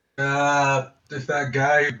 If that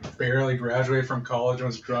guy who barely graduated from college and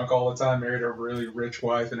was drunk all the time, married a really rich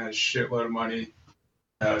wife, and has a shitload of money,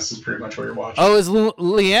 this is pretty much what you're watching. Oh, is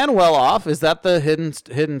Leanne well off? Is that the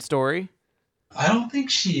hidden story? I don't think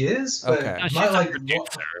she is, but Okay. No, she's my, a like,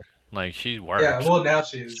 producer. Like she works. yeah, well now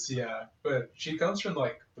she is, yeah. But she comes from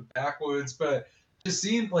like the backwoods. But just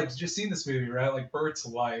seeing this movie, right? Like Bert's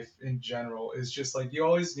life in general is just like you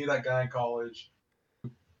always knew that guy in college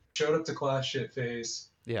who showed up to class shit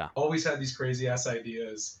face, Yeah. always had these crazy ass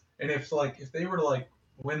ideas. And if they were to like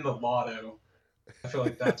win the lotto, I feel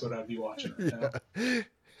like that's what I'd be watching right now.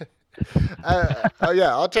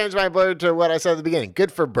 I'll change my blurb to what I said at the beginning.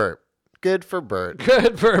 Good for Bert. Good for Bert.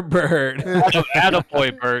 Good for a bird.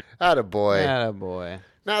 Attaboy, Bert. Attaboy. Attaboy.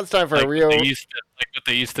 Now it's time for Like a real. what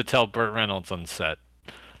they used to tell Burt Reynolds on set.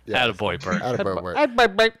 Yes. Attaboy, Bert.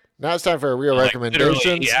 Attaboy Bert. Now it's time for real Like, recommendations.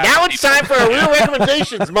 literally, yeah. Now it's time for real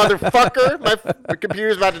recommendations, motherfucker. My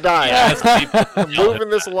computer's about to die. I'm moving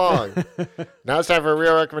this along. Now it's time for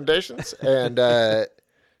real recommendations. And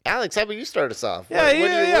Alex, how about you start us off? What do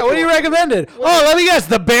you recommended? Let me guess.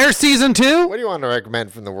 The Bear season 2? What do you want to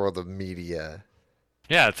recommend from the world of media?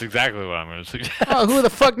 Yeah, that's exactly what I'm going to suggest. Oh, who the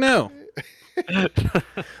fuck knew?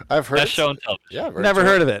 I've heard Best show on television. Yeah, Never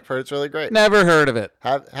heard of it. Heard it's really great. Never heard of it.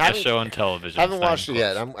 Best show on television. Haven't watched it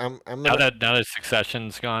yet. I'm now that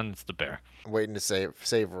Succession's gone, it's The Bear. waiting to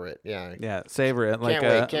savor it. Yeah. Yeah, savor it like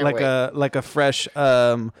Can't a fresh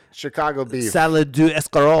Chicago beef salad du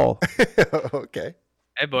escarole. Okay.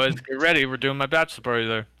 Hey boys, get ready. We're doing my bachelor party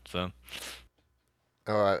there. So.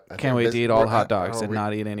 Oh, Can't wait to eat all hot dogs and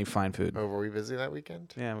not eat any fine food. Oh, were we busy that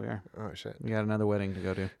weekend? Yeah, we are. Oh shit. We got another wedding to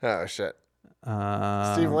go to. Oh shit.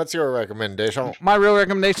 Steven, what's your recommendation? My real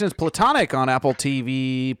recommendation is Platonic on Apple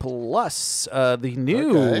TV Plus. The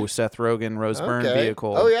new Seth Rogen Rose Byrne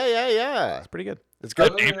vehicle. Oh yeah. It's pretty good. It's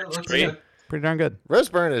good. Pretty darn good. Rose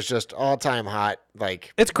Byrne is just all-time hot.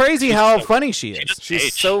 Like, it's crazy how funny she is.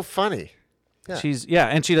 She's so funny. Yeah.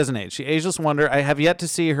 And she doesn't age. She ageless wonder. I have yet to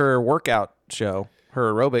see her workout show.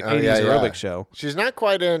 Her aerobic 80s aerobic show. She's not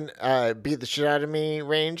quite in beat the shit out of me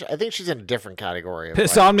range. I think she's in a different category.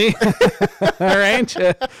 Piss on me range.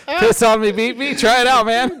 Piss on me, beat me. Try it out,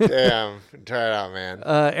 man. Damn, try it out, man.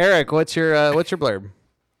 Eric, what's your blurb?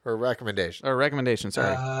 Or recommendation? Or recommendation?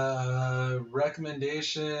 Sorry.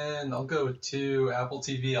 Recommendation. I'll go with 2. Apple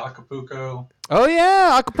TV Acapulco. Oh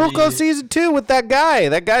yeah, Acapulco season 2 with that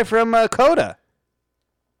guy from Coda.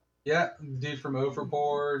 Yeah, dude from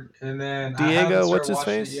Overboard, and then Diego, what's his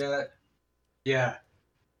face? Yeah,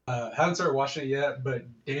 haven't started watching it yet, but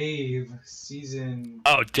Dave season.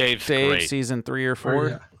 Oh, Dave's great. Season 3 or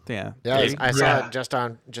 4. Yeah. I saw it just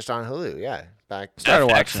on Hulu. Yeah, back. Started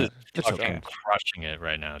watching it. It's fucking crushing it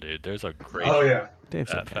right now, dude. There's a great. Oh yeah,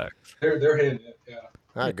 Dave's FX. okay. They're hitting it. Yeah.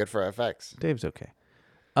 All right, good for FX. Dave's okay.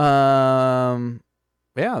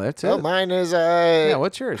 Yeah, that's it. Oh, mine is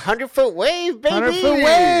what's yours? 100-foot wave, baby. 100-foot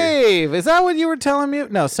wave. Is that what you were telling me?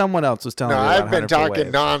 No, someone else was telling me. No, about I've been 100-foot talking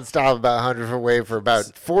wave. nonstop about 100-foot wave for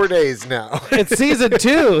about 4 days now. It's season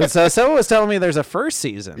 2. So someone was telling me there's a first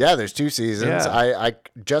season. Yeah, there's 2 seasons. Yeah. I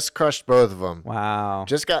just crushed both of them. Wow.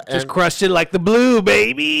 Just crushed it like the blue,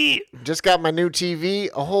 baby. Just got my new TV,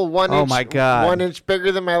 a whole 1 inch. Oh my God. 1 inch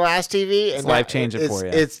bigger than my last TV. It's life-changing for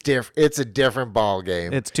you. It's different. It's a different ball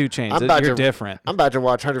game. It's 2 chains. You're You're different. I'm about to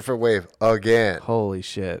watch 100-foot wave again. Holy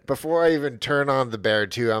shit. Before I even turn on the Bear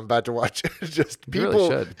 2, I'm about to watch just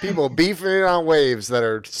really people beefing it on waves that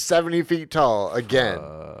are 70 feet tall again.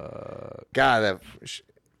 God, that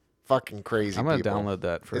fucking crazy. I'm gonna people. download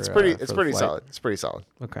that for. It's pretty flight. solid. It's pretty solid.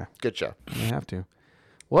 Okay. Good show. I have to.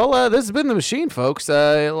 Well, this has been The Machine, folks.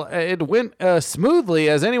 It went smoothly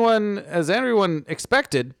as everyone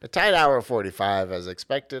expected. A tight hour 45 as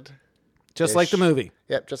expected. Just like the movie.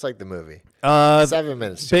 Yep, just like the movie. 7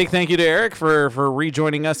 minutes. Big thank you to Eric for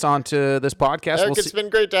rejoining us onto this podcast. Eric, it's been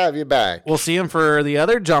great to have you back. We'll see him for the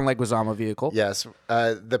other John Leguizamo vehicle. Yes.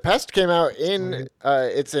 The Pest came out in,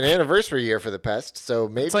 it's an anniversary year for The Pest, so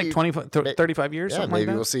maybe. It's like 35 years, something like that.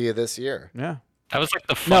 Maybe we'll see you this year. Yeah. That was like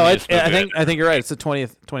the funniest movie. I think you're right. It's the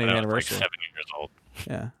 20th anniversary. Like 7 years old.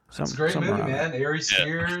 Yeah. It's a great movie, man. Ari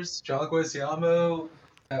Spears, John Leguizamo,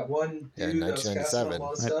 that one dude that was casting a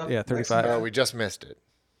lot of stuff. Yeah, 35. Oh, we just missed it.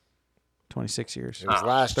 26 years. It was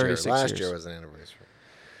last year. 36 Last years. year was an anniversary.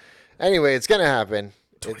 Anyway, it's gonna happen.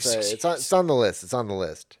 It's on the list. It's on the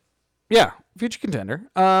list. Yeah, future contender.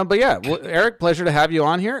 But yeah, Eric, pleasure to have you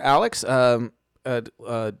on here. Alex, you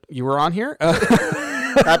were on here.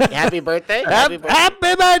 Happy birthday! Happy birthday!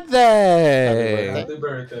 Happy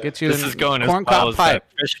birthday! Get you This is going as well as that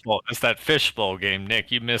fishbowl. It's that fishbowl game,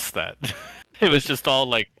 Nick. You missed that. It was just all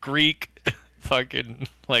like Greek, fucking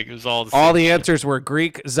like it was all. All the answers were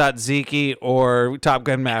Greek, Tzatziki, or Top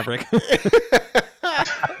Gun Maverick.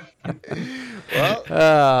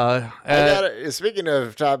 Well, speaking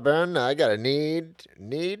of Top Gun, I got a need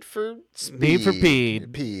for speed. Need for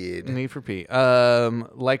peed. Need for pee.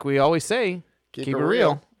 Like we always say, keep it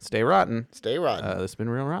real. Stay rotten. Stay rotten. This has been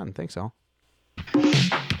Real Rotten. Thanks, all.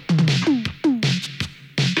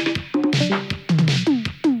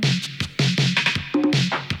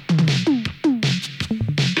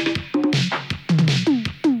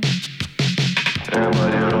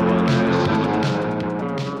 Everybody